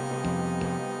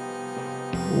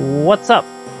 What's up?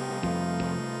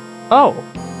 Oh.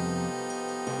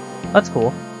 That's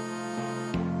cool.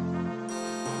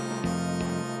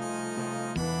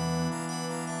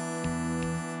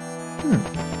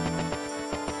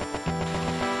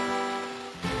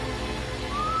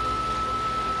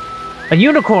 A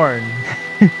unicorn!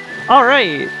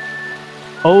 Alright!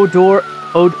 Odor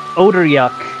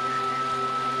yuck.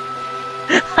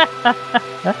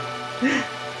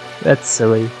 That's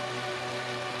silly.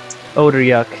 Odor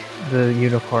yuck, the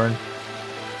unicorn.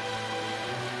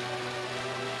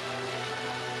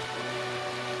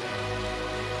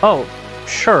 Oh,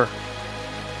 sure.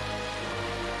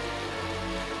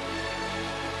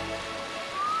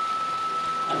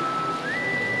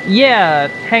 Yeah,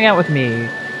 hang out with me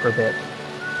for a bit.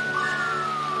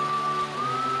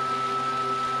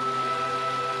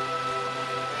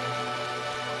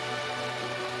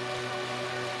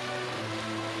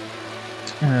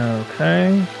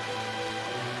 Okay.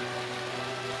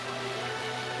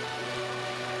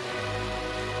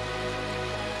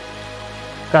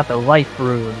 Got the life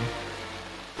rune.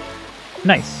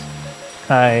 Nice.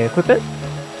 Can I equip it?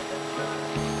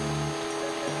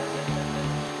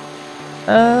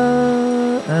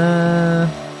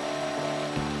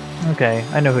 Okay,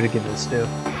 I know who to give this to.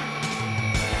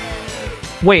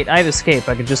 Wait, I have escape.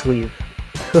 I can just leave.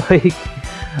 Like,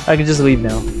 I can just leave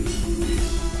now.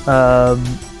 I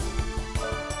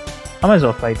might as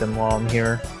well fight them while I'm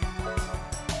here.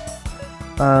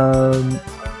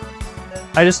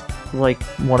 I just, like,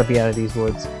 want to be out of these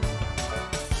woods.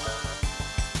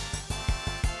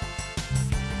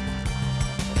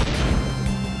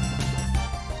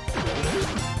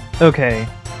 Okay.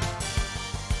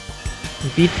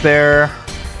 Beat there.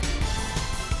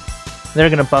 They're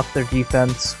gonna buff their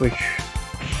defense, which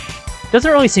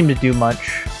doesn't really seem to do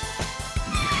much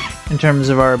in terms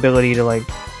of our ability to, like,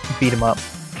 beat them up.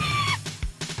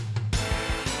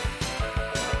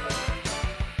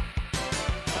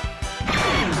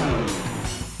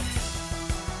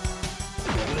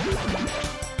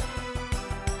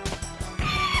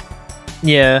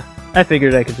 Yeah, I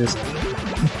figured I could just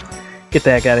get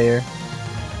the heck out of here.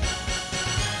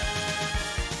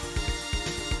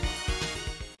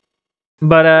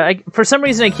 But for some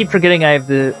reason I keep forgetting I have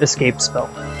the escape spell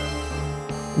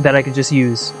that I could just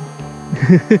use.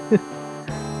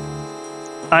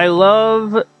 I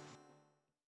love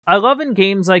in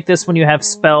games like this when you have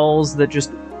spells that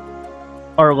just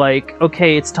are like,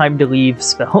 okay, it's time to leave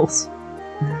spells.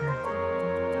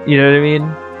 You know what I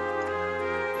mean?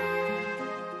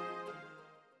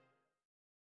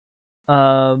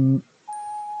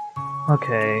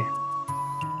 Okay.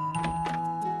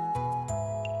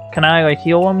 Can I, like,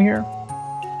 heal him here?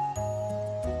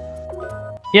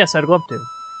 Yes, I'd love to.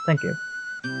 Thank you.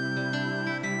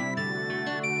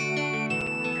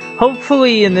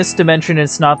 Hopefully in this dimension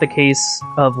it's not the case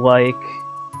of, like,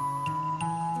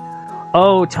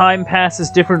 oh, time passes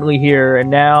differently here, and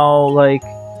now, like,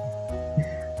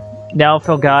 now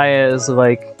Felgaia is,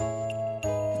 like,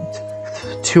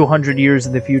 200 years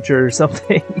in the future or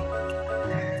something.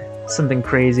 Something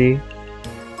crazy.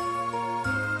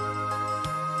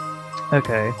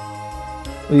 Okay.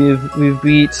 We've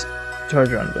beat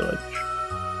Tarjan Village.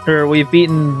 Or we've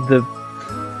beaten the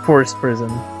forest prison.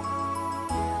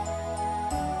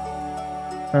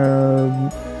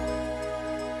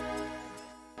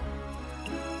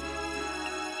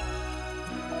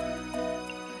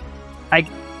 I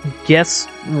guess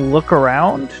look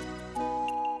around?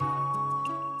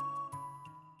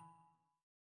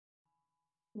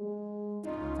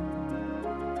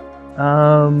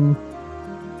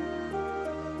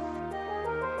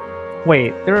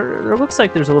 Wait, there looks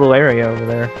like there's a little area over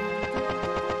there.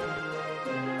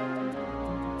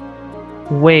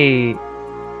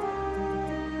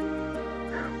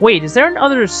 Wait, is there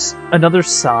another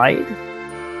side?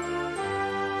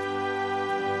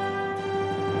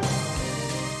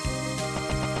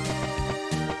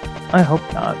 I hope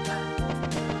not.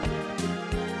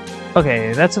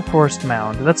 Okay, that's a forest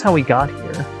mound. That's how we got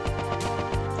here.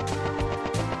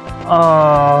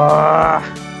 I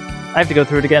have to go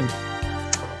through it again.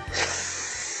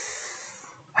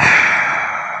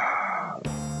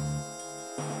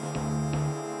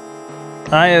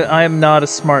 I am not a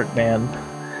smart man.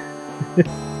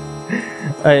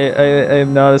 I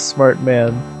am not a smart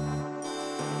man.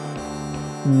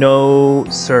 No,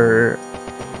 sir.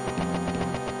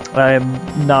 I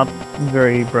am not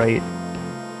very bright.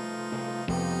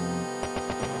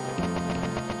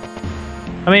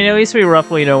 I mean, at least we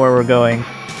roughly know where we're going.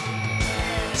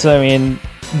 So, I mean,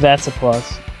 that's a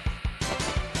plus.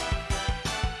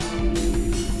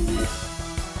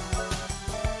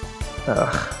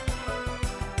 Ugh.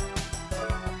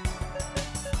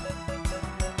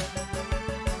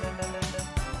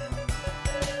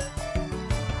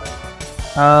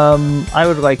 I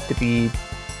would like to be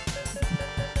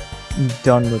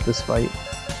done with this fight.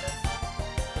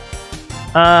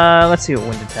 Let's see what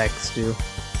wind attacks do.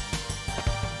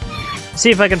 See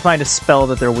if I can find a spell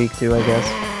that they're weak to, I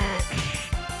guess.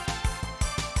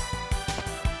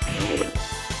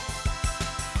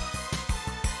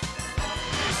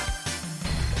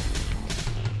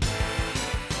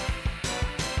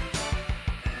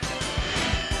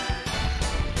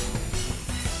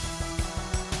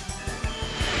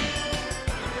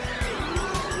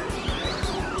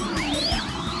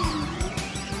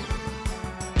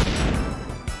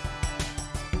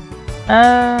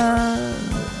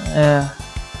 Yeah.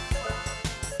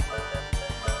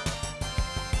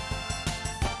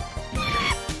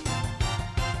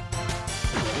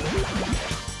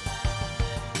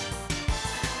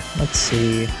 Let's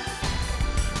see.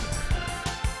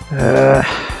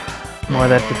 More of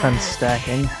that defense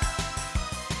stacking.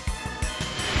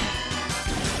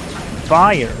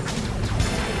 Fire!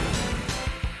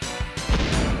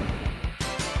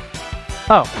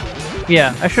 Oh,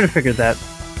 yeah, I should have figured that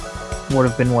would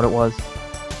have been what it was.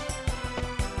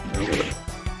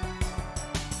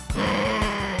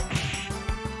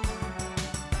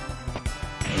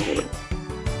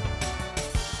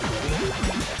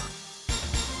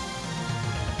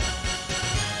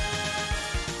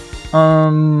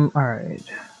 Alright.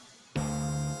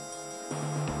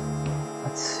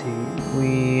 Let's see,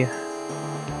 we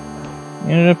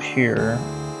ended up here.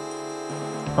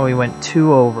 Oh, we went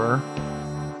 2 over.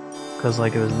 Because,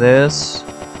 like, it was this,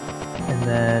 and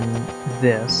then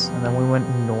this, and then we went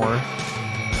north.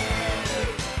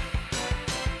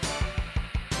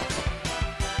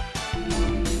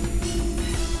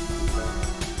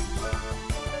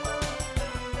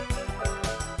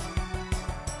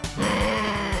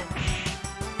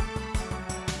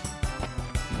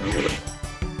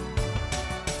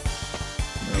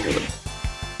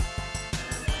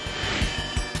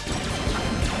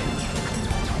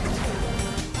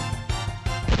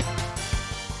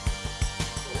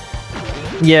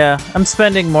 Yeah, I'm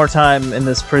spending more time in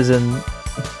this prison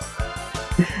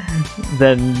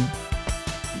than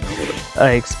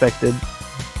I expected.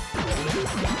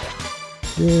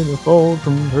 In a fall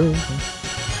from prison.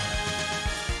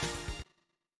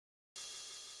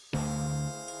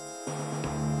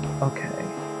 Okay.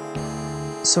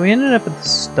 So we ended up at the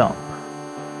stump.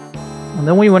 And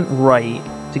then we went right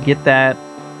to get that...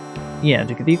 Yeah,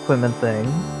 to get the equipment thing.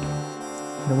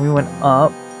 And then we went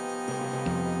up.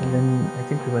 And then I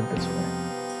think we went this way.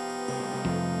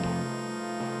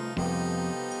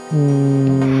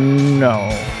 No.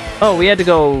 Oh, we have to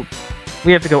go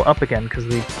up again because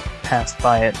we passed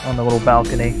by it on the little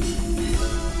balcony.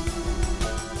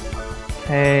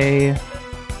 Okay.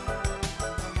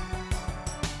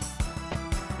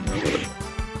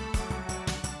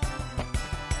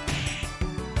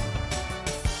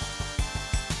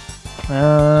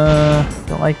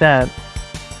 Don't like that.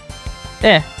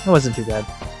 It wasn't too bad.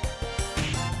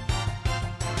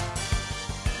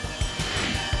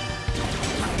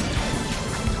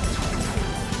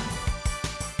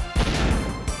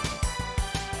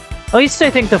 At least I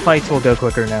think the fights will go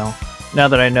quicker now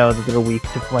that I know that they're weak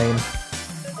to flame.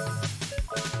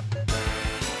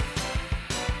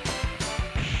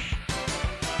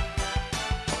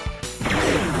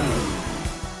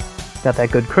 Got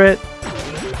that good crit.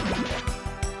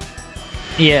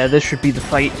 Yeah, this should be the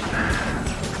fight.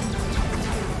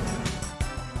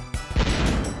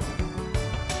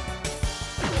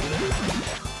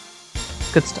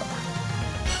 Good stuff.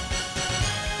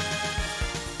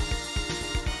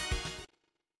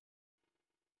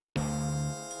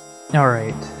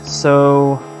 Alright,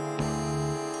 so...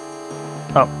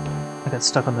 Oh, I got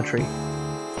stuck on the tree.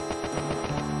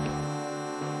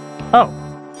 Oh!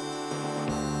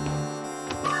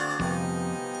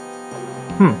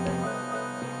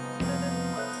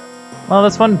 Well,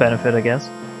 that's one benefit, I guess.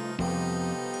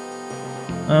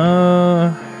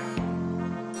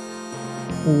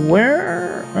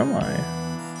 Where am I?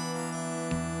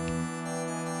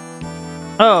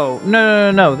 Oh,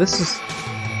 no, this is...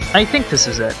 I think this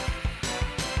is it.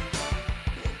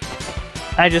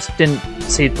 I just didn't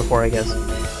see it before, I guess.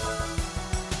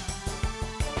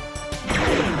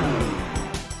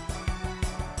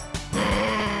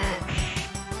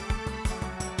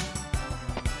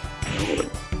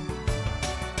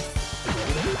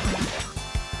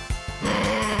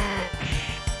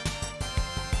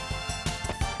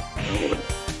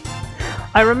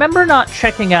 I remember not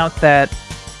checking out that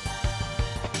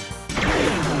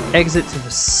exit to the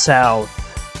south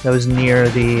that was near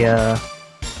the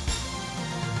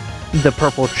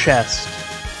purple chest.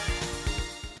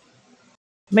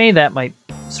 Maybe that might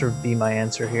sort of be my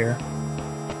answer here.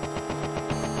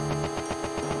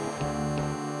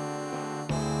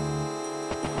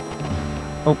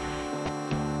 Oh.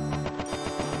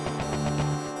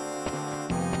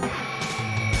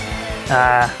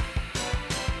 Ah.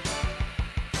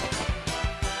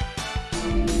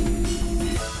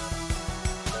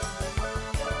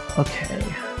 Okay.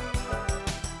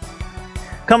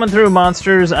 Coming through,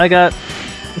 monsters. I got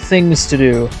things to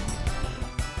do.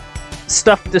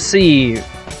 Stuff to see.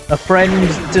 A friend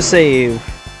to save.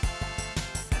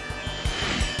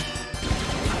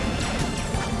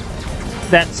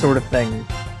 That sort of thing.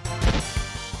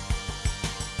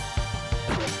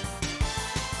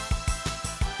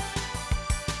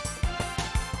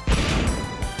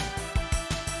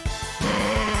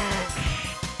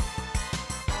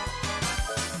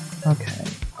 Okay.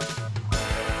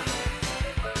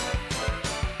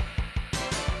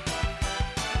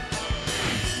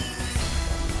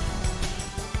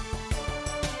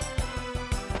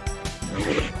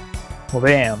 Well,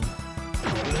 bam.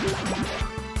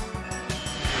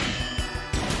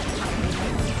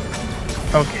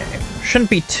 Okay. Shouldn't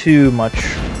be too much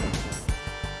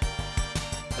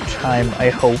time, I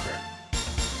hope.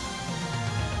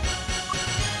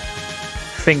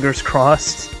 Fingers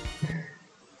crossed.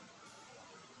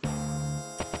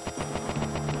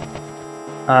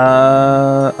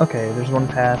 Okay, there's one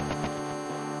path.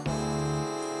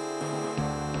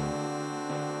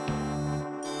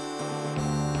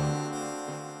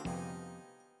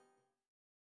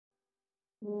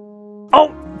 Oh!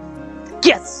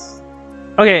 Yes!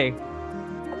 Okay.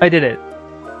 I did it.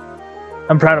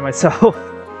 I'm proud of myself.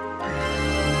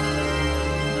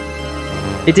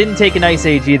 It didn't take an ice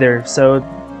age either, so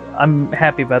I'm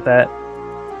happy about that.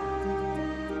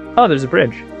 Oh, there's a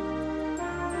bridge.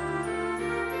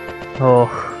 Oh.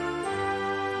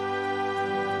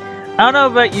 I don't know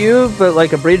about you, but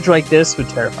like a bridge like this would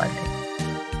terrify me.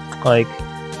 Like,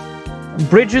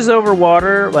 bridges over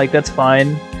water, like that's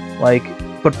fine. Like,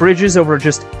 but bridges over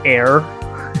just air?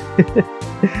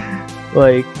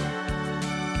 Like,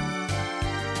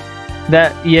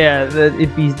 that, yeah,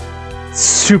 it'd be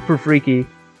super freaky.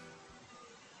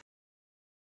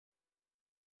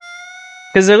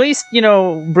 Because at least, you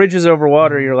know, bridges over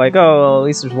water, you're like, oh, well, at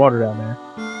least there's water down there.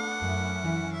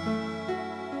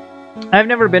 I've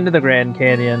never been to the Grand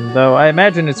Canyon, though I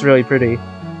imagine it's really pretty.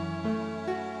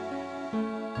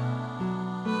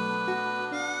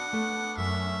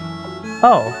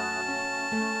 Oh.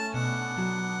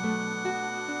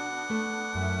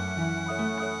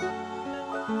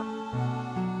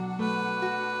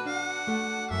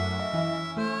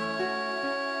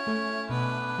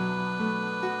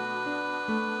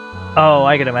 Oh,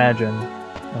 I can imagine.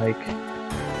 Like,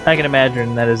 I can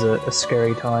imagine that is a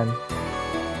scary time.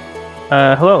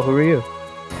 Hello, who are you?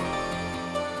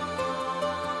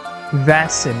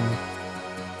 Vassin.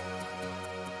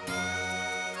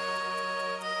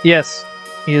 Yes,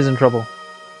 he is in trouble.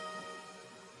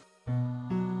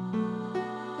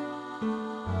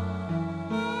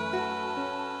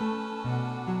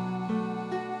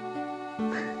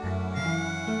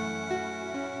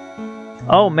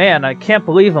 Oh man, I can't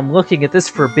believe I'm looking at this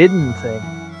forbidden thing.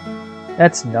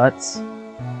 That's nuts.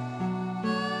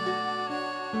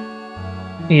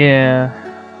 Yeah.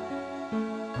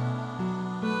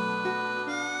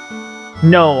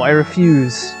 No, I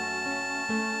refuse.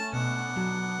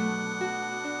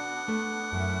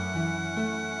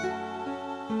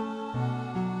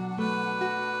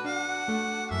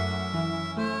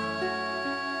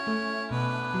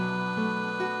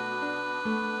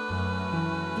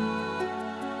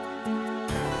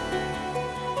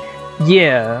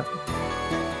 Yeah.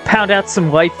 Pound out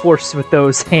some life force with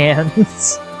those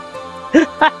hands.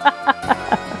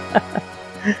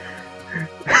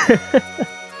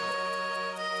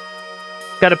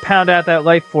 Gotta pound out that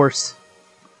life force.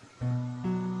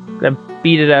 Gotta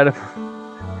beat it out of...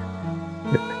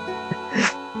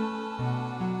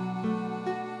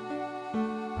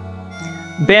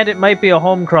 Bandit might be a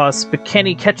home cross, but can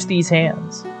he catch these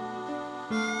hands?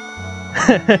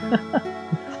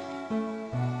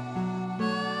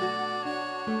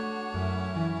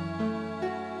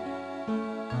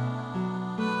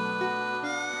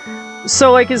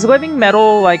 So, like, is living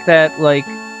metal like that, like,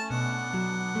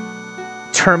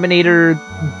 Terminator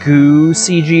goo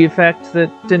CG effect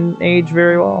that didn't age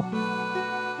very well?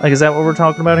 Like, is that what we're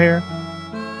talking about here?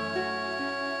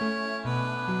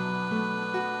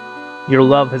 Your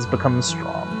love has become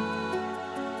strong.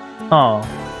 Oh.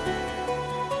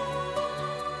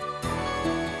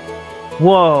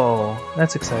 Whoa,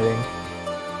 that's exciting.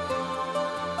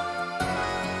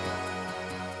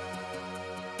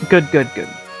 Good, good, good.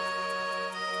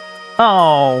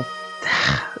 Oh,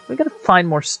 we gotta find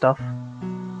more stuff.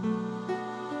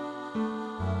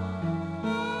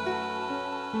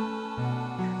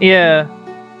 Yeah.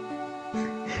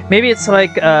 Maybe it's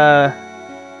like,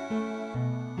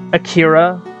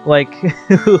 Akira, like,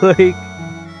 like,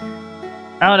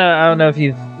 I don't know if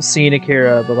you've seen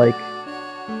Akira, but like,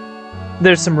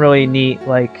 there's some really neat,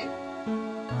 like,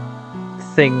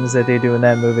 things that they do in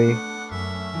that movie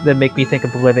that make me think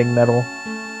of living metal.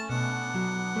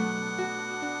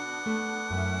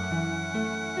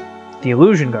 The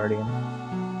Illusion Guardian.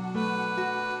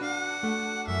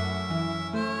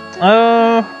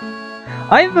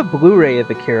 I have a Blu-ray of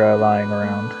Akira lying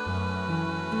around.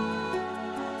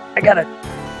 I gotta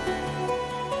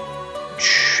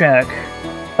check.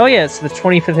 Oh yeah, it's the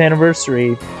 25th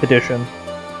anniversary edition.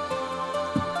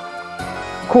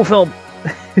 Cool film.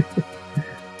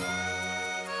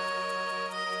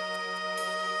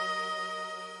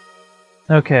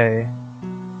 Okay.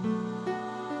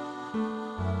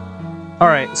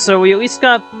 Alright, so we at least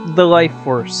got the life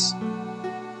force.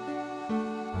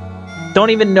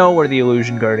 Don't even know where the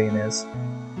Illusion Guardian is.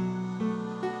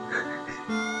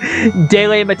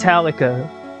 Dele Metallica.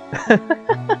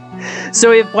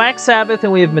 So we have Black Sabbath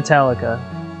and we have Metallica.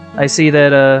 I see that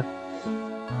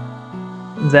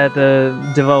that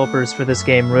the developers for this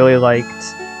game really liked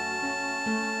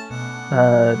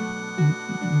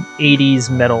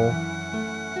 80s metal.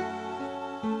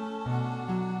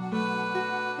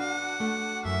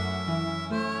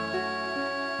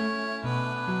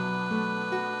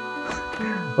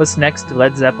 What's next?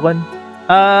 Led Zeppelin?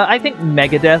 I think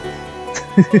Megadeth.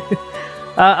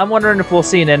 I'm wondering if we'll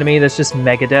see an enemy that's just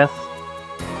Megadeth.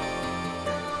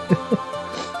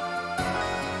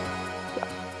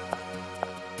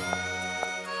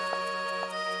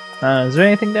 Is there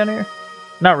anything down here?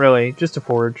 Not really, just a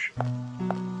forge.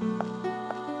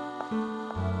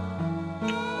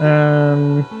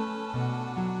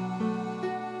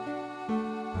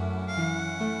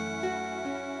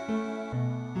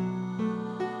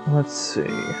 Let's see.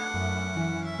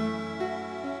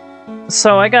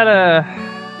 So I gotta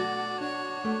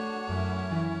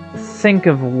think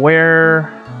of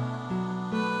where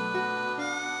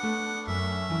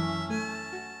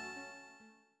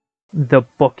the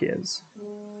book is.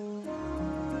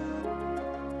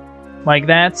 Like,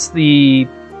 that's the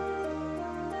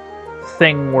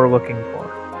thing we're looking for.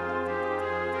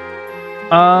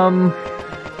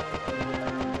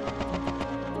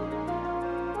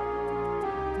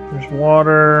 There's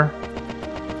water,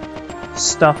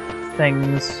 stuff,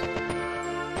 things.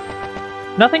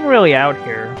 Nothing really out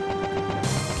here.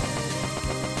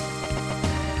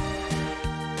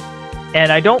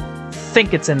 And I don't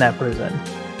think it's in that prison.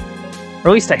 Or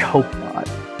at least I hope not.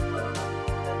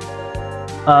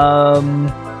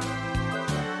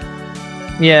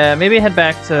 Yeah, maybe head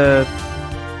back to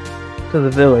the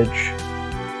village.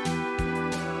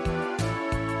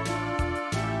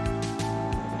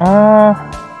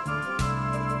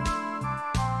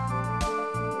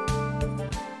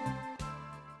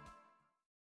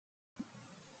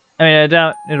 I mean, I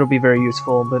doubt it'll be very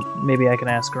useful, but maybe I can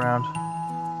ask around.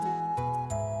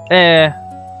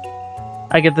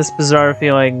 I get this bizarre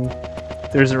feeling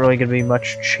there isn't really going to be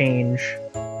much change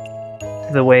to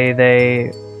the way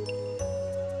they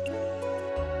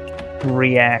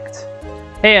react.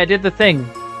 Hey, I did the thing.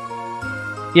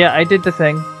 Yeah, I did the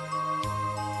thing.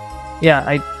 Yeah,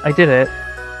 I did it.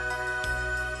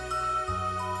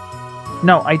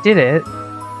 No, I did it.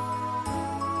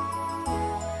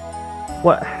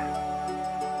 What?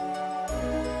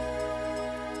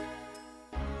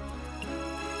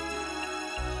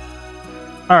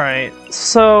 Alright,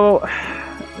 so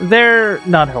they're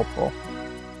not helpful.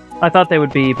 I thought they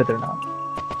would be, but they're not.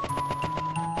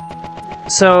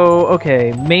 So,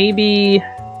 okay, maybe...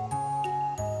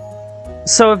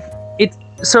 So if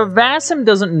Vasim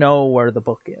doesn't know where the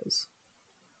book is.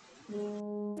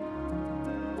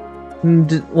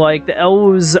 Like, the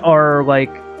elves are,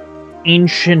 like,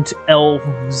 ancient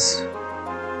elves.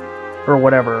 Or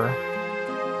whatever.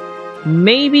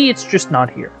 Maybe it's just not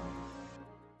here.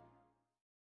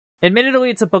 Admittedly,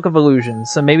 it's a book of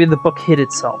illusions, so maybe the book hid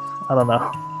itself. I don't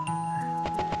know.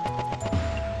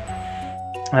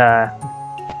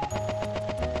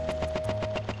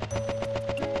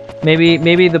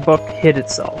 Maybe the book hid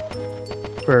itself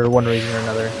for one reason or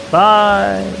another.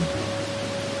 Bye.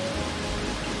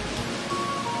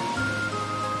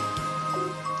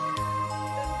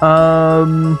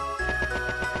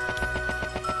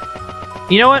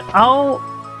 You know what?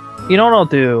 You know what I'll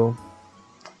do?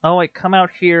 I'll, like, come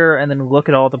out here and then look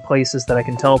at all the places that I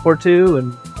can teleport to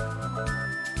and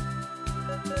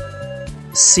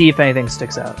see if anything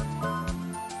sticks out.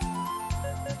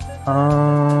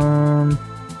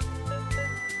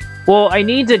 Well, I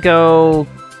need to go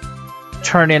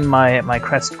turn in my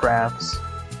crest graphs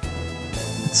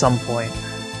at some point.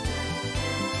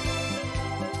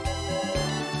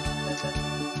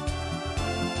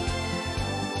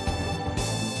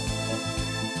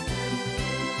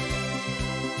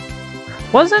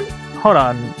 Wasn't... Hold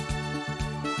on.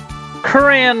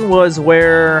 Kuran was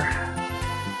where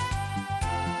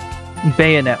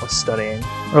Bayonet was studying.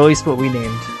 Or at least what we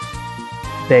named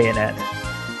Bayonet.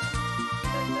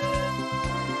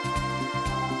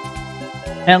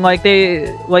 And, like,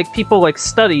 people, like,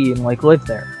 study and, like, live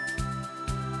there.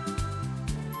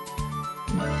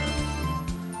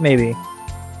 Maybe.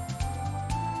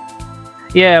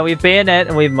 Yeah, we have Bayonet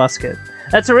and we have Musket.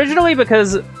 That's originally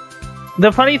because... The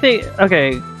funny thing...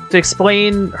 Okay, to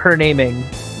explain her naming...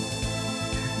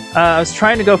 I was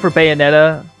trying to go for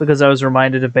Bayonetta, because I was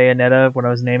reminded of Bayonetta when I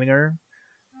was naming her.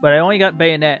 But I only got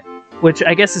Bayonet, which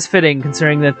I guess is fitting,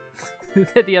 considering that,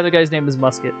 that the other guy's name is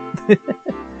Musket.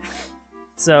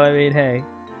 So, I mean, hey.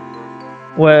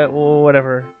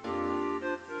 Whatever.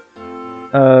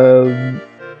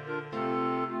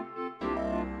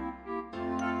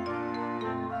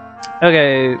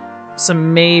 Okay, so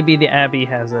maybe the Abbey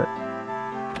has it.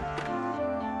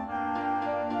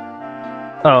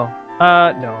 Oh,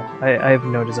 no. I have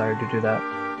no desire to do that.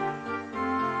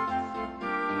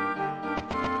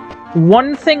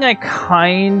 One thing I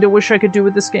kinda wish I could do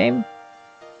with this game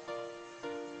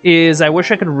is I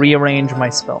wish I could rearrange my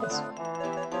spells.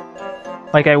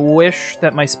 Like, I wish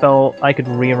that my spell, I could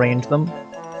rearrange them.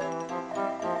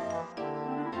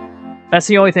 That's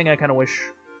the only thing I kind of wish,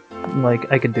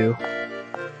 like, I could do.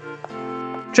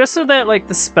 Just so that, like,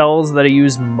 the spells that I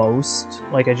use most,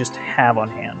 like, I just have on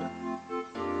hand.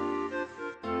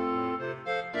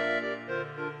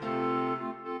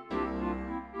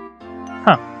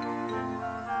 Huh.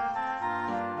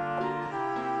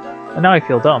 And now I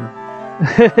feel dumb.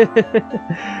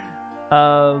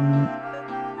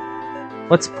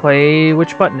 Let's play...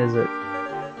 Which button is it?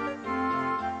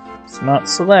 It's not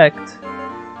select.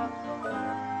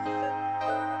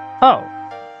 Oh.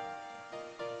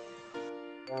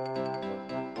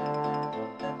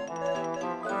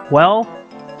 Well...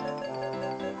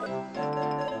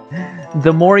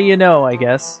 the more you know, I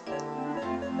guess.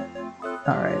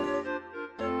 Alright.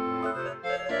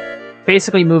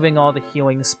 Basically moving all the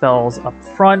healing spells up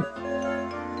front.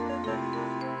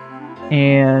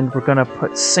 And we're gonna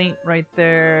put Saint right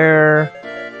there.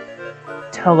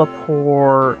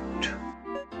 Teleport.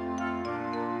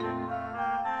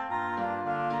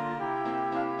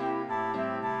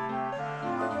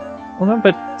 We're gonna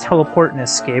put Teleport and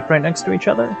Escape right next to each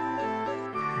other.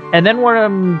 And then what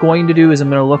I'm going to do is I'm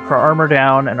gonna look for Armor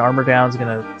Down, and Armor Down's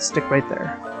gonna stick right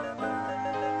there.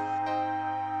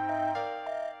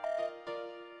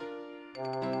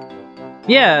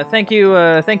 Yeah, thank you,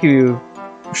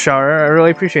 Shar. I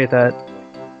really appreciate that.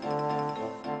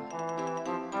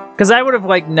 Because I would have,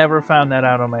 like, never found that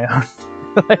out on my own.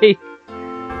 Like...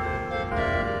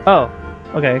 Oh,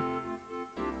 okay.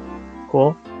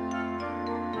 Cool.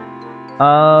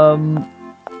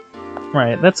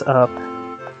 Right, that's up.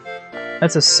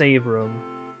 That's a save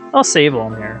room. I'll save while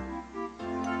I'm here.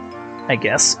 I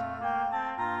guess.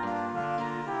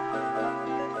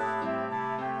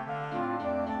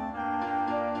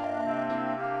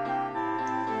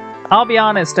 I'll be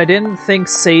honest, I didn't think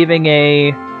saving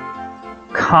a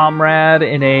comrade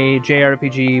in a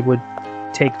JRPG would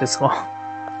take this long.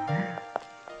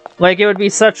 Like, it would be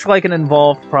such, like, an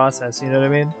involved process, you know what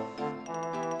I mean?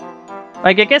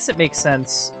 Like, I guess it makes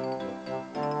sense.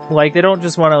 Like, they don't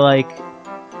just want to, like,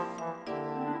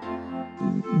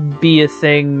 be a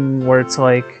thing where it's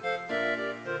like,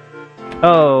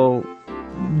 oh,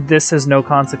 this has no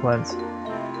consequence.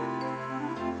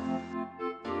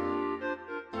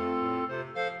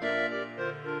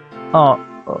 Oh,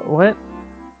 what?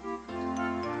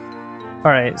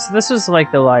 Alright, so this is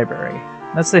like the library.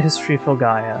 That's the History of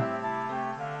Filgaia.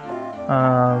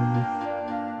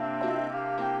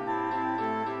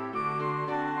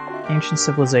 Ancient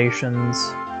civilizations.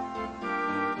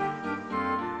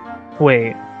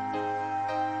 Wait.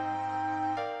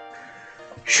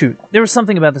 Shoot, there was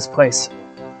something about this place.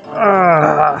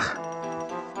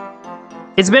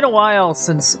 It's been a while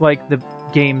since, like, the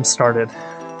game started.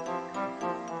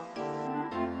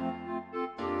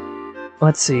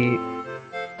 Let's see.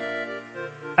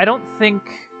 I don't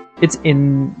think it's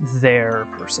in there,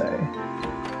 per se.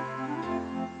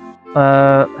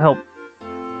 Help.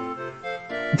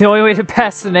 The only way to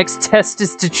pass the next test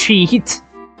is to cheat.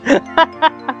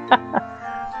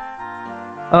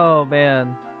 Oh,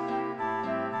 man.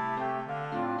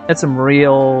 That's some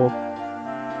real...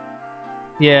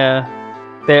 Yeah.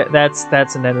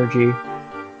 That's an energy.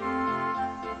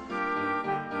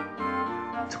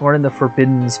 Torn in the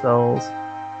forbidden spells.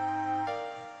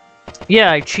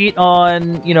 Yeah, I cheat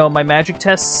on, you know, my magic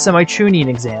tests and my tuning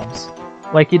exams.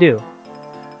 Like you do.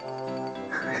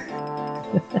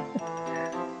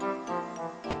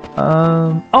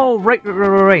 Oh,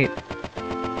 right.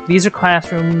 These are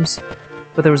classrooms,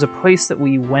 but there was a place that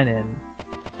we went in.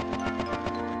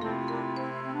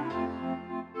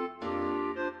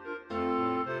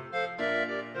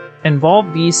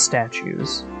 Involve these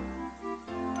statues.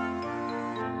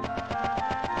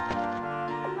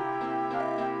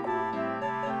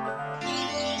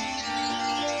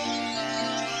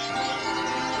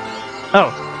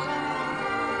 Oh.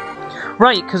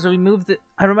 Right, because we moved the...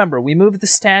 I remember, we moved the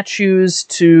statues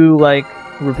to, like,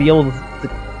 reveal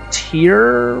the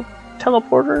tier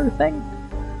teleporter thing?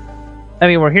 I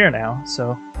mean, we're here now,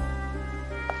 so...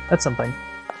 That's something.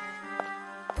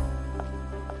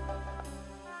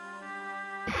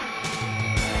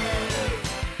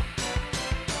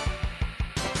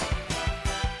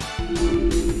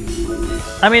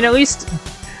 I mean, at least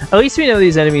we know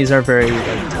these enemies are very,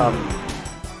 like, tough.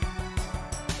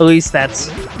 At least that's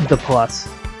the plus.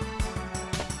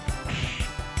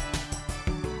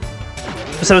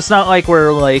 So it's not like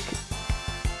we're, like,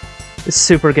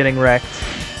 super getting wrecked.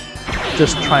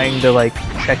 Just trying to, like,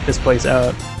 check this place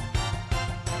out.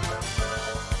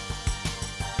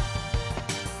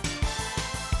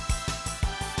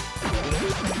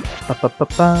 Ba, ba, ba,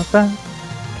 ba, ba.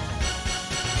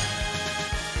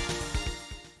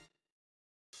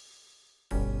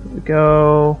 Here we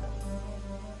go.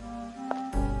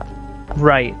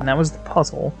 Right, and that was the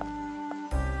puzzle.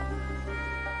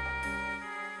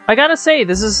 I gotta say,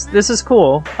 this is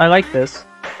cool. I like this.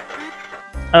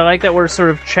 I like that we're sort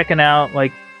of checking out,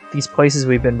 like, these places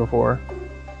we've been before.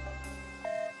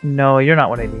 No, you're not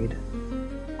what I need.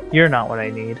 You're not what I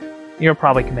need. You're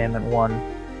probably Commandment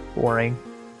 1. Boring.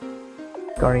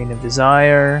 Guardian of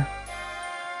Desire.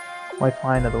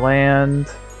 Lifeline of the Land.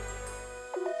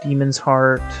 Demon's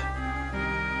Heart.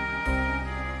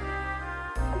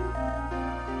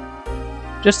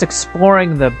 Just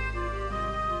exploring the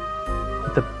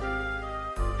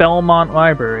Belmont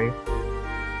Library.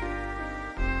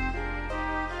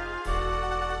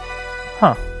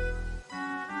 Huh.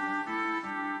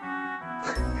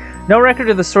 No record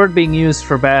of the sword being used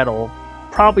for battle.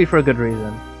 Probably for a good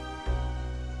reason.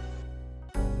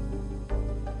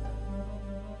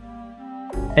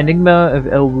 Enigma of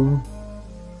Elwu.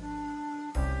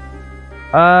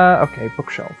 Okay,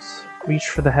 bookshelves. Reach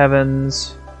for the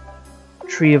Heavens.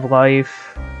 Tree of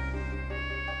Life.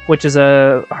 Which is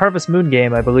a Harvest Moon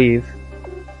game, I believe.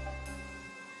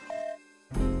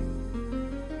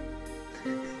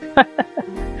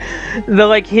 The,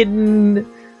 like,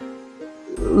 hidden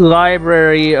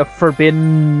library of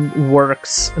forbidden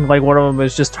works, and, like, one of them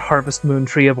is just Harvest Moon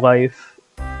Tree of Life.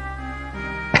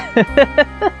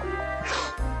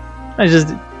 I just...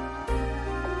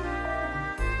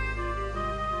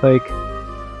 like...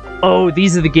 oh,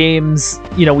 these are the games,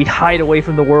 you know, we hide away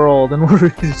from the world, and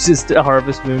it's just a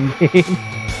Harvest Moon game.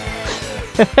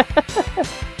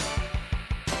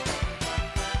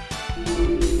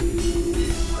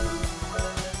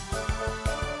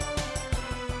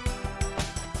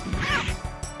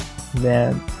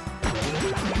 Man.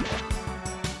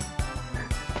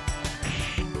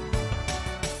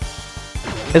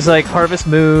 It's like Harvest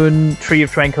Moon, Tree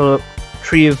of Tranquility,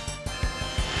 Tree of...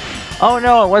 oh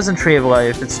no, it wasn't Tree of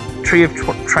Life, it's Tree of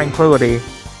Tranquility.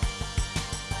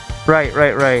 Right.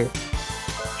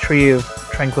 Tree of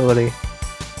Tranquility.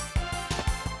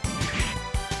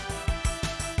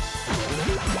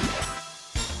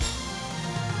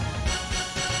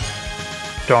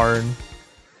 Darn.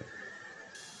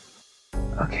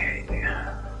 Okay.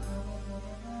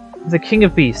 The King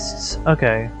of Beasts.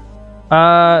 Okay.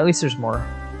 At least there's more.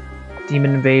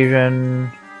 Demon Invasion.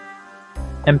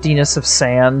 Emptiness of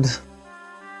Sand.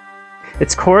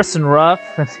 It's coarse and rough,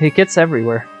 and it gets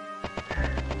everywhere.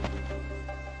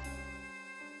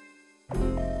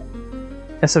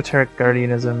 Esoteric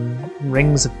Guardianism.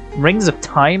 Rings of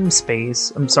Time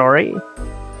Space. I'm sorry?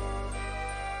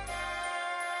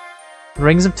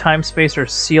 Rings of Time Space are a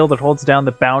seal that holds down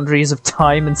the boundaries of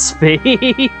time and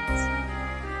space.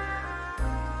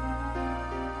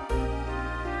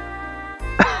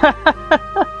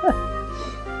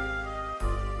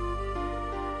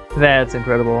 That's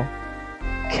incredible.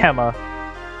 Kema.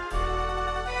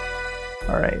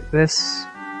 Alright, this...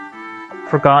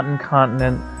 Forgotten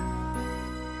Continent.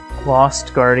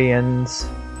 Lost Guardians.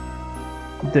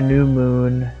 The New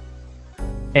Moon.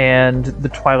 And the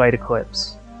Twilight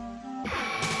Eclipse.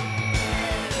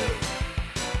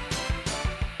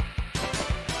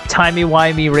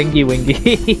 Timey-wimey,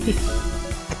 ringy-wingy.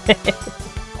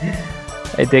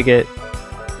 I dig it.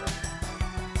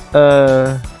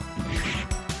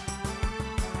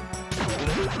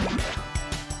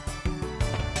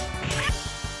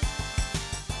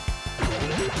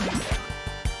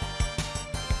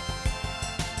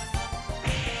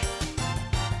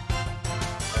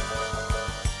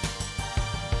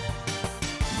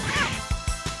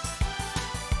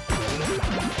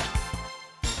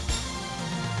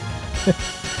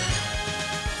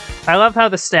 I love how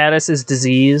the status is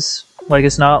disease. Like,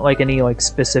 it's not like any like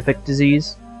specific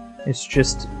disease. It's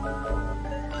just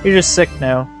you're just sick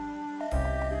now.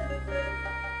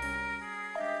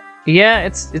 Yeah,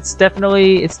 it's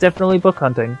definitely book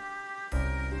hunting.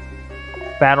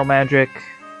 Battle magic,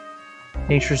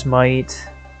 nature's might,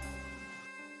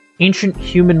 ancient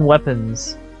human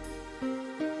weapons.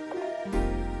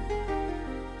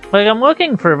 Like, I'm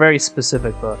looking for a very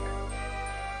specific book.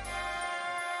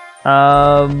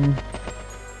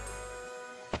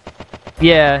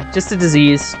 Yeah, just a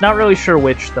disease. Not really sure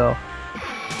which, though.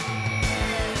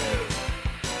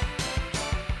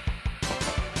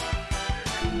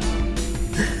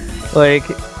 Like,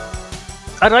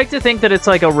 I'd like to think that it's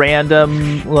like a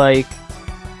random, like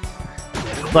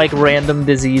random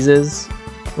diseases.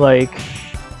 Like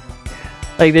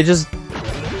they just,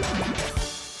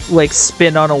 like,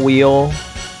 spin on a wheel.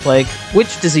 Like,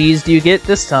 which disease do you get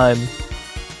this time?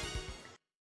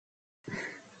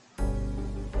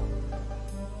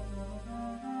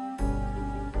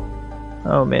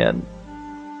 Oh man.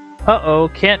 Uh-oh,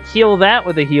 can't heal that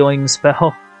with a healing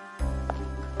spell.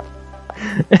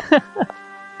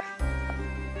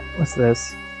 What's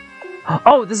this?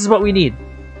 Oh, this is what we need.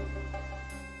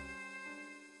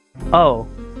 Oh.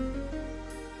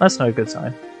 That's not a good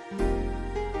sign.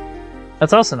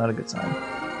 That's also not a good sign.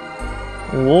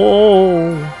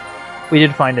 Whoa. We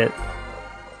did find it.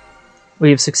 We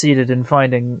have succeeded in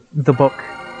finding the book.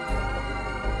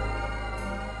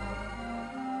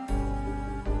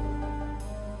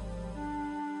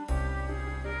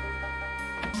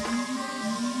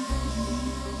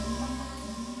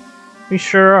 We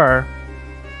sure are.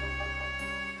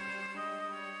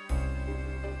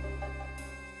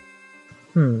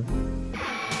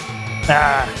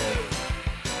 Ah.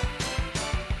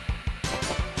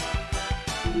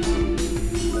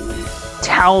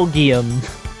 Talgium.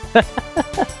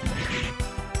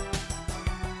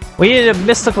 We need a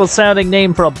mystical sounding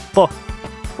name for a book.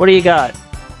 What do you got?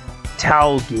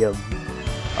 Talgium.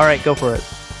 Alright, go for it.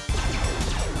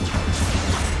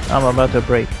 I'm about to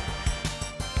break.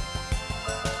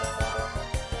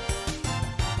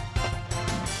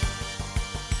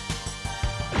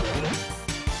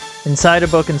 Inside a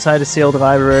book, inside a sealed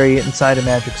library, inside a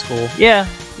magic school. Yeah,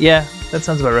 that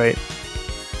sounds about right.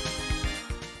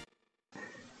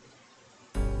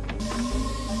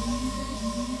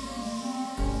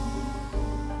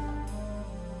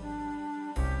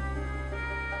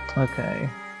 Okay.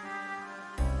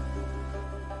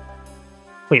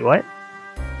 Wait, what?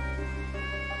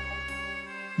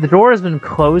 The door has been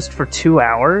closed for 2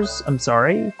 hours? I'm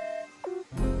sorry?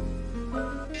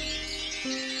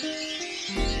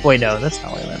 Wait, no, that's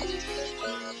not what I meant.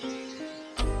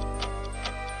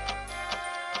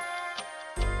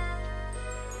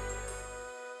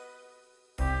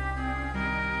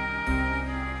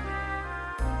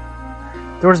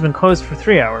 The door's been closed for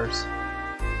 3 hours.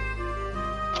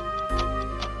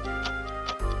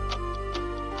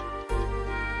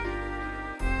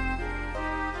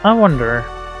 I wonder...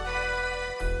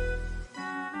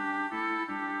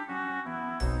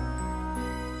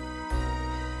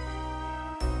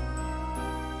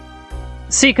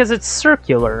 See, because it's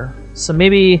circular, so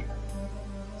maybe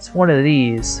it's one of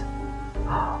these.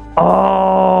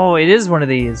 Oh, it is one of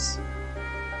these.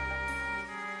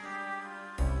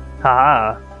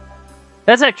 Haha.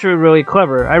 That's actually really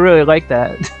clever. I really like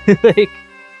that. Like,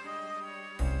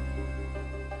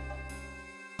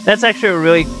 that's actually a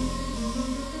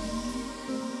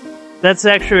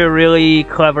really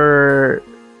clever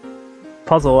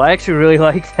puzzle. I actually really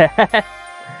like that.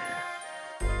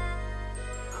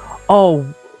 Oh,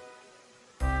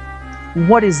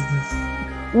 what is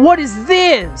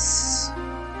this?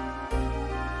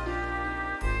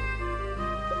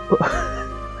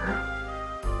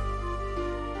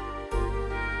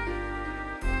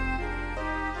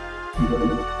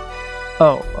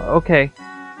 Oh, okay.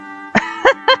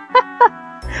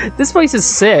 This place is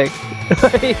sick.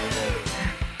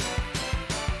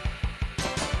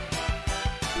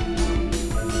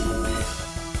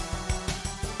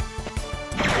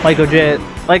 Like legit,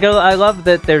 like I love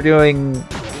that they're doing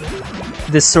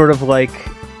this sort of like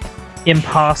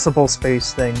impossible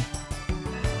space thing.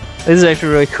 This is actually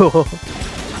really cool.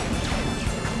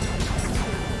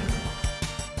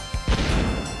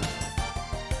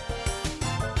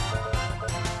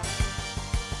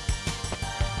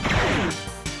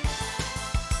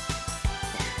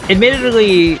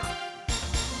 Admittedly,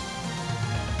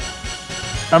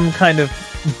 I'm kind of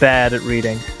bad at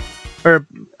reading. Or,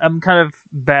 I'm kind of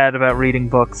bad about reading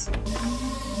books.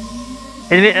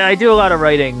 And I do a lot of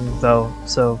writing, though,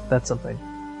 so that's something.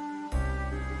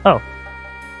 Oh.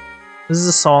 This is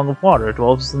a song of water. It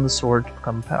dwells in the sword to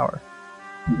become power.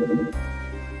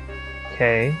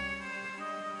 Okay.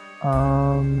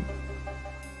 Oh,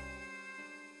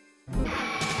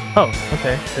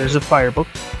 okay. There's a fire book.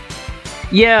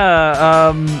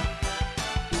 Yeah,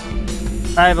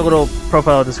 I have a little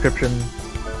profile description.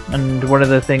 And one of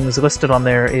the things listed on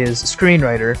there is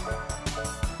screenwriter.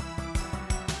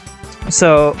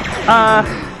 So,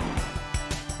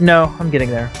 no, I'm getting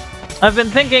there. I've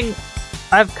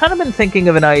kind of been thinking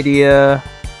of an idea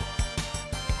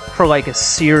for like a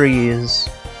series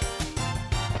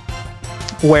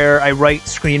where I write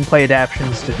screenplay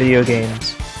adaptations to video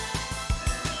games.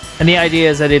 And the idea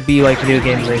is that it'd be like video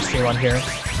games I stream on here.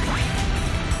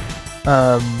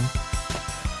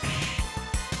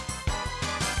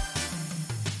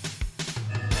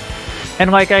 And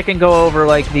like I can go over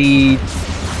like the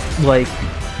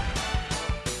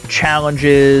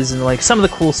challenges and like some of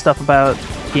the cool stuff about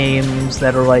games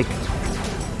that are like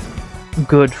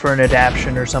good for an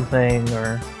adaptation or something,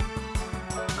 or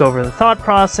go over the thought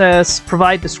process,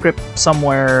 provide the script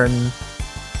somewhere, and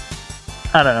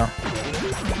I don't know,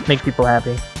 make people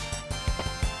happy,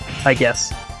 I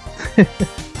guess.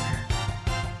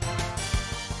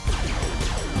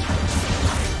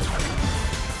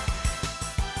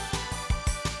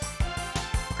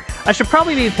 I should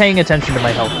probably be paying attention to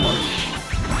my health more,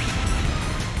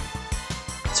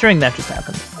 considering that just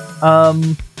happened.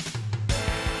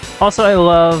 Also, I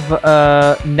love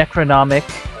Necronomic.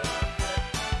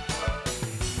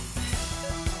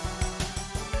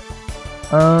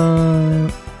 Oh,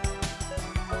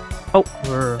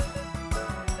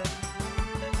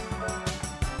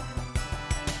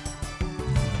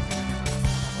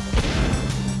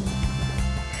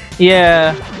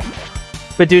 yeah,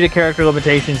 but due to character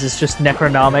limitations, it's just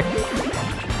Necronomic.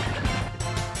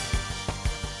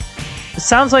 It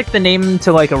sounds like the name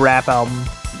to like a rap album.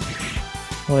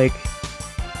 Like,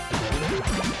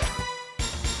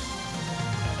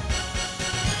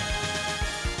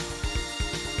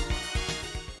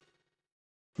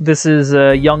 this is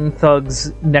Young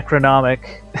Thug's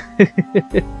Necronomic.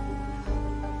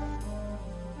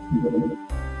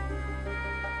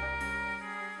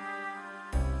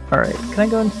 Alright, can I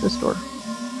go into this door?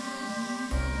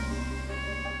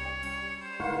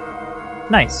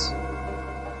 Nice.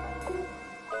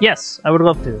 Yes, I would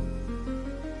love to.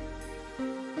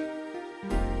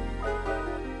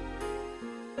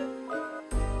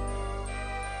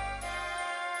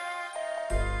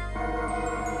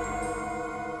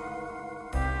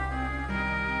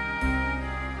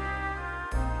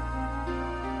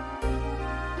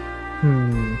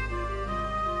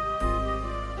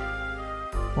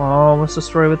 Well, what's the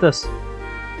story with this?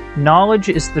 Knowledge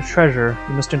is the treasure.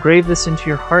 You must engrave this into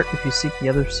your heart if you seek the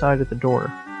other side of the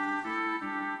door.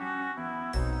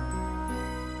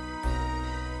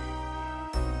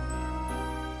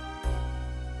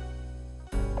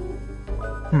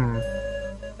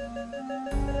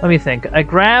 Let me think. I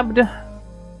grabbed...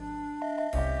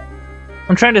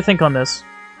 I'm trying to think on this.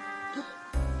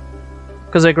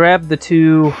 Because I grabbed the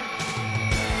 2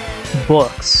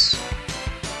 books.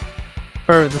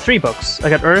 Or the 3 books. I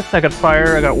got Earth, I got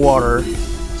Fire, I got Water.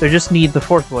 So I just need the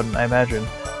 4th one, I imagine.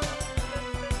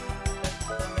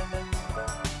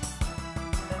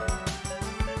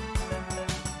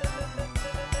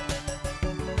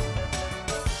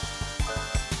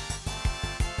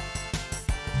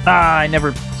 Ah, I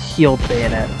never healed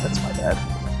Bayonet. That's my bad.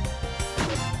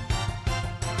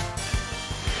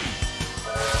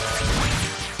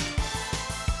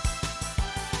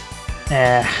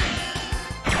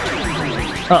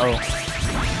 Uh-oh.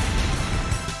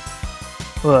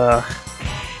 Ugh.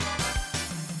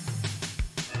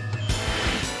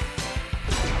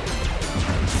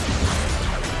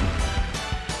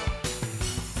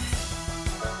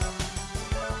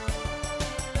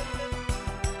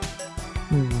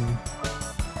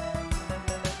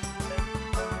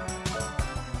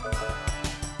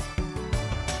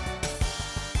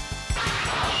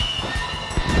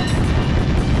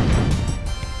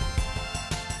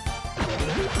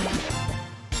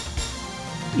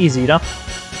 Easy enough.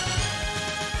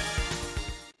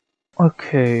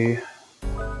 Okay.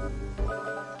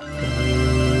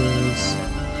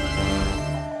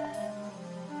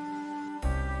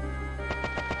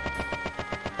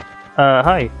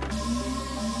 Hi.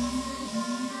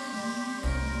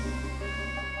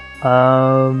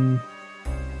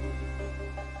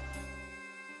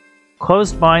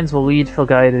 Closed minds will lead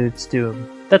Filgaia to its doom.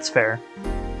 That's fair.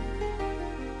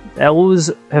 Elves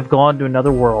have gone to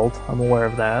another world. I'm aware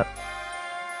of that.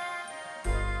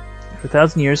 For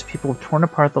 1,000 years, people have torn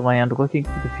apart the land looking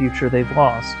for the future they've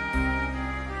lost.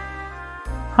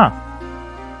 Huh.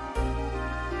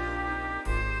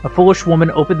 A foolish woman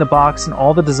opened the box and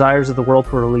all the desires of the world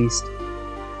were released.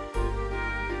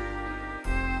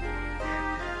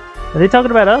 Are they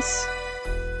talking about us?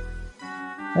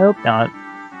 I hope not.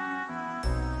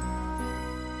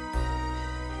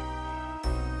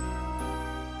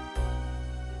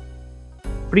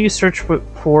 What do you search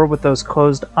for with those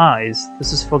closed eyes?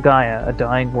 This is Filgaia, a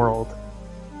dying world.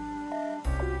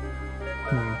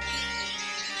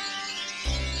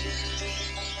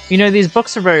 You know, these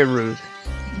books are very rude.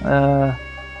 I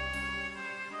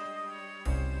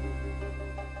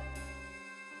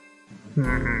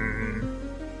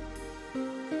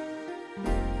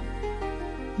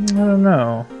don't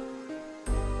know.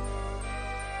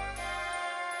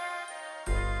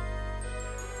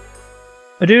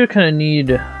 I do kind of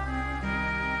need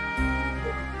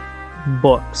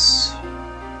books.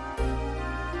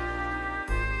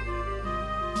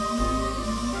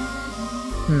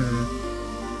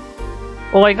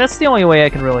 Well, like, that's the only way I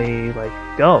can really, like,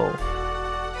 go.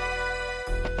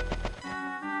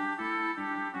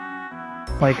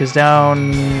 Like, is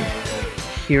down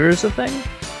here's the thing?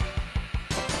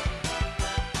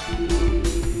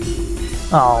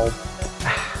 Oh.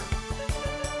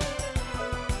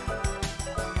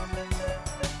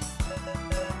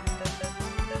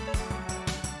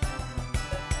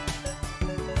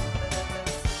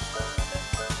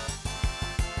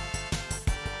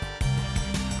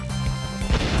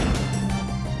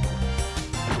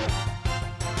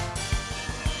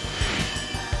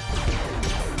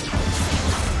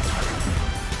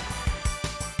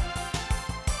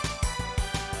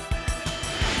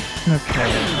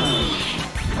 Okay.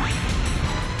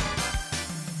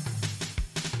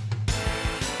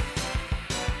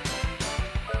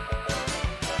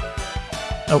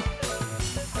 Oh.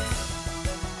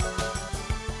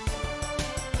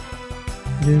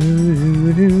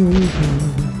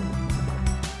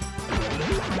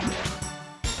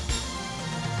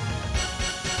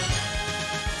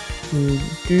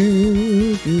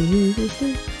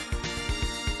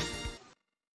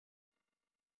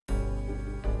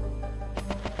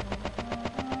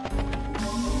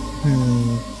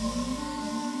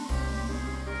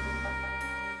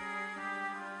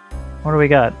 What do we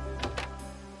got?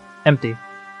 Empty.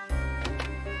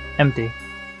 Empty.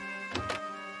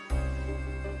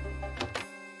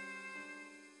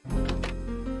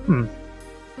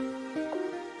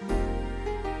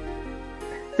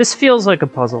 This feels like a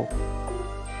puzzle.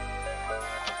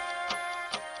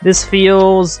 This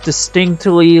feels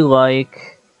distinctly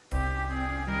like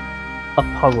a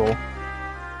puzzle.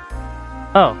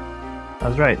 Oh, I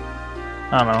was right.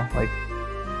 I don't know, like...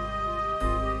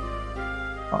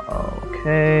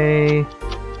 Okay...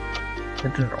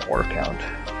 That didn't work out.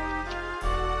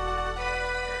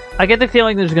 I get the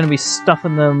feeling there's gonna be stuff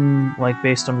in them, like,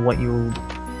 based on what you...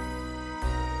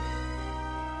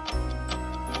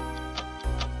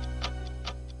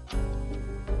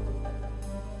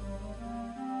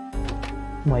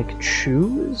 like,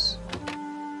 choose?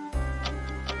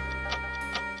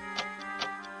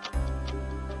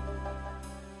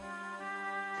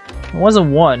 It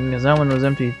wasn't one, because that one was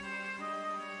empty.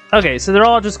 Okay, so they're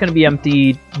all just going to be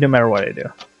empty no matter what I do.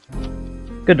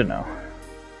 Good to know.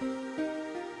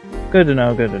 Good to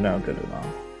know, good to know, good to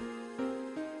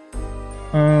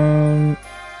know.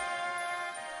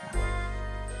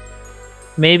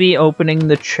 Maybe opening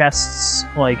the chests,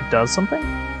 like, does something?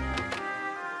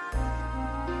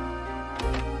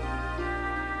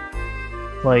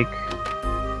 Like...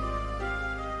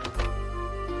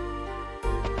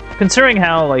 Considering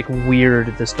how, like,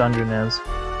 weird this dungeon is.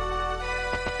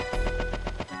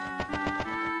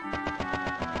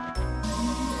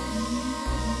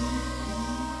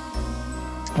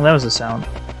 Well, that was a sound.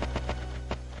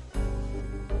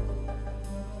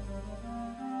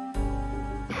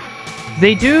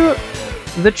 They do...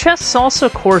 The chests also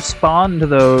correspond to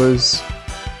those...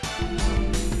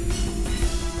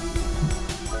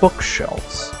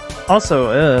 bookshelves.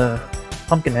 Also,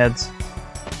 pumpkin heads.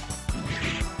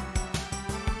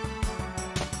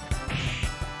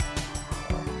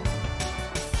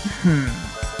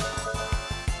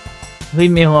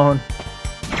 Leave me alone.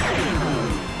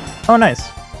 Oh, nice.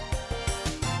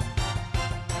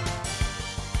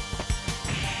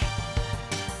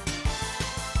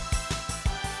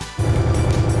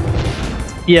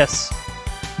 Yes.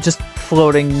 Just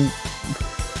floating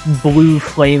blue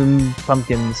flame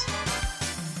pumpkins.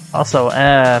 Also,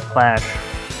 flash.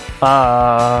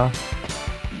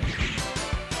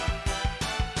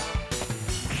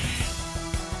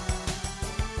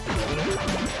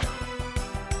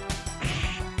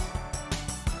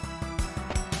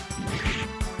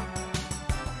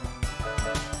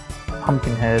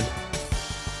 Pumpkin head.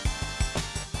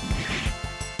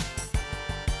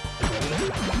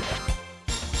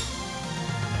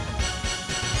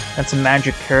 That's some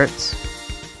magic carrots.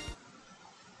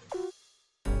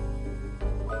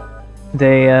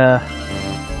 They,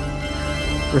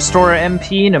 restore our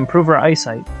MP and improve our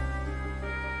eyesight.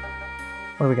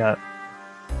 What do we got?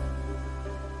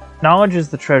 Knowledge is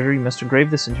the treasure. You must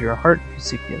engrave this into your heart if you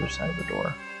seek the other side of the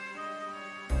door.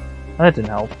 That didn't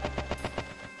help.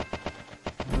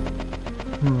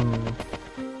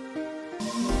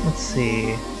 Let's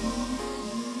see.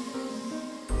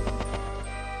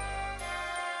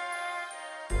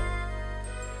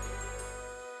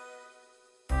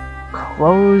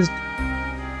 Closed.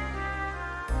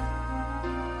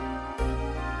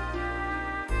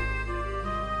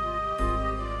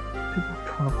 People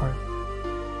torn apart.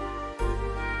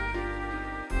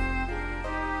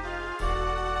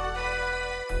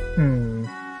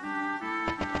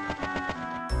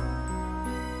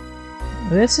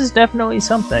 This is definitely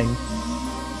something.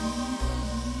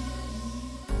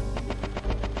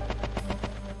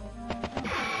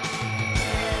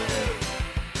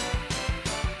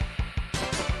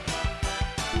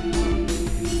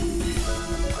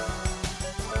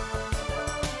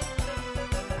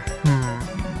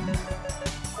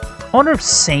 I wonder if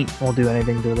Saint will do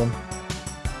anything to them.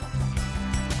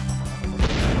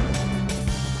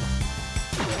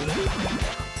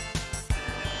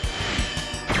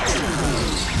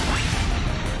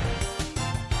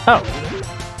 Oh.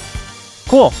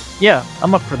 Cool. Yeah,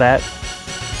 I'm up for that.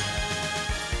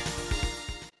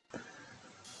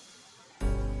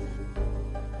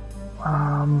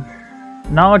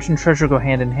 Knowledge and treasure go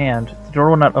hand in hand. The door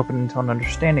will not open until an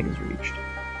understanding is reached.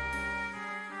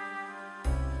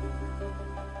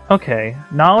 Okay,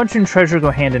 knowledge and treasure go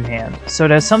hand in hand. So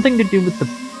it has something to do with the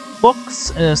books,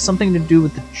 and it has something to do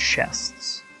with the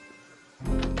chests.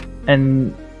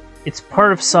 And it's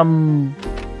part of some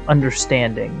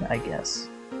understanding, I guess.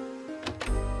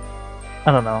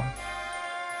 I don't know.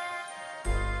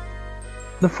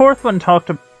 The fourth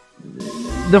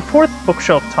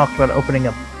bookshelf talked about opening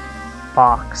a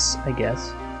box, I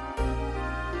guess.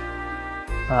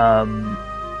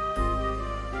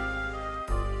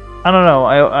 I don't know.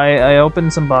 I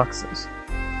opened some boxes.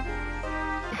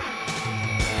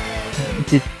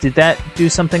 Did that do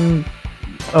something?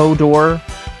 Oh, door.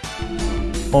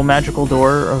 Oh, magical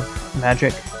door of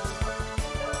magic.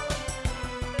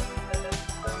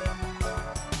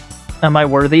 Am I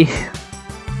worthy?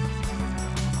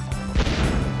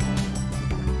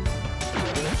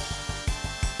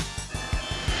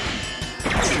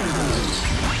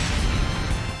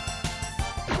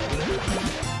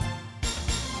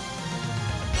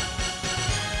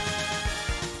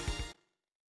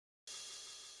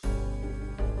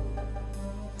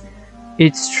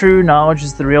 It's true, knowledge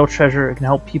is the real treasure. It can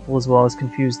help people as well as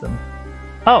confuse them.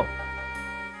 Oh!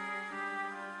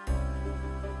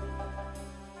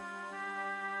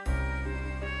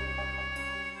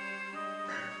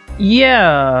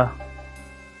 Yeah!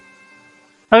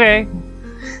 Okay.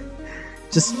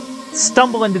 Just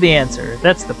stumble into the answer.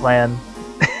 That's the plan.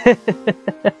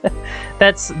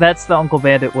 That's the Uncle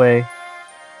Bandit way.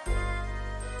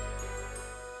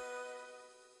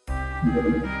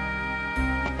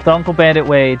 The Uncle Bandit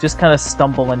way, just kind of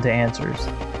stumble into answers.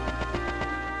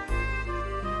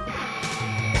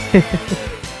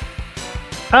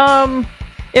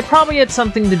 It probably had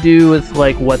something to do with,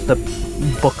 like, what the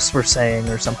books were saying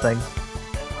or something.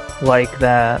 Like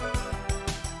that.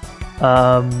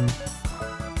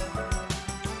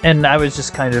 And I was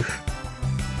just kind of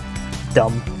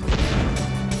dumb.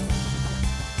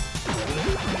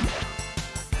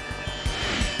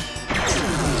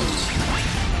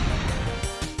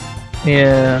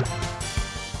 Yeah.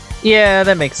 Yeah,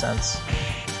 that makes sense.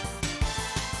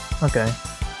 Okay.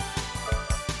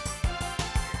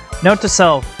 Note to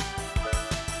self.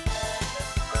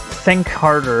 Think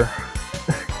harder.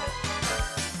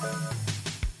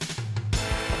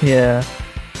 Yeah.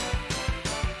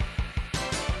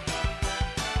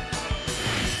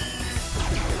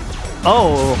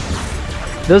 Oh!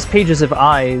 Those pages have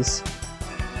eyes.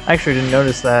 I actually didn't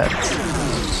notice that.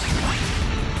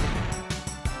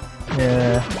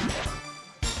 Yeah.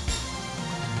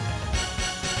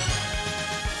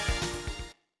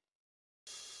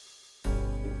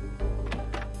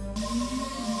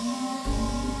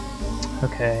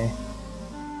 Okay.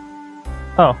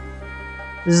 Oh.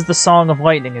 This is the Song of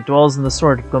Lightning. It dwells in the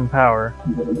Sword of Gun Power.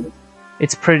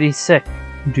 It's pretty sick,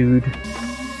 dude.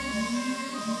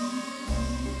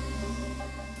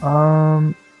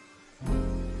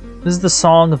 This is the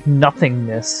Song of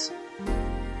Nothingness.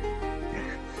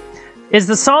 Is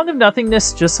the Song of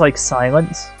Nothingness just like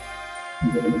silence?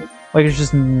 Like it's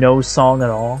just no song at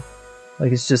all?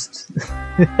 Like it's just...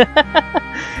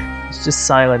 it's just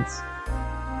silence.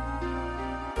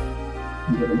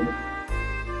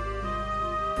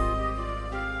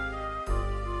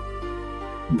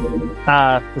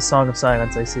 Ah, the Song of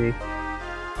Silence, I see.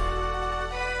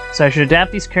 So I should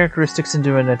adapt these characteristics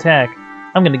into an attack.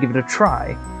 I'm gonna give it a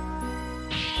try.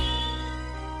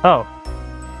 Oh.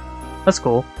 That's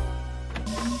cool.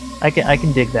 I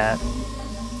can dig that.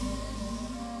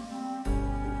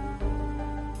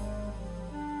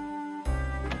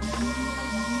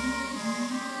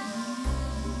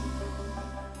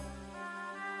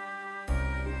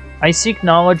 I seek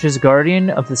knowledge as guardian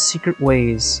of the secret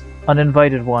ways,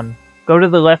 uninvited one. Go to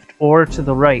the left or to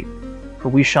the right, for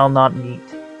we shall not meet.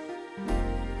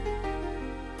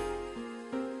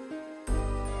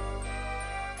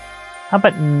 How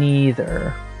about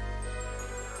neither?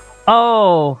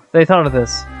 Oh, they thought of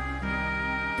this.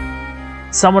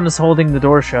 Someone is holding the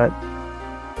door shut.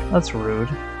 That's rude.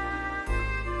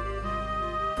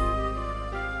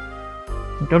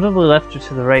 Go to the left or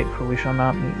to the right, for we shall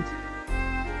not meet.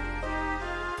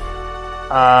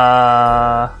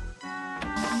 I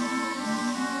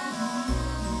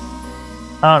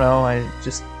don't know, I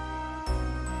just...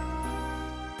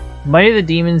 The might of the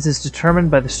demons is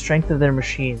determined by the strength of their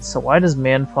machines, so why does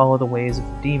man follow the ways of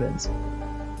the demons?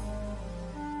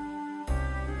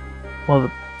 Will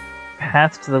the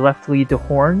path to the left lead to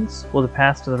horns? Will the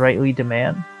path to the right lead to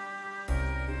man?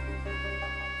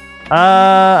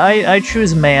 I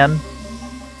choose man.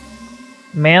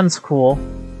 Man's cool.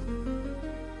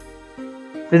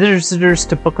 Visitors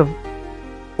to Book of...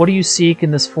 What do you seek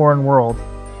in this foreign world?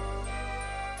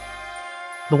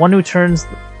 The one who turns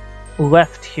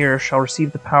left here shall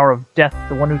receive the power of death.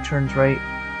 The one who turns right...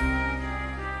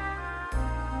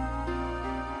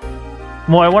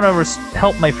 Well, I want to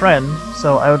help my friend,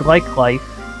 so I would like life.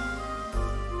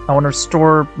 I want to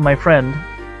restore my friend.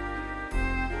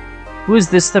 Who is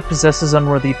this that possesses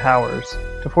unworthy powers?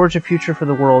 To forge a future for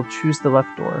the world, choose the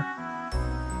left door.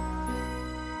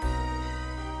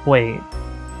 Wait.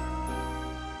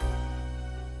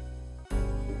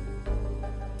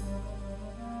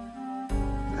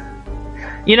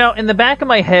 You know, in the back of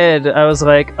my head, I was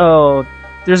like, oh,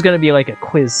 there's gonna be like a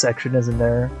quiz section, isn't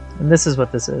there? And this is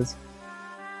what this is.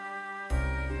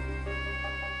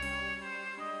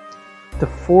 To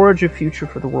forge a future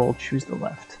for the world, choose the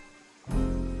left.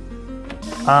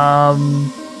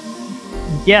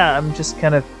 Yeah, I'm just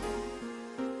kind of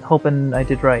hoping I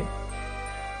did right.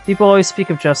 People always speak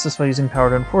of justice by using power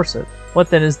to enforce it. What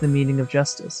then is the meaning of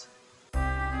justice?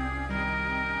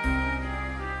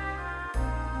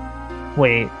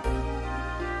 Wait.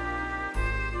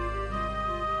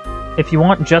 If you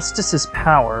want justice as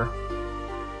power,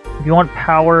 if you want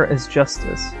power as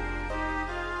justice,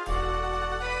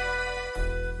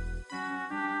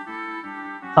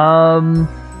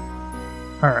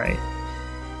 alright.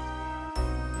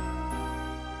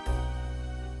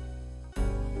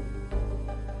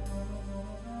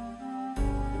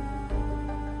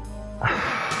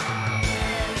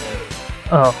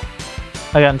 Oh,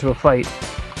 I got into a fight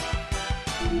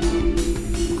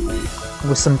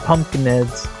with some pumpkin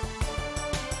heads.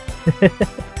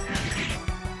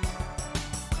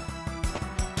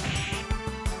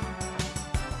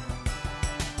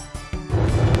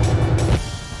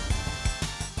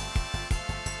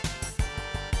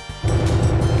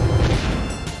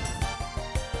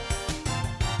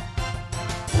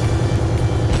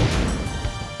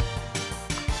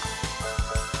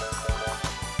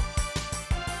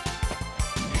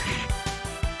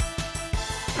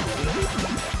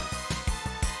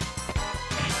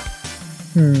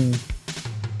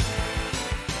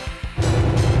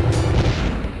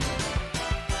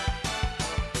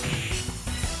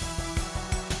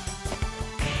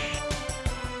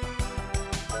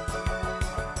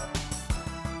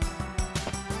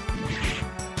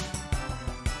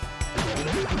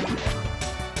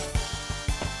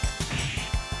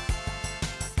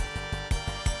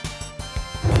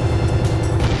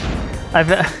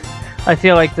 I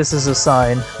feel like this is a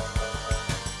sign.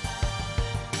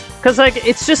 Because, like,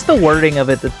 it's just the wording of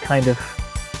it that kind of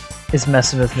is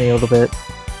messing with me a little bit.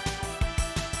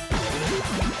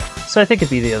 So I think it'd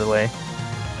be the other way.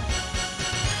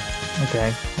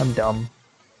 Okay, I'm dumb.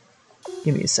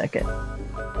 Give me a second.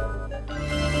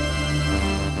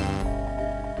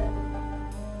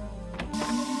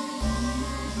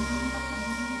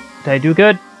 Did I do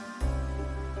good?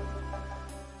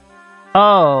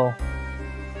 Oh.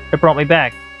 It brought me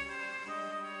back.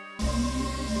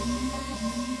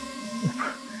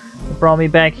 It brought me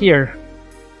back here.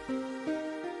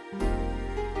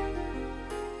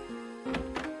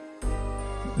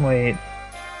 Wait.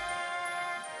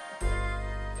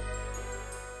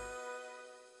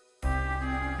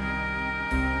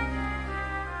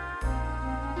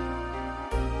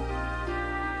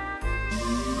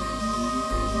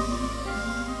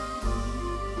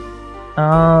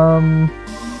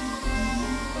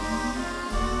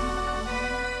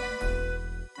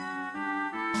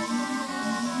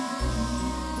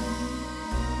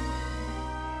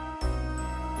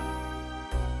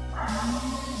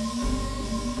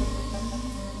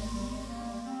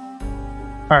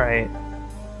 Alright.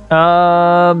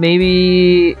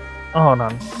 Maybe... Oh, hold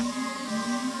on.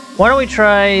 Why don't we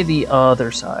try the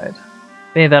other side?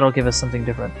 Maybe that'll give us something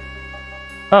different.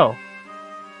 Oh.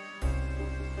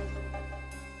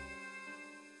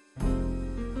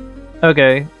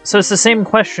 Okay, so it's the same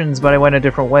questions, but I went a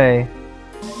different way.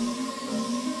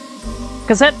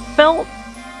 Because that felt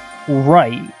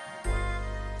right.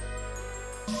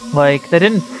 Like, that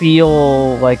didn't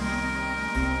feel like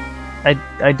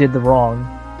I did the wrong.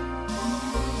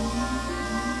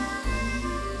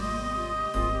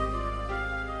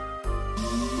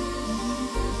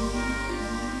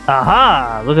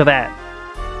 Aha! Look at that.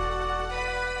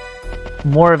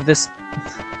 More of this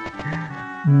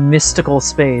mystical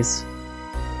space.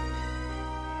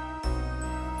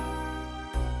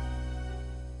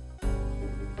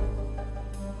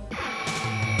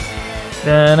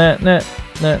 Da, na, na,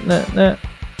 na, na, na.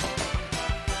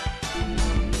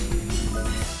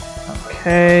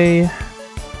 Okay.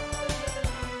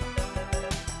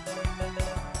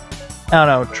 I don't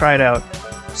know, try it out.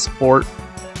 Sport.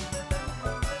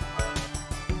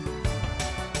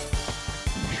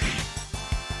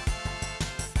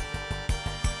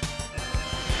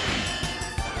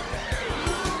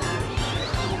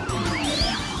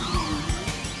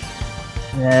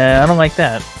 Yeah, I don't like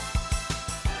that.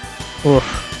 Oof.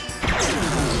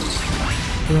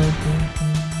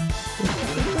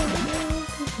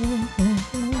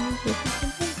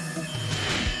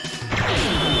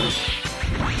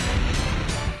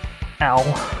 Ow.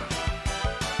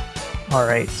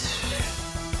 Alright.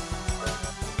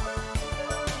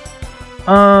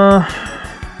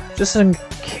 Just in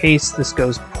case this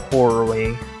goes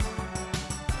poorly.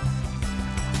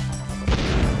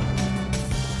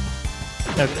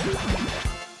 Okay.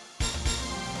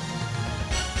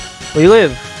 We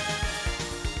live.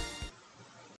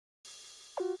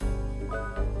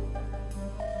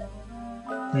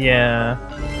 Yeah.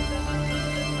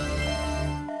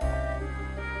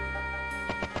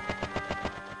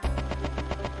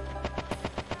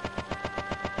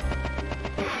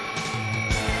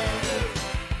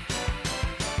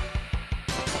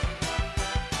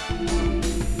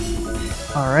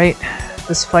 Alright,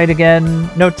 this fight again.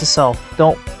 Note to self,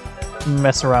 don't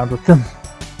mess around with them.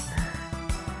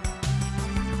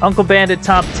 Uncle Bandit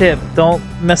top tip, don't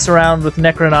mess around with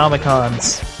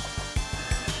Necronomicons.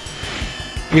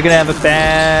 You're gonna have a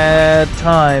bad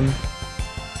time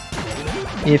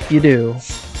if you do.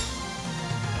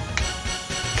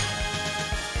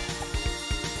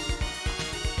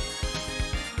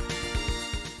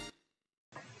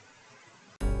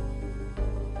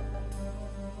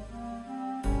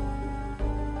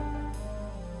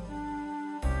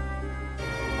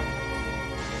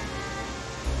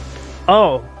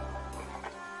 Oh.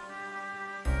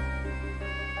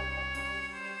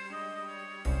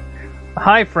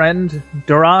 Hi, friend.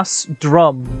 Duras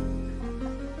Drum.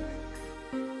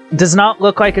 Does not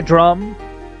look like a drum.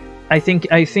 I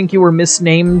think you were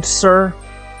misnamed, sir.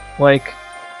 Like,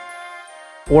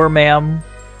 or ma'am,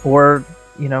 or,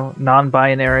 you know,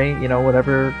 non-binary, you know,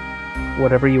 whatever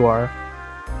you are.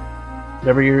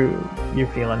 Whatever you're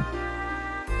feeling.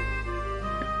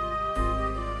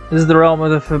 This is the realm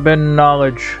of the forbidden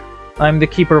knowledge. I'm the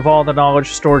keeper of all the knowledge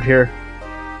stored here.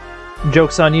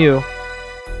 Joke's on you.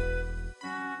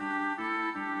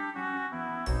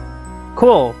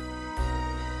 Cool.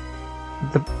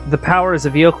 The power is a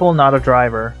vehicle, not a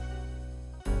driver.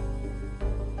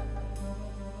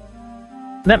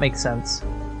 That makes sense.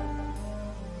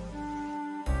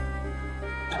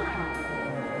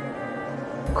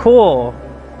 Cool.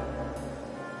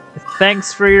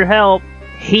 Thanks for your help,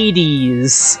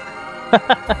 Hades.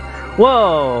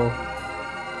 Whoa.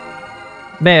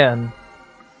 Man.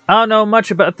 I don't know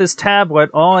much about this tablet.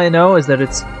 All I know is that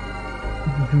it's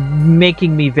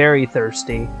making me very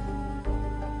thirsty.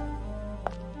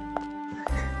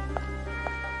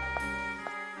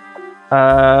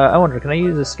 I wonder, can I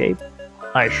use escape?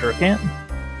 I sure can.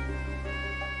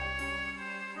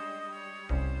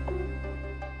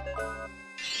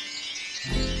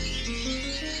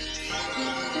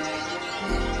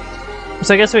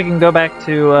 So I guess we can go back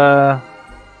to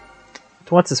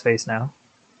what's his face now.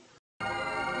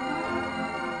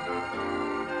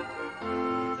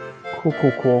 Cool,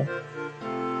 cool, cool.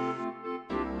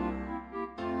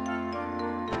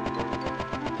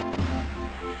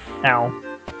 Ow.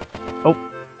 Oh.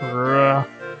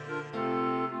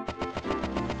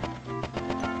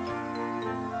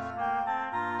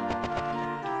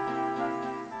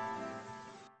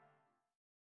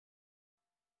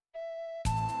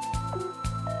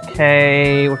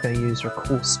 Okay, we're gonna use our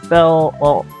cool spell.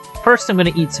 Well, first I'm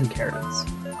gonna eat some carrots.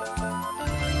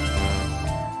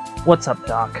 What's up,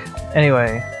 Doc?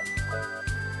 Anyway.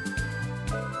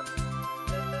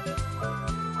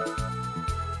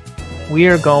 We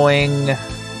are going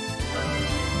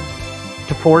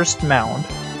to Forest Mound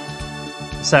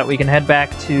so that we can head back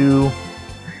to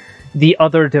the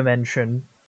other dimension.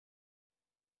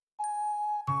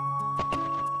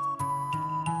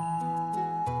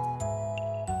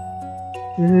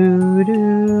 Do,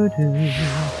 do, do.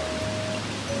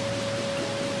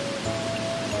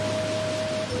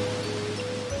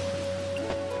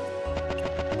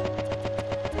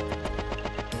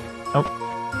 Oh.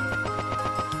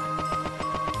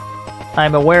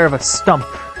 I'm aware of a stump.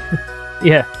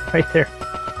 Yeah, right there.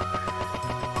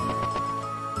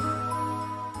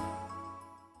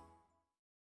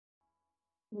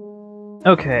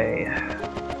 Okay.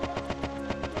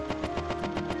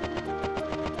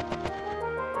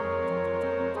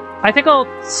 I think I'll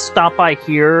stop by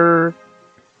here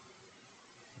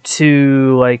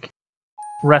to, like,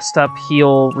 rest up,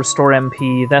 heal, restore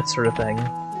MP, that sort of thing.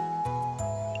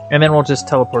 And then we'll just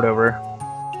teleport over.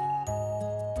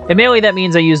 Admittedly, that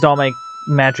means I used all my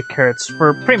magic carrots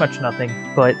for pretty much nothing,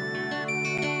 but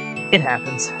it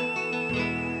happens.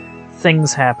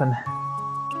 Things happen.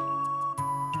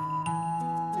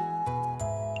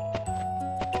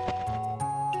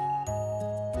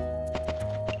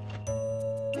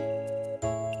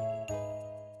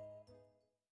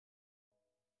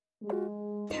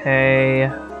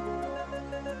 Okay.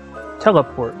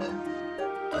 Teleport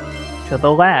to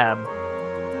the lab.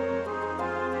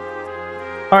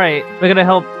 Alright, we gotta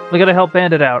help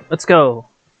Bandit out. Let's go.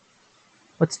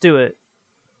 Let's do it.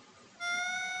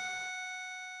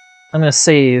 I'm gonna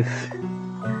save.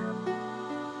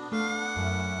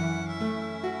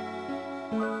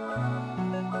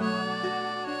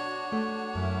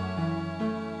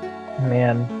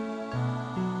 Man.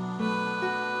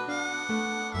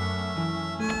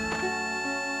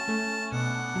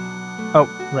 Oh,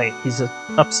 wait, he's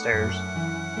upstairs.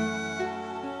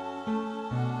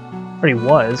 Or he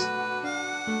was.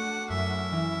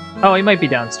 Oh, he might be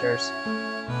downstairs.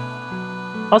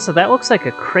 Also, that looks like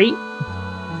a crate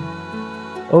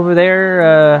over there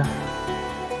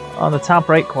on the top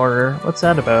right corner. What's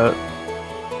that about?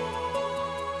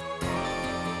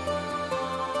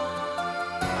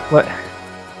 What?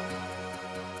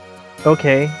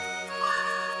 Okay.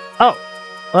 Oh!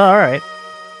 Well, alright.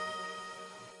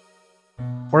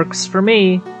 Works for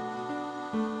me.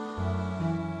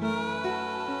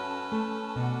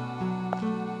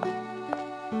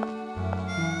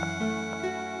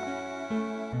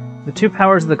 The two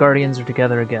powers of the Guardians are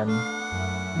together again.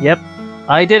 Yep,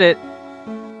 I did it.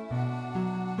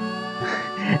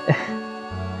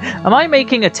 Am I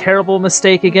making a terrible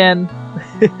mistake again?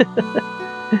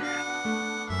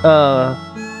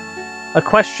 A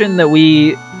question that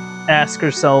we ask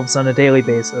ourselves on a daily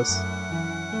basis.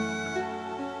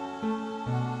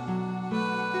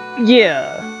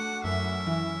 Yeah.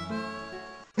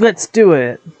 Let's do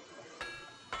it.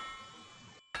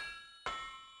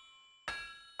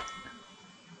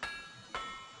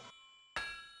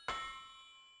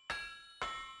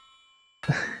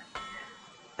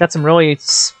 Got some really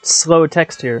slow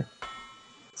text here.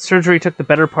 Surgery took the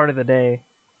better part of the day.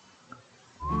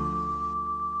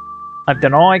 I've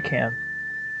done all I can.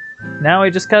 Now I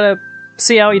just gotta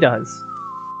see how he does.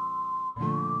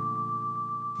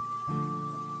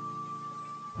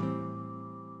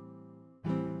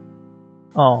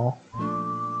 Oh.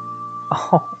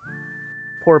 Oh.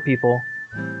 Poor people.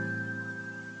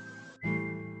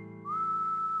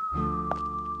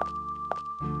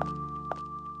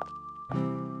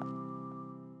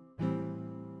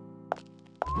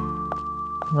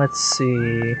 Let's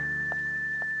see.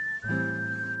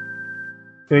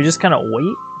 Do we just kind of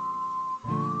wait?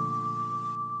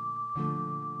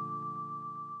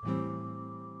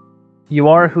 You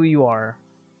are who you are.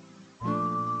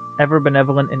 Ever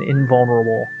benevolent and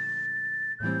invulnerable.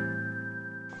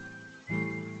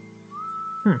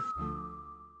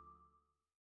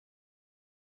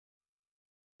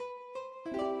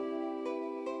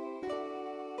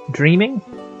 Dreaming?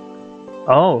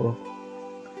 Oh.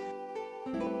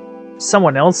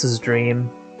 Someone else's dream.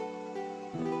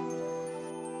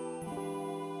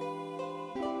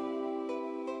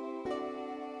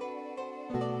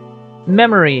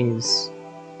 Memories.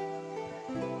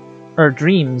 Or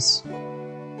dreams.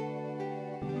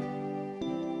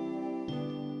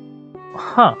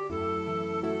 Huh.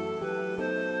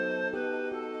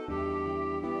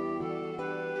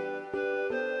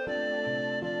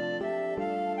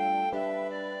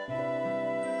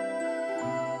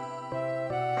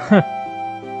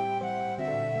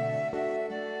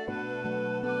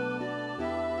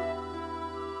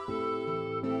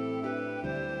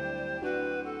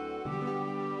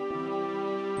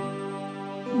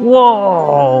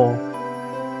 Whoa!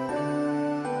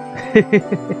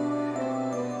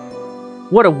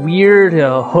 What a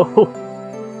weirdo!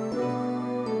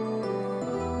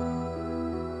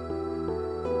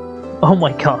 Oh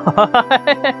my god!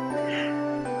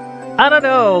 I don't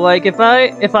know. Like if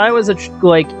I was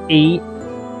like 8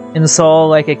 and saw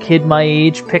like a kid my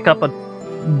age pick up a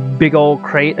big old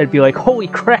crate, I'd be like, "Holy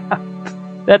crap!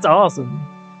 That's awesome!"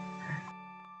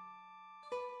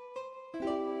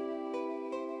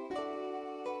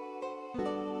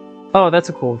 Oh, that's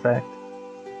a cool effect.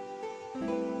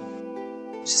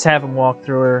 Just have him walk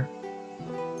through her.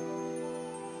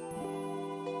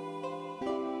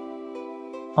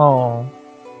 Oh.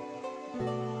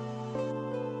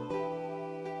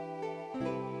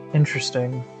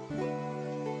 Interesting.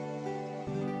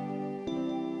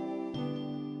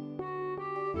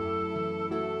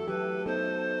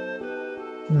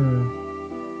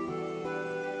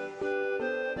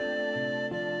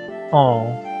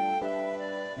 Oh.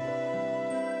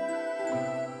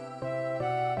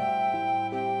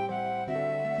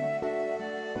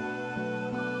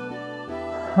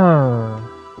 Huh.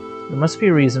 There must be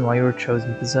a reason why you were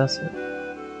chosen to possess it.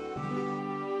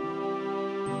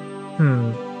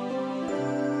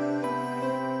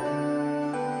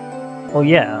 Well,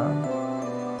 yeah.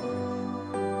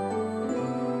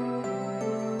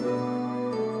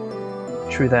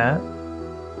 True that.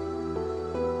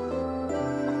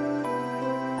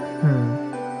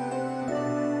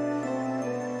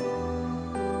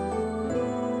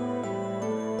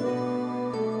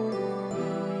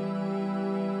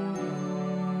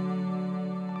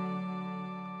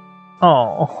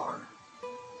 Oh.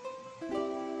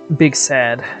 Big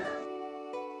sad.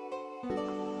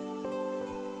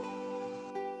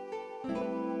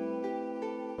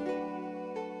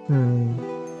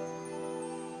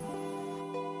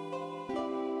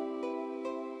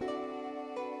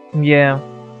 Yeah.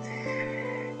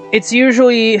 It's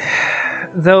usually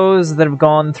those that have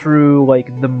gone through,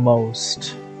 like, the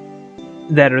most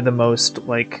that are the most,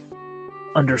 like,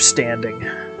 understanding.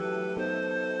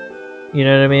 You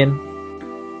know what I mean?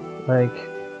 Like...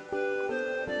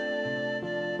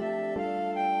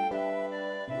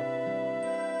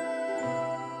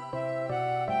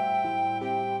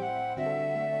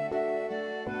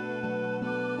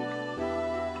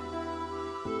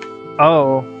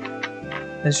 Oh.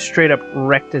 It straight up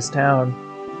wrecked his town.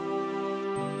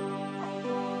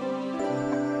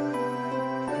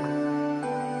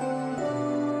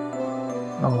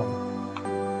 Oh.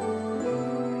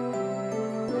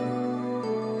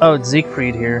 Oh, it's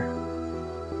Siegfried here.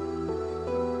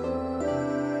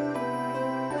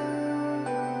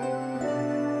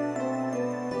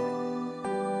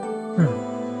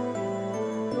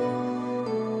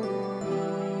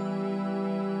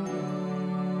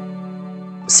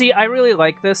 See, I really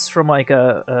like this from like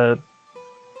a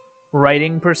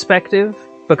writing perspective,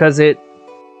 because it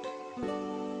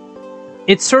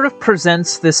sort of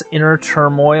presents this inner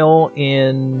turmoil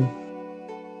in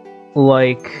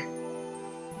like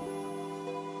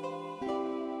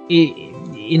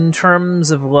in terms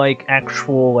of like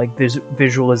actual like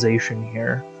visualization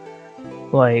here,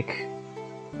 like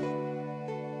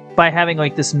by having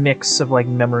like this mix of like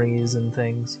memories and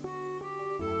things.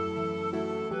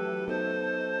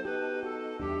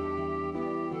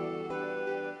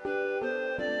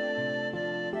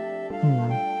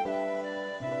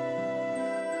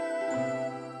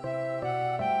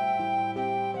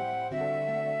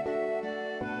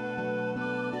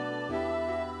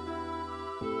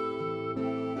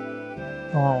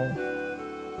 Oh.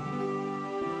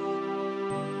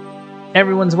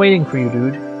 Everyone's waiting for you,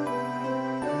 dude.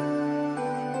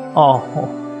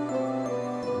 Oh.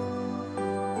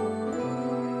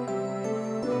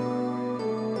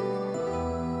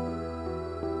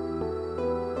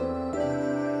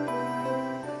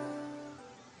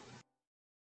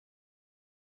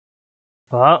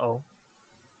 Uh-oh.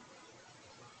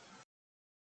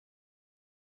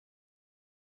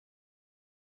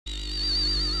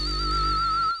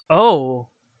 Oh.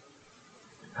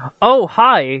 Oh,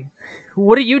 hi.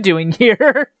 What are you doing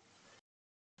here?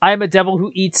 I am a devil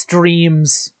who eats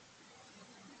dreams.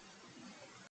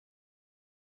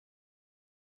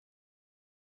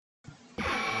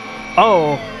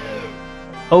 Oh.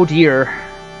 Oh dear.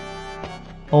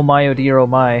 Oh my, oh dear, oh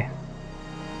my.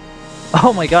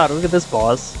 Oh my god, look at this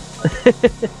boss.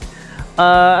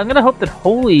 I'm gonna hope that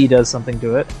Holy does something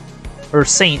to it. Or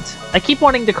Saint. I keep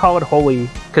wanting to call it Holy,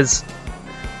 because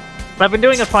I've been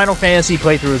doing a Final Fantasy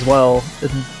playthrough as well,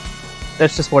 and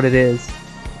that's just what it is.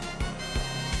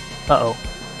 Uh-oh.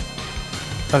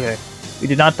 Okay. We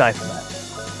did not die from that.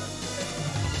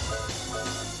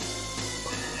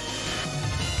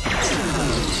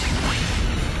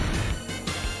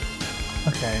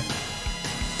 Okay.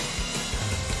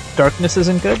 Darkness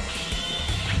isn't good?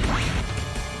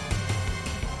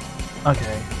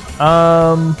 Okay.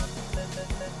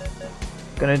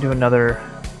 Gonna do another...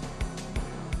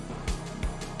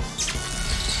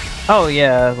 Oh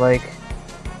yeah, like...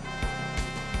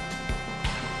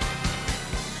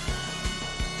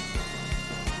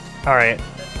 Alright.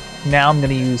 Now I'm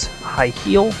gonna use High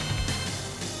Heal.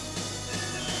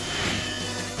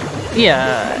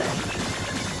 Yeah...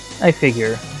 I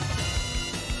figure.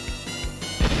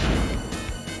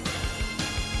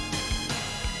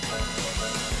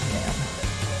 Man.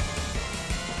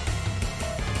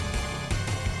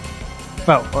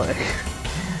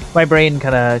 Oh, my brain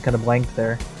kind of blanked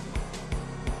there.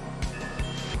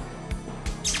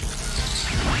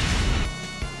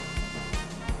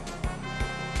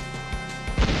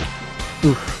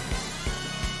 Oof.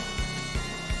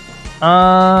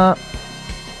 I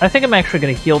think I'm actually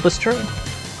gonna heal this turn.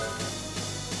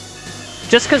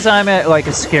 Just because I'm at, like,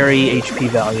 a scary HP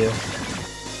value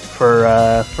for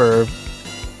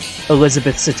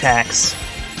Elizabeth's attacks.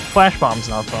 Flash Bomb's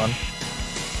not fun.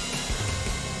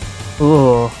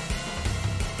 Ooh.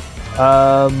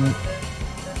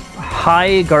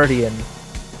 High Guardian.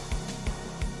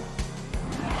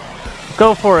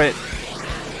 Go for it.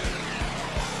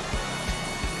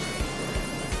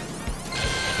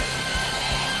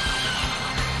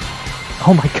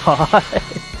 Oh my god.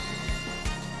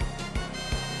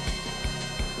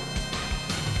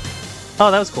 Oh,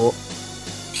 that was cool.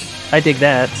 I dig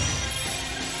that.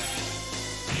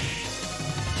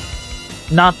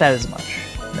 Not that as much.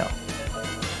 No.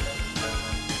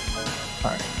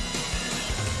 Alright.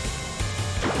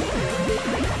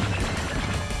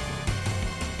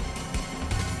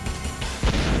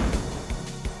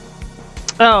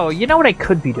 Oh, you know what I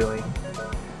could be doing?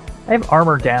 I have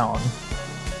armor down.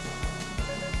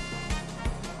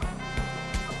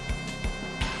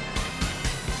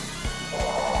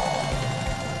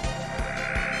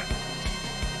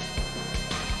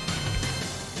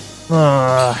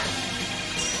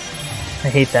 I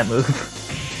hate that move.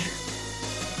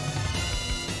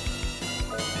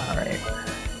 Alright.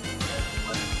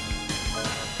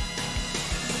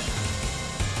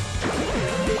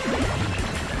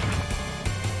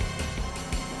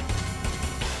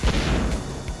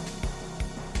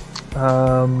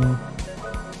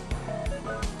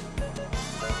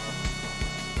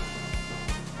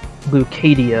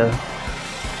 Lucadia.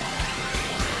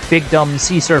 Big dumb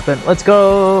sea serpent. Let's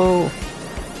go!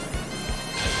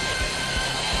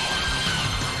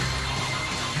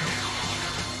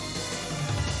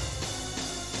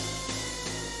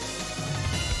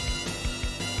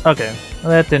 Okay,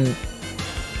 well, that didn't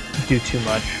do too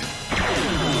much.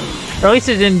 Or at least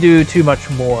it didn't do too much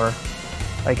more,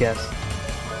 I guess.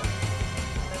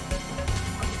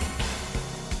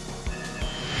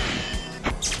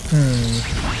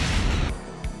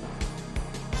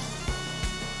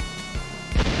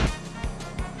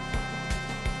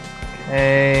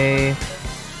 Okay.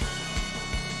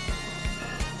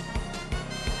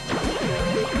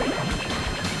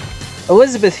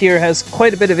 Elizabeth here has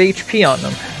quite a bit of HP on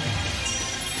them.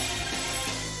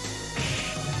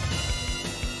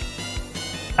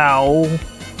 Ow.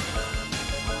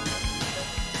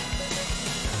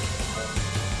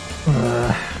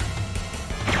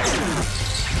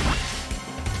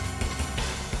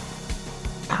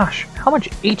 Gosh, how much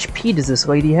HP does this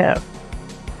lady have?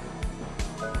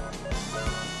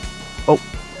 Oh.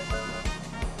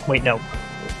 Wait, no.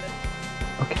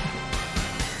 Okay.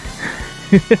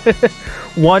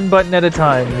 One button at a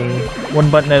time, me.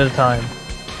 One button at a time.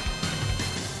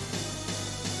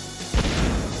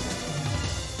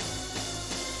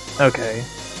 Okay.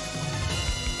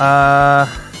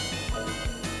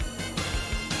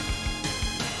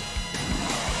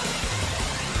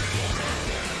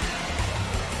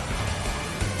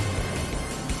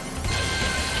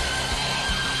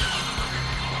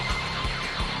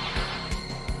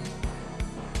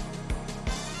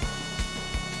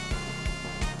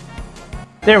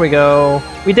 There we go.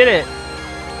 We did it.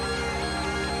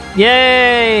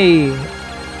 Yay!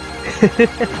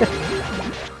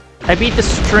 I beat the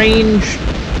strange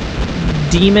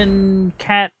demon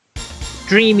cat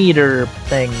dream eater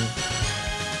thing.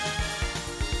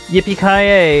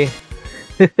 Yippee-ki-yay.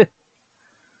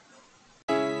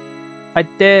 I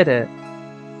did it.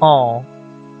 Aw.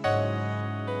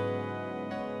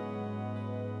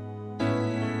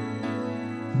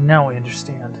 Now I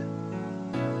understand.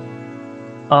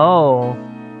 Oh.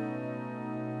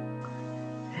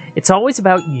 It's always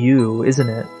about you, isn't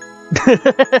it?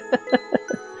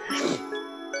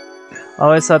 I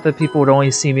always thought that people would only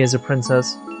see me as a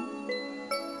princess.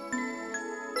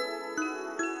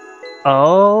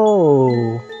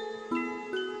 Oh.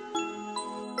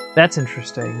 That's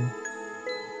interesting.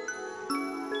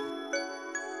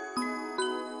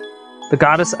 The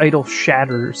goddess idol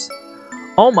shatters.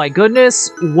 Oh my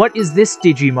goodness! What is this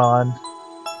Digimon?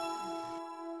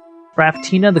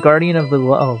 Raftina, the guardian of the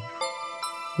love.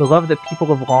 The love that people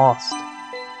have lost.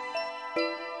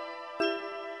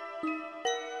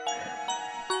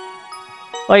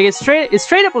 Like, it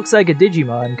straight up looks like a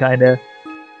Digimon, kinda.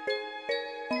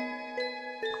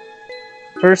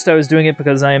 First, I was doing it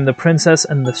because I am the princess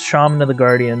and the shaman of the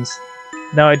guardians.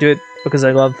 Now I do it because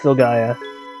I love Filgaia.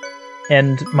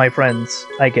 And my friends,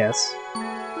 I guess.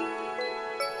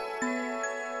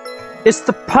 It's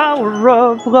the power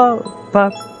of love.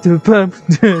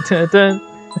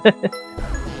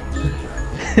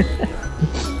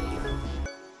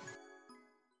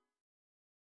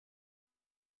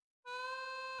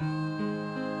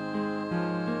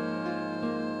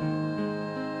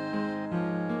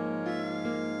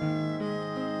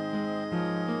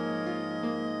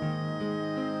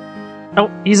 Oh,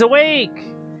 he's awake!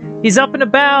 He's up and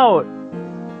about!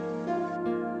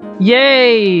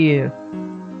 Yay!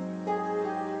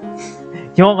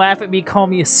 You won't laugh at me, call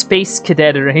me a space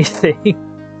cadet or anything.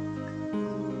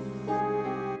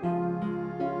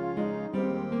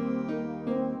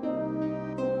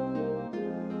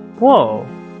 Whoa.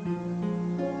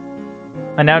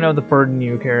 I now know the burden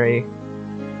you carry.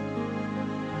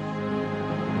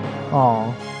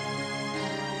 Aw.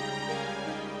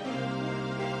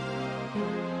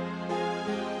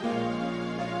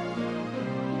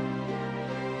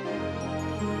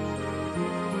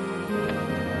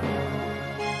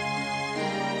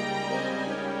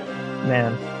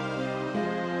 Man.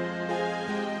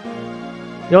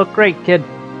 You look great, kid.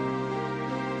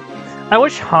 I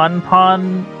wish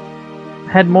Hanpan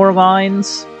had more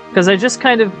lines, because I just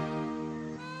kind of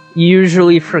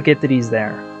usually forget that he's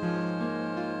there.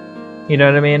 You know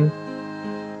what I mean?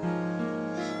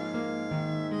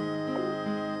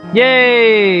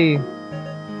 Yay!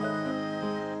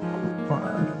 Come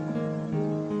on.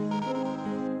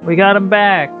 We got him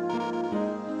back.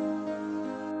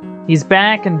 He's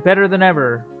back and better than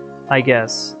ever, I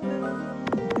guess.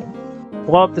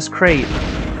 Blow up this crate.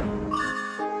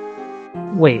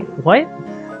 Wait, what?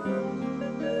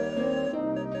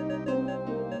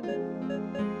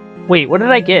 Wait, what did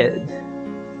I get?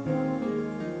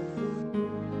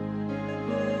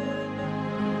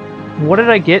 What did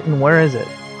I get and where is it?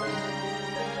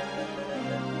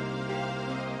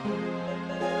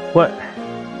 What?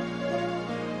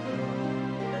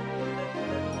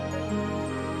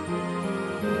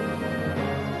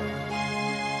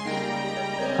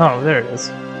 Oh, there it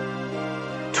is.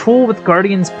 Tool with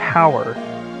Guardian's power.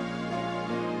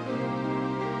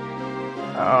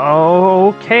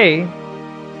 Okay.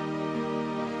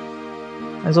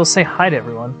 Might as well say hi to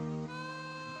everyone.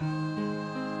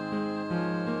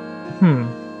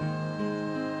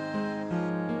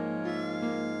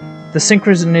 The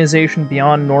synchronization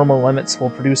beyond normal limits will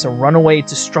produce a runaway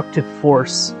destructive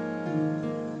force.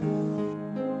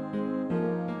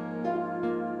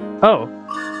 Oh.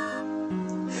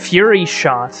 Fury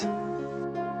shot.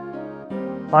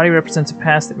 Body represents a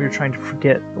past that we were trying to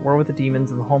forget. The war with the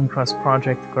demons and the Home Crust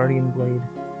Project, the Guardian Blade.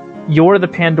 You're the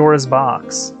Pandora's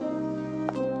box.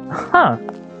 Huh.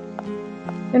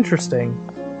 Interesting.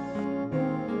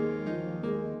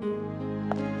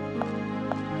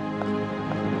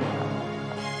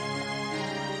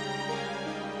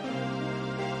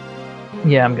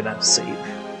 Yeah, I'm gonna have to save.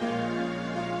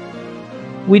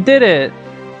 We did it!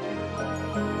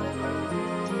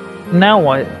 Now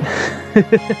what?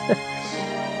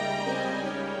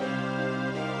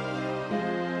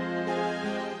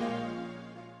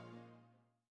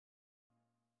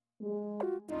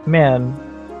 Man.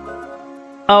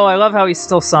 Oh, I love how he's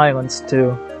still silenced,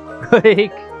 too.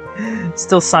 Like,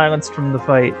 still silenced from the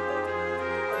fight.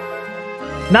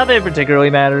 Not that it particularly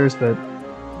matters, but...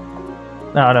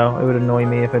 I don't know, it would annoy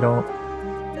me if I don't.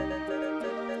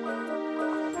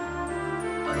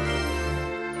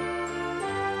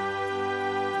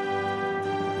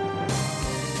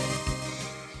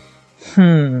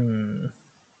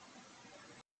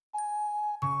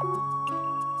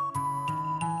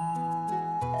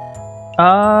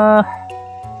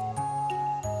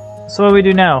 So what do we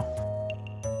do now?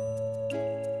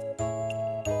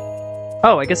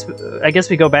 Oh, I guess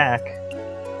we go back.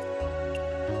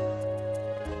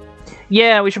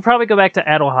 Yeah, we should probably go back to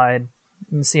Adelheid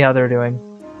and see how they're doing.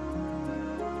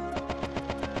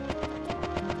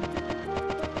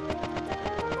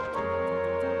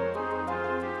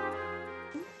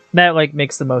 That, like,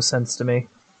 makes the most sense to me.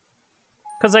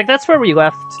 Because, like, that's where we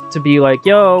left to be like,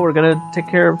 yo, we're gonna take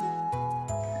care of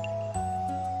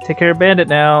Bandit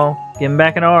now. Give him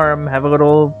back an arm. Have a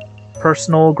little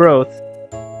personal growth.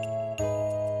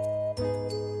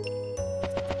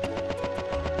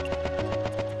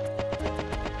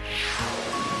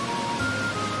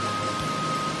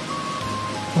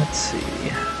 Let's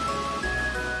see.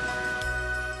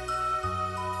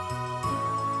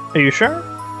 Are you sure?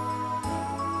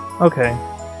 Okay.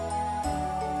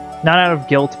 Not out of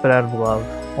guilt, but out of love.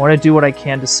 I want to do what I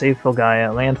can to save Filgaia,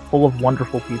 a land full of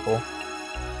wonderful people.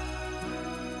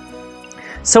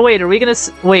 So wait, are we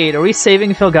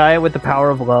saving Filgaia with the power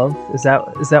of love? Is that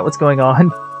what's going on?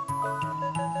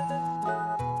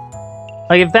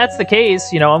 Like, if that's the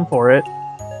case, you know, I'm for it.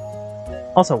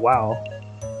 Also, wow.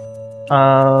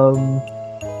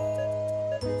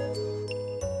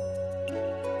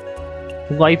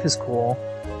 Life is cool.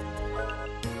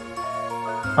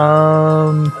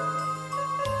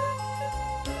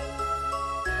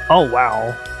 Oh,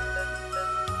 wow.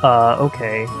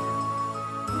 Okay.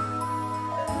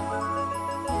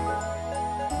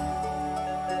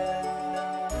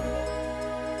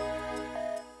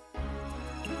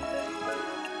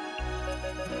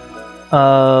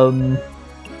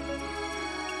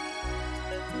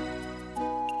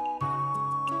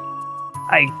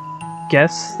 I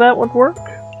guess that would work.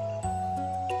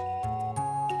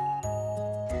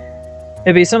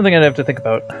 It'd be something I'd have to think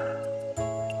about.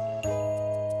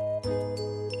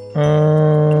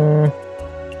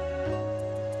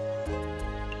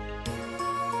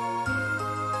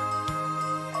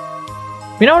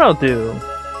 You know what I'll do?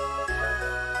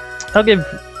 I'll give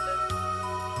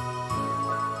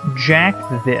Jack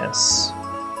this.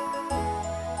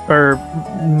 Or,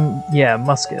 yeah,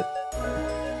 musket.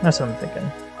 That's what I'm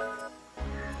thinking.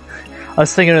 I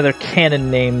was thinking of their canon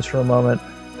names for a moment.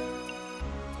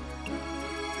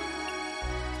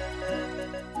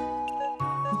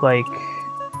 Like...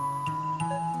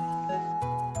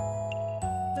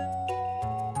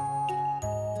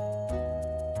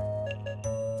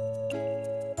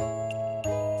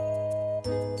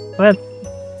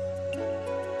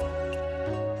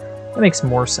 That makes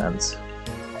more sense.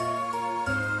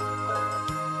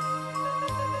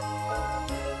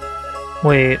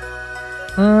 Wait.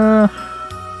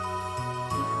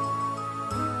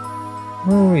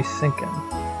 What are we thinking?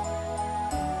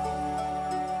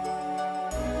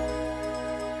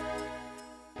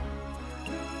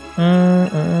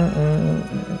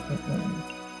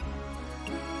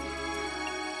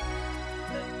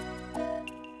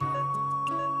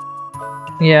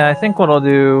 Yeah, I think what I'll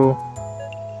do...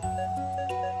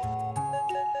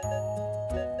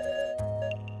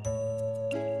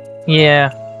 Yeah.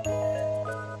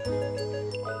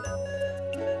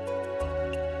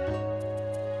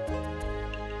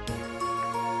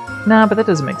 Nah, but that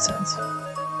doesn't make sense.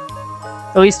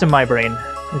 At least in my brain,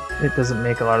 it doesn't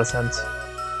make a lot of sense.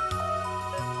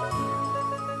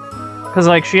 Because,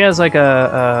 like, she has, like,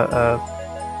 Oh,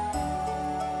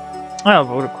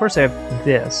 but of course I have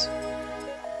this.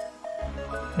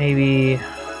 Maybe...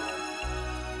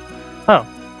 Oh.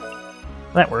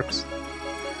 That works.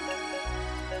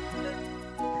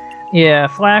 Yeah,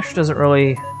 Flash doesn't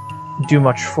really do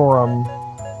much for him.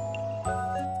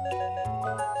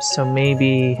 So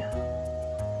maybe...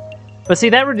 But see,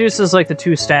 that reduces, like, the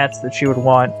two stats that she would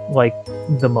want, like,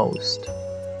 the most.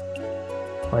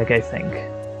 Like, I think.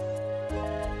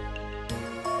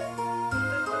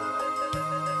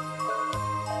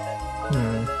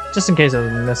 Just in case I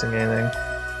was missing anything.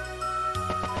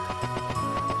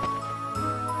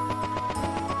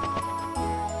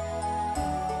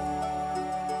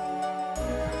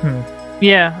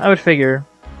 Yeah, I would figure.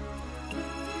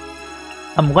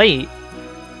 I'm late.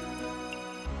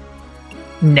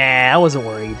 Nah, I wasn't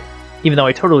worried. Even though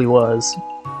I totally was.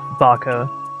 Baka.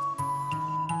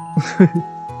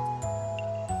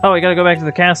 Oh, I gotta go back to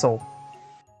the castle.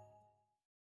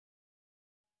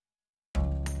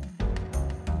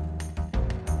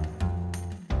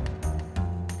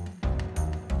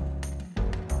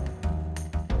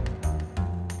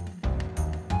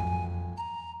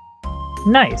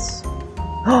 Nice.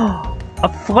 A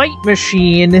flight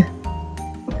machine!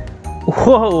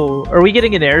 Whoa, are we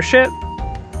getting an airship?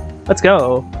 Let's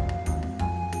go.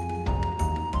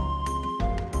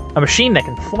 A machine that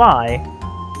can fly?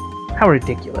 How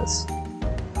ridiculous.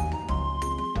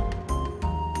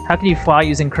 How can you fly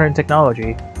using current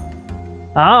technology?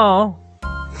 Oh.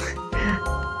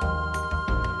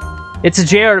 It's a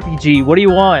JRPG, what do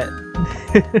you want?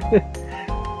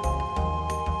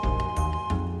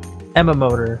 Emma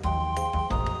motor.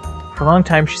 For a long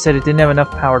time she said it didn't have enough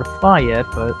power to fly yet,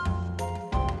 but...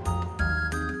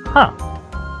 Huh.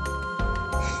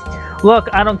 Look,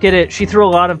 I don't get it. She threw a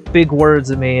lot of big words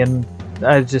at me, and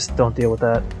I just don't deal with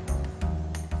that.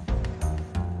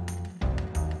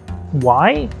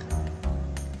 Why?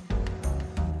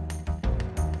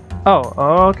 Oh,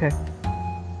 okay.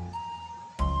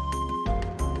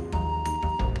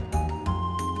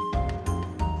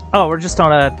 Oh, we're just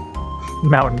on a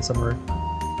mountain somewhere.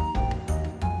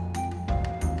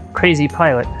 Crazy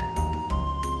pilot.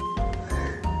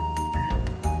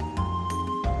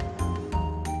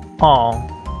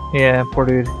 Aw. Yeah, poor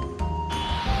dude.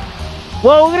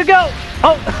 Whoa, we're gonna go!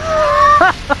 Oh!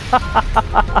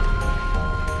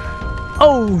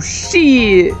 Oh,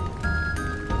 shit!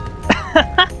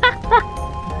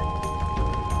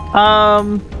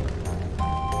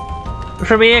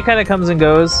 For me, it kind of comes and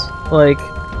goes, like,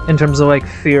 in terms of, like,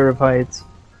 fear of heights.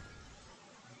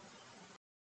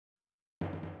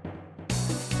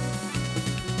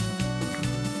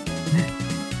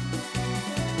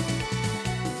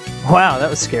 Wow, that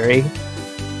was scary.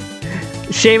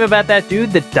 Shame about that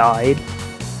dude that died.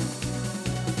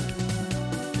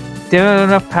 Didn't have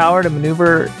enough power to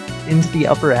maneuver into the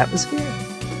upper atmosphere?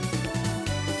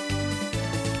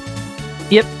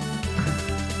 Yep.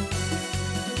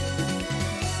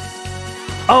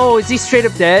 Oh, is he straight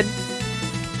up dead?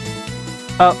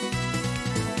 Oh.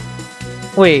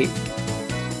 Wait.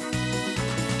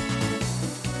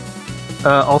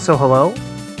 Also hello?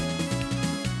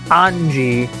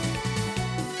 Anji.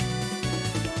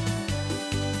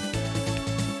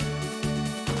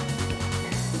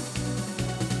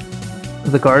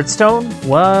 The Guardstone?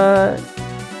 What?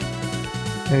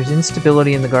 There's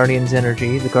instability in the Guardian's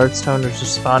energy. The Guardstone is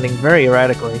responding very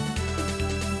erratically.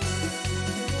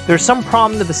 There's some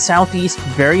problem to the southeast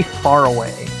very far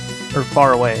away. Or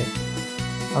far away.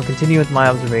 I'll continue with my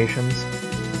observations.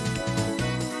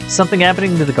 Something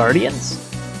happening to the Guardians?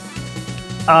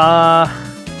 I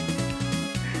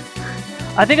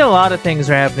think a lot of things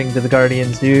are happening to the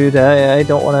Guardians, dude. I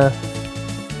don't want to...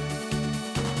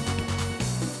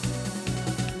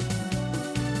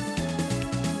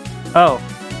 Oh.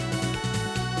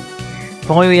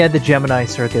 If only we had the Gemini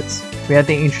circuits. If we had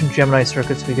the ancient Gemini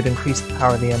circuits, we could increase the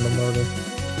power of the Emma motor.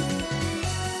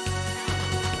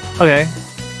 Okay.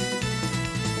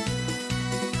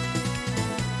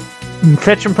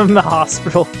 Fetch him from the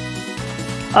hospital.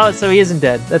 Oh, so he isn't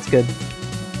dead. That's good.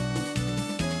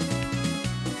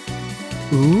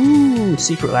 Ooh,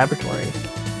 secret laboratory.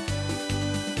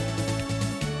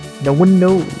 No one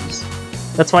knows.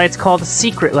 That's why it's called a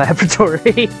secret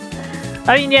laboratory.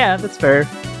 I mean, yeah, that's fair.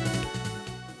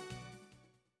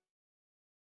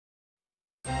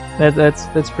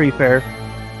 That's pretty fair.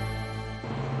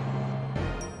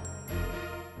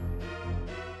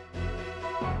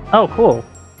 Oh, cool.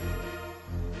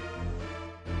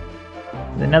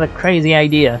 Another crazy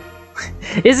idea.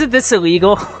 Isn't this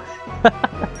illegal?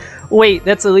 Wait,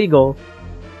 that's illegal.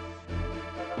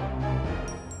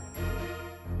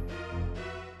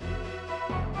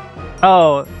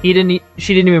 Oh, she didn't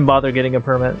even bother getting a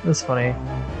permit. That's funny.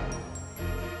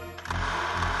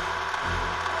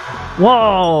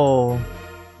 Whoa!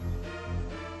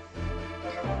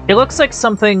 It looks like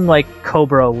something like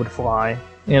Cobra would fly,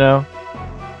 you know?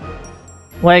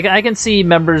 Like, I can see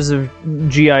members of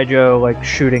G.I. Joe, like,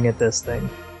 shooting at this thing.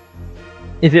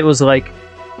 If it was, like,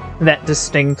 that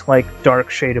distinct, like,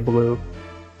 dark shade of blue.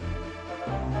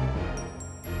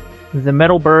 The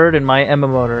metal bird and my Emma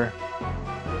motor.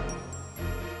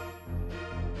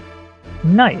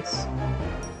 Nice.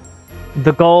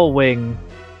 The gull wing.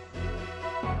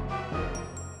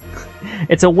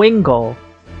 It's a wing gull.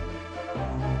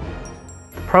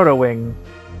 The proto wing.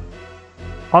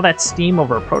 All that steam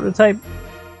over a prototype?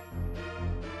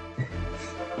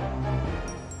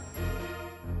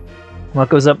 What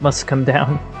goes up must come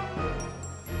down.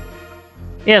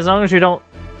 Yeah, as long as you don't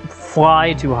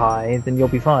fly too high, then you'll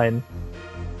be fine.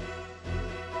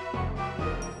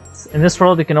 In this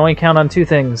world, you can only count on two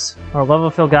things. Our love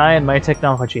of Phil Guy and my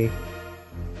technology.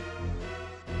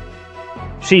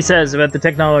 She says about the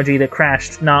technology that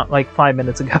crashed not like 5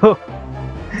 minutes ago.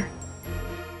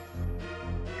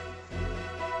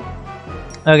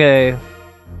 Okay.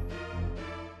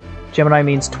 Gemini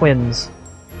means twins.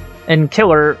 And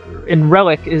killer, in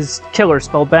Relic, is killer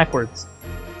spelled backwards.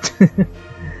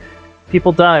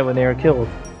 People die when they are killed.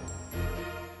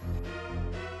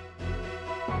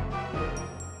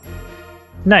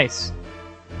 Nice.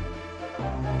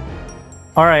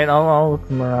 Alright, I'll look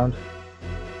them around.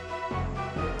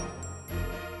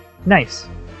 Nice.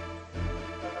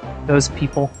 Those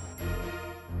people.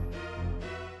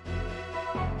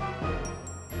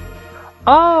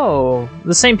 Oh!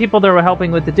 The same people that were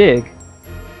helping with the dig.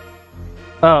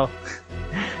 Oh.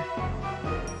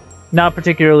 Not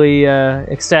particularly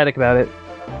ecstatic about it.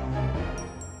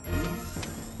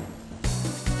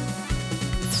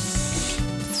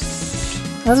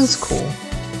 That is cool.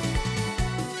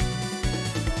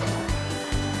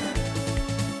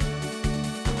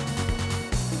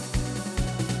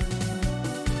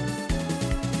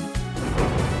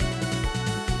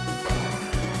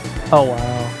 Oh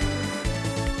wow.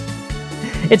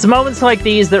 It's moments like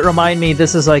these that remind me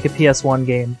this is like a PS1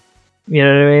 game. You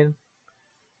know what I mean?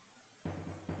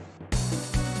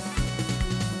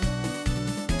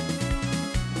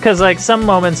 Because like some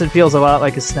moments it feels a lot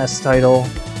like a SNES title.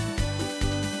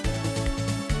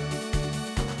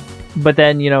 But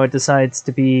then, you know, it decides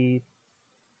to be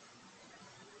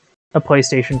a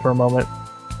PlayStation for a moment.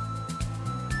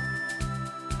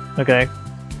 Okay.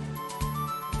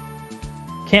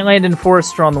 Can't land in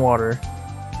forest or on the water.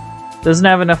 Doesn't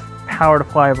have enough power to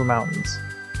fly over mountains.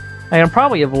 I can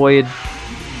probably avoid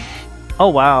Oh,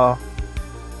 wow.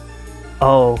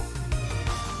 Oh.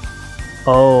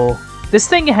 Oh. This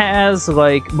thing has,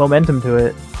 like, momentum to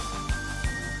it.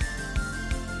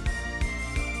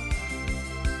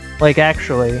 Like,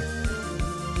 actually.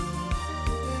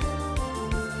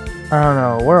 I don't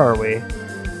know. Where are we?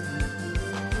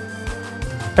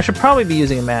 I should probably be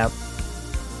using a map.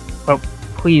 Oh,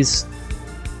 please.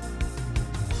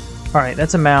 Alright,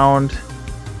 that's a mound.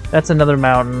 That's another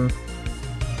mountain.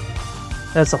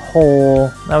 That's a hole.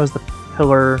 That was the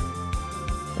pillar.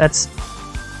 That's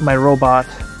my robot.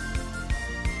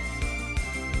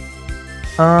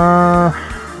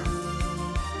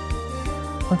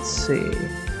 Let's see.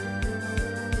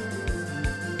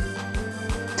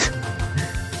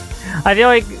 I feel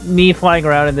like me flying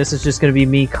around in this is just going to be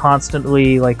me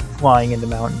constantly, like, flying into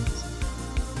mountains.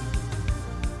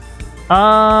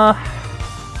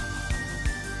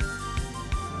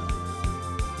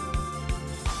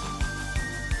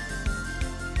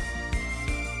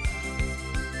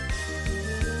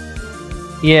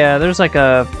 Yeah, there's like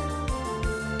a...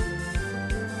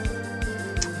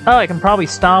 Oh, I can probably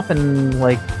stop and,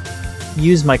 like,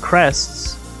 use my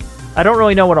crests. I don't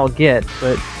really know what I'll get,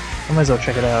 but I might as well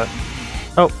check it out.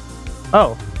 Oh.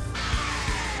 Oh.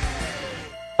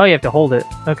 Oh, you have to hold it.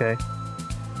 Okay.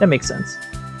 That makes sense.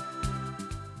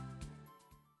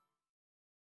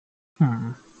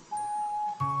 Hmm.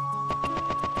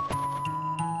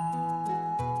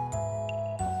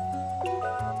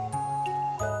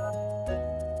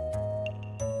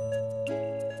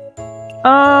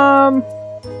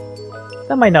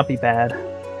 That might not be bad.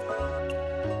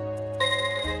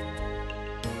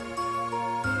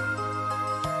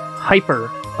 Hyper.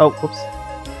 Oh, whoops.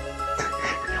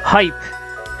 Hype.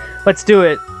 Let's do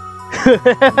it.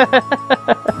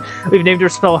 We've named her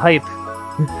spell Hype.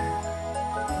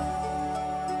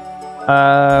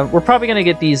 We're probably gonna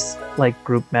get these, like,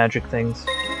 group magic things.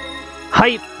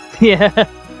 Hype! Yeah!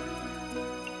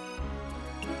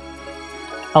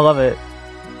 I love it.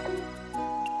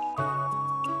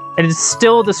 And it's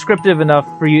still descriptive enough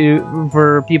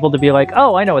for people to be like,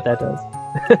 oh, I know what that does.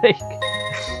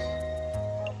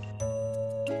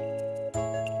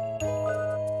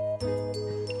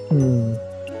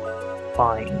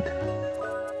 Find.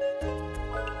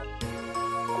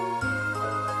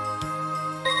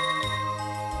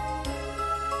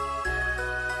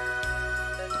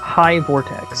 High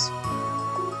vortex.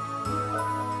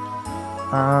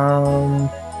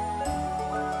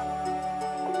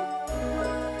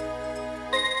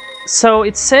 So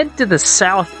it's said to the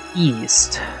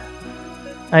southeast.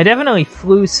 I definitely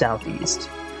flew southeast.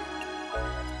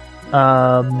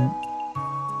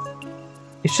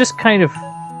 It's just kind of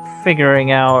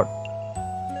figuring out...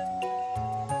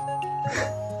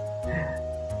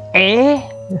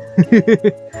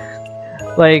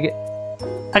 Like,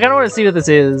 I kinda want to see what this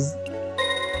is.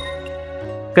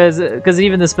 Because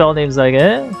even the spell name's like,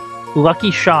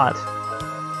 Lucky Shot.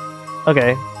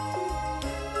 Okay.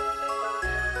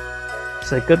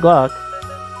 It's like, good luck.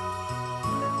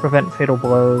 Prevent fatal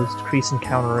blows, decrease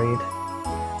encounter rate.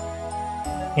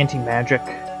 Anti-magic.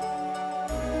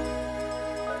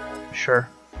 Sure.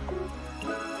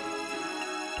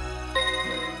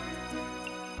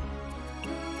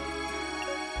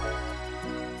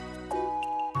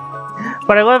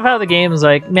 But I love how the game's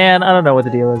like, man, I don't know what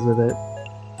the deal is with it.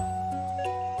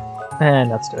 And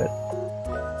let's do it.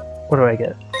 What do I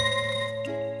get?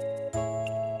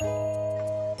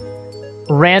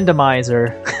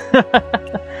 Randomizer.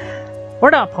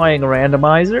 We're not playing a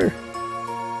randomizer.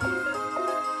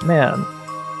 Man.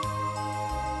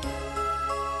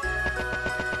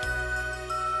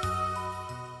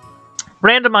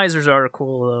 Randomizers are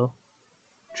cool, though.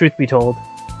 Truth be told.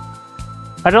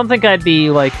 I don't think I'd be,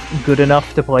 like, good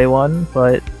enough to play one,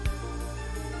 but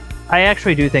I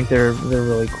actually do think they're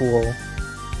really cool.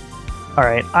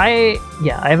 Alright, I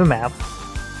have a map.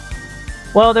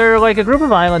 Well, there are, like, a group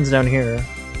of islands down here.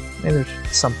 Maybe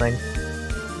there's something.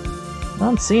 I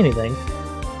don't see anything.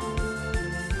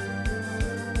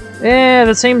 At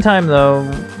the same time, though,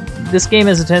 this game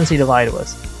has a tendency to lie to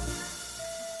us.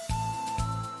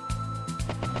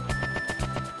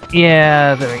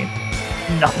 Yeah, there ain't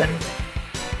nothing.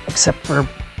 Except for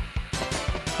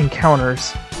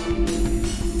encounters.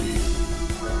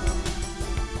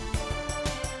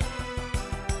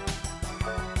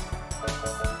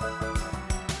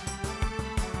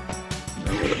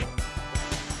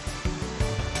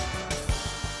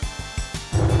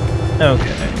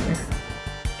 Okay.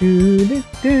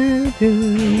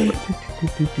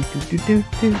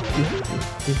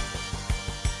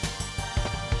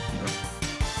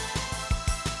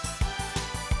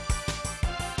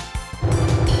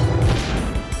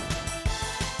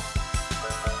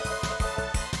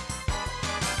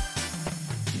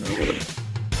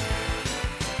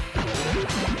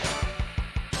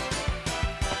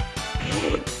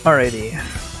 Alrighty.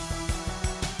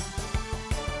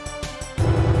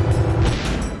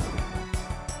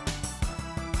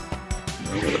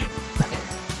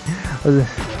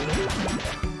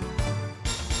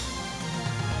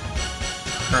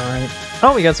 Alright.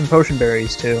 Oh, we got some potion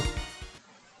berries too.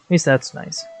 At least that's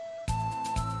nice.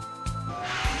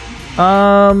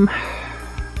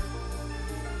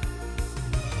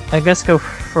 I guess go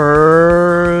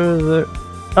further.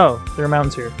 Oh, there are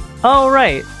mountains here. Oh,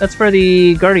 right. That's where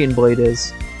the Guardian Blade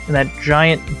is. In that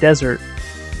giant desert.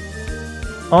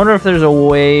 I wonder if there's a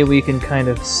way we can kind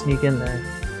of sneak in there.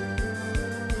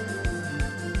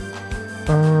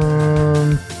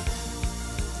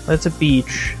 That's a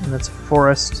beach, and that's a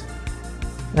forest.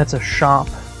 That's a shop.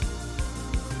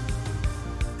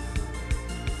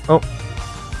 Oh.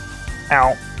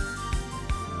 Ow.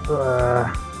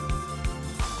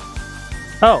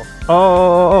 Oh.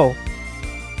 Oh.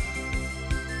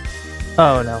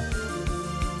 Oh, no.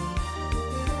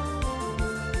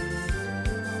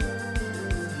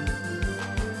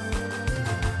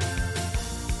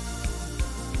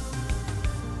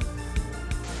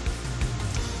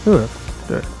 Ooh.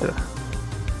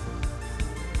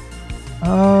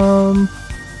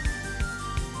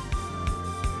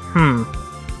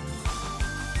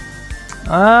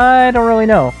 I don't really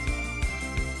know.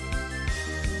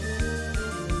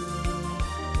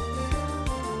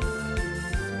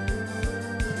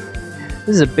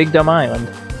 This is a big dumb island.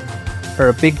 Or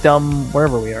a big dumb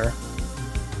wherever we are.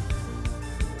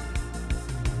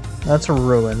 That's a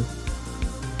ruin.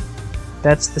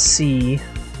 That's the sea.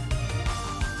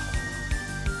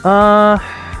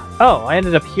 Oh, I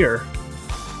ended up here.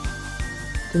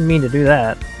 Didn't mean to do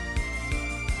that.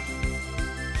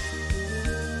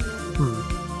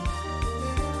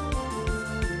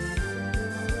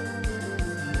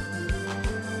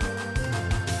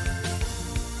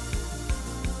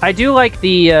 I do like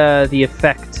the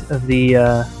effect of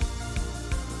the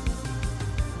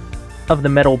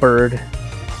metal bird.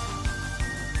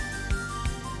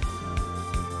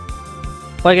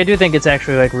 Like, I do think it's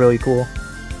actually, like, really cool.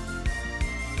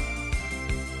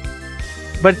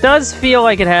 But it does feel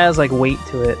like it has, like, weight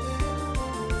to it.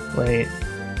 Wait.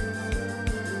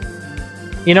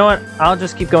 You know what? I'll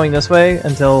just keep going this way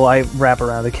until I wrap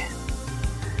around again.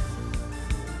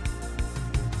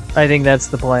 I think that's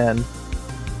the plan.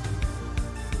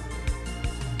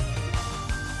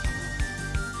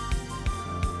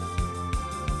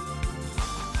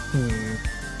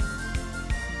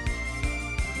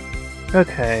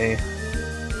 Okay.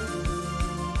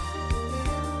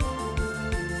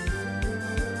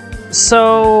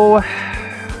 So,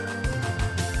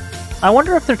 I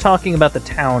wonder if they're talking about the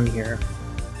town here,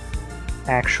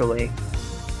 actually.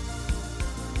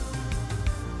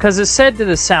 Because it's said to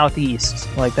the southeast,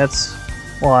 like, that's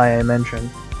why I mentioned.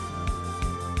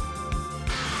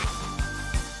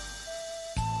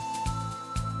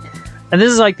 And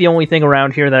this is, like, the only thing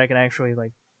around here that I can actually,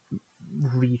 like,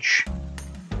 reach.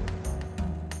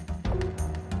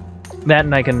 That,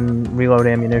 and I can reload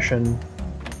ammunition.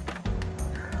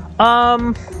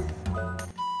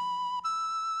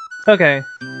 Okay.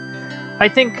 I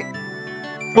think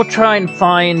we'll try and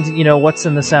find, you know, what's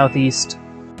in the southeast.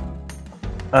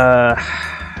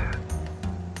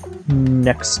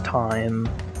 Next time.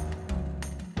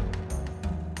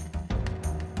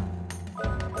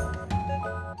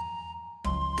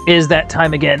 Is that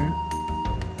time again.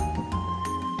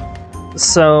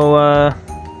 So,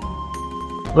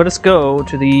 let us go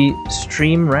to the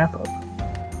stream wrap-up.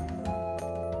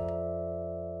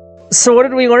 So what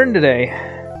did we learn today?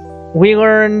 We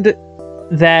learned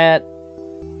that,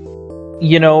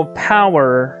 you know,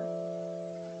 power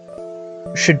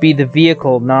should be the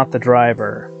vehicle, not the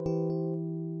driver.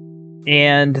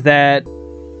 And that,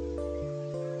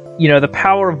 you know, the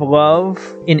power of love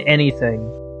in anything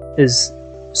is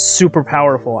super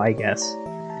powerful, I guess.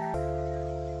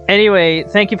 Anyway,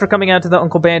 thank you for coming out to the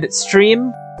Uncle Bandit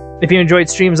stream. If you enjoyed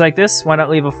streams like this, why not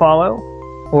leave a follow?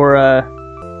 Or,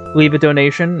 leave a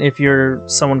donation if you're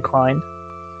so inclined.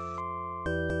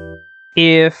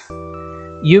 If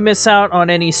you miss out on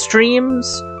any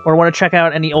streams, or want to check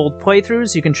out any old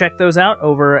playthroughs, you can check those out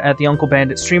over at the Uncle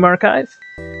Bandit Stream Archive,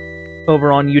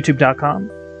 over on youtube.com.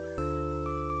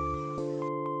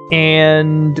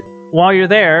 And while you're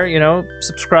there, you know,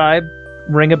 subscribe,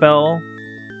 ring a bell,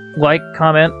 like,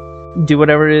 comment, do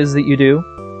whatever it is that you do.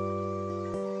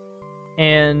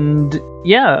 And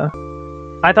yeah,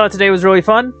 I thought today was really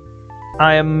fun.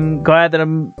 I am glad that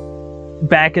I'm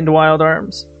back into Wild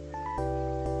Arms.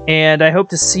 And I hope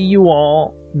to see you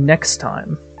all next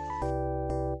time.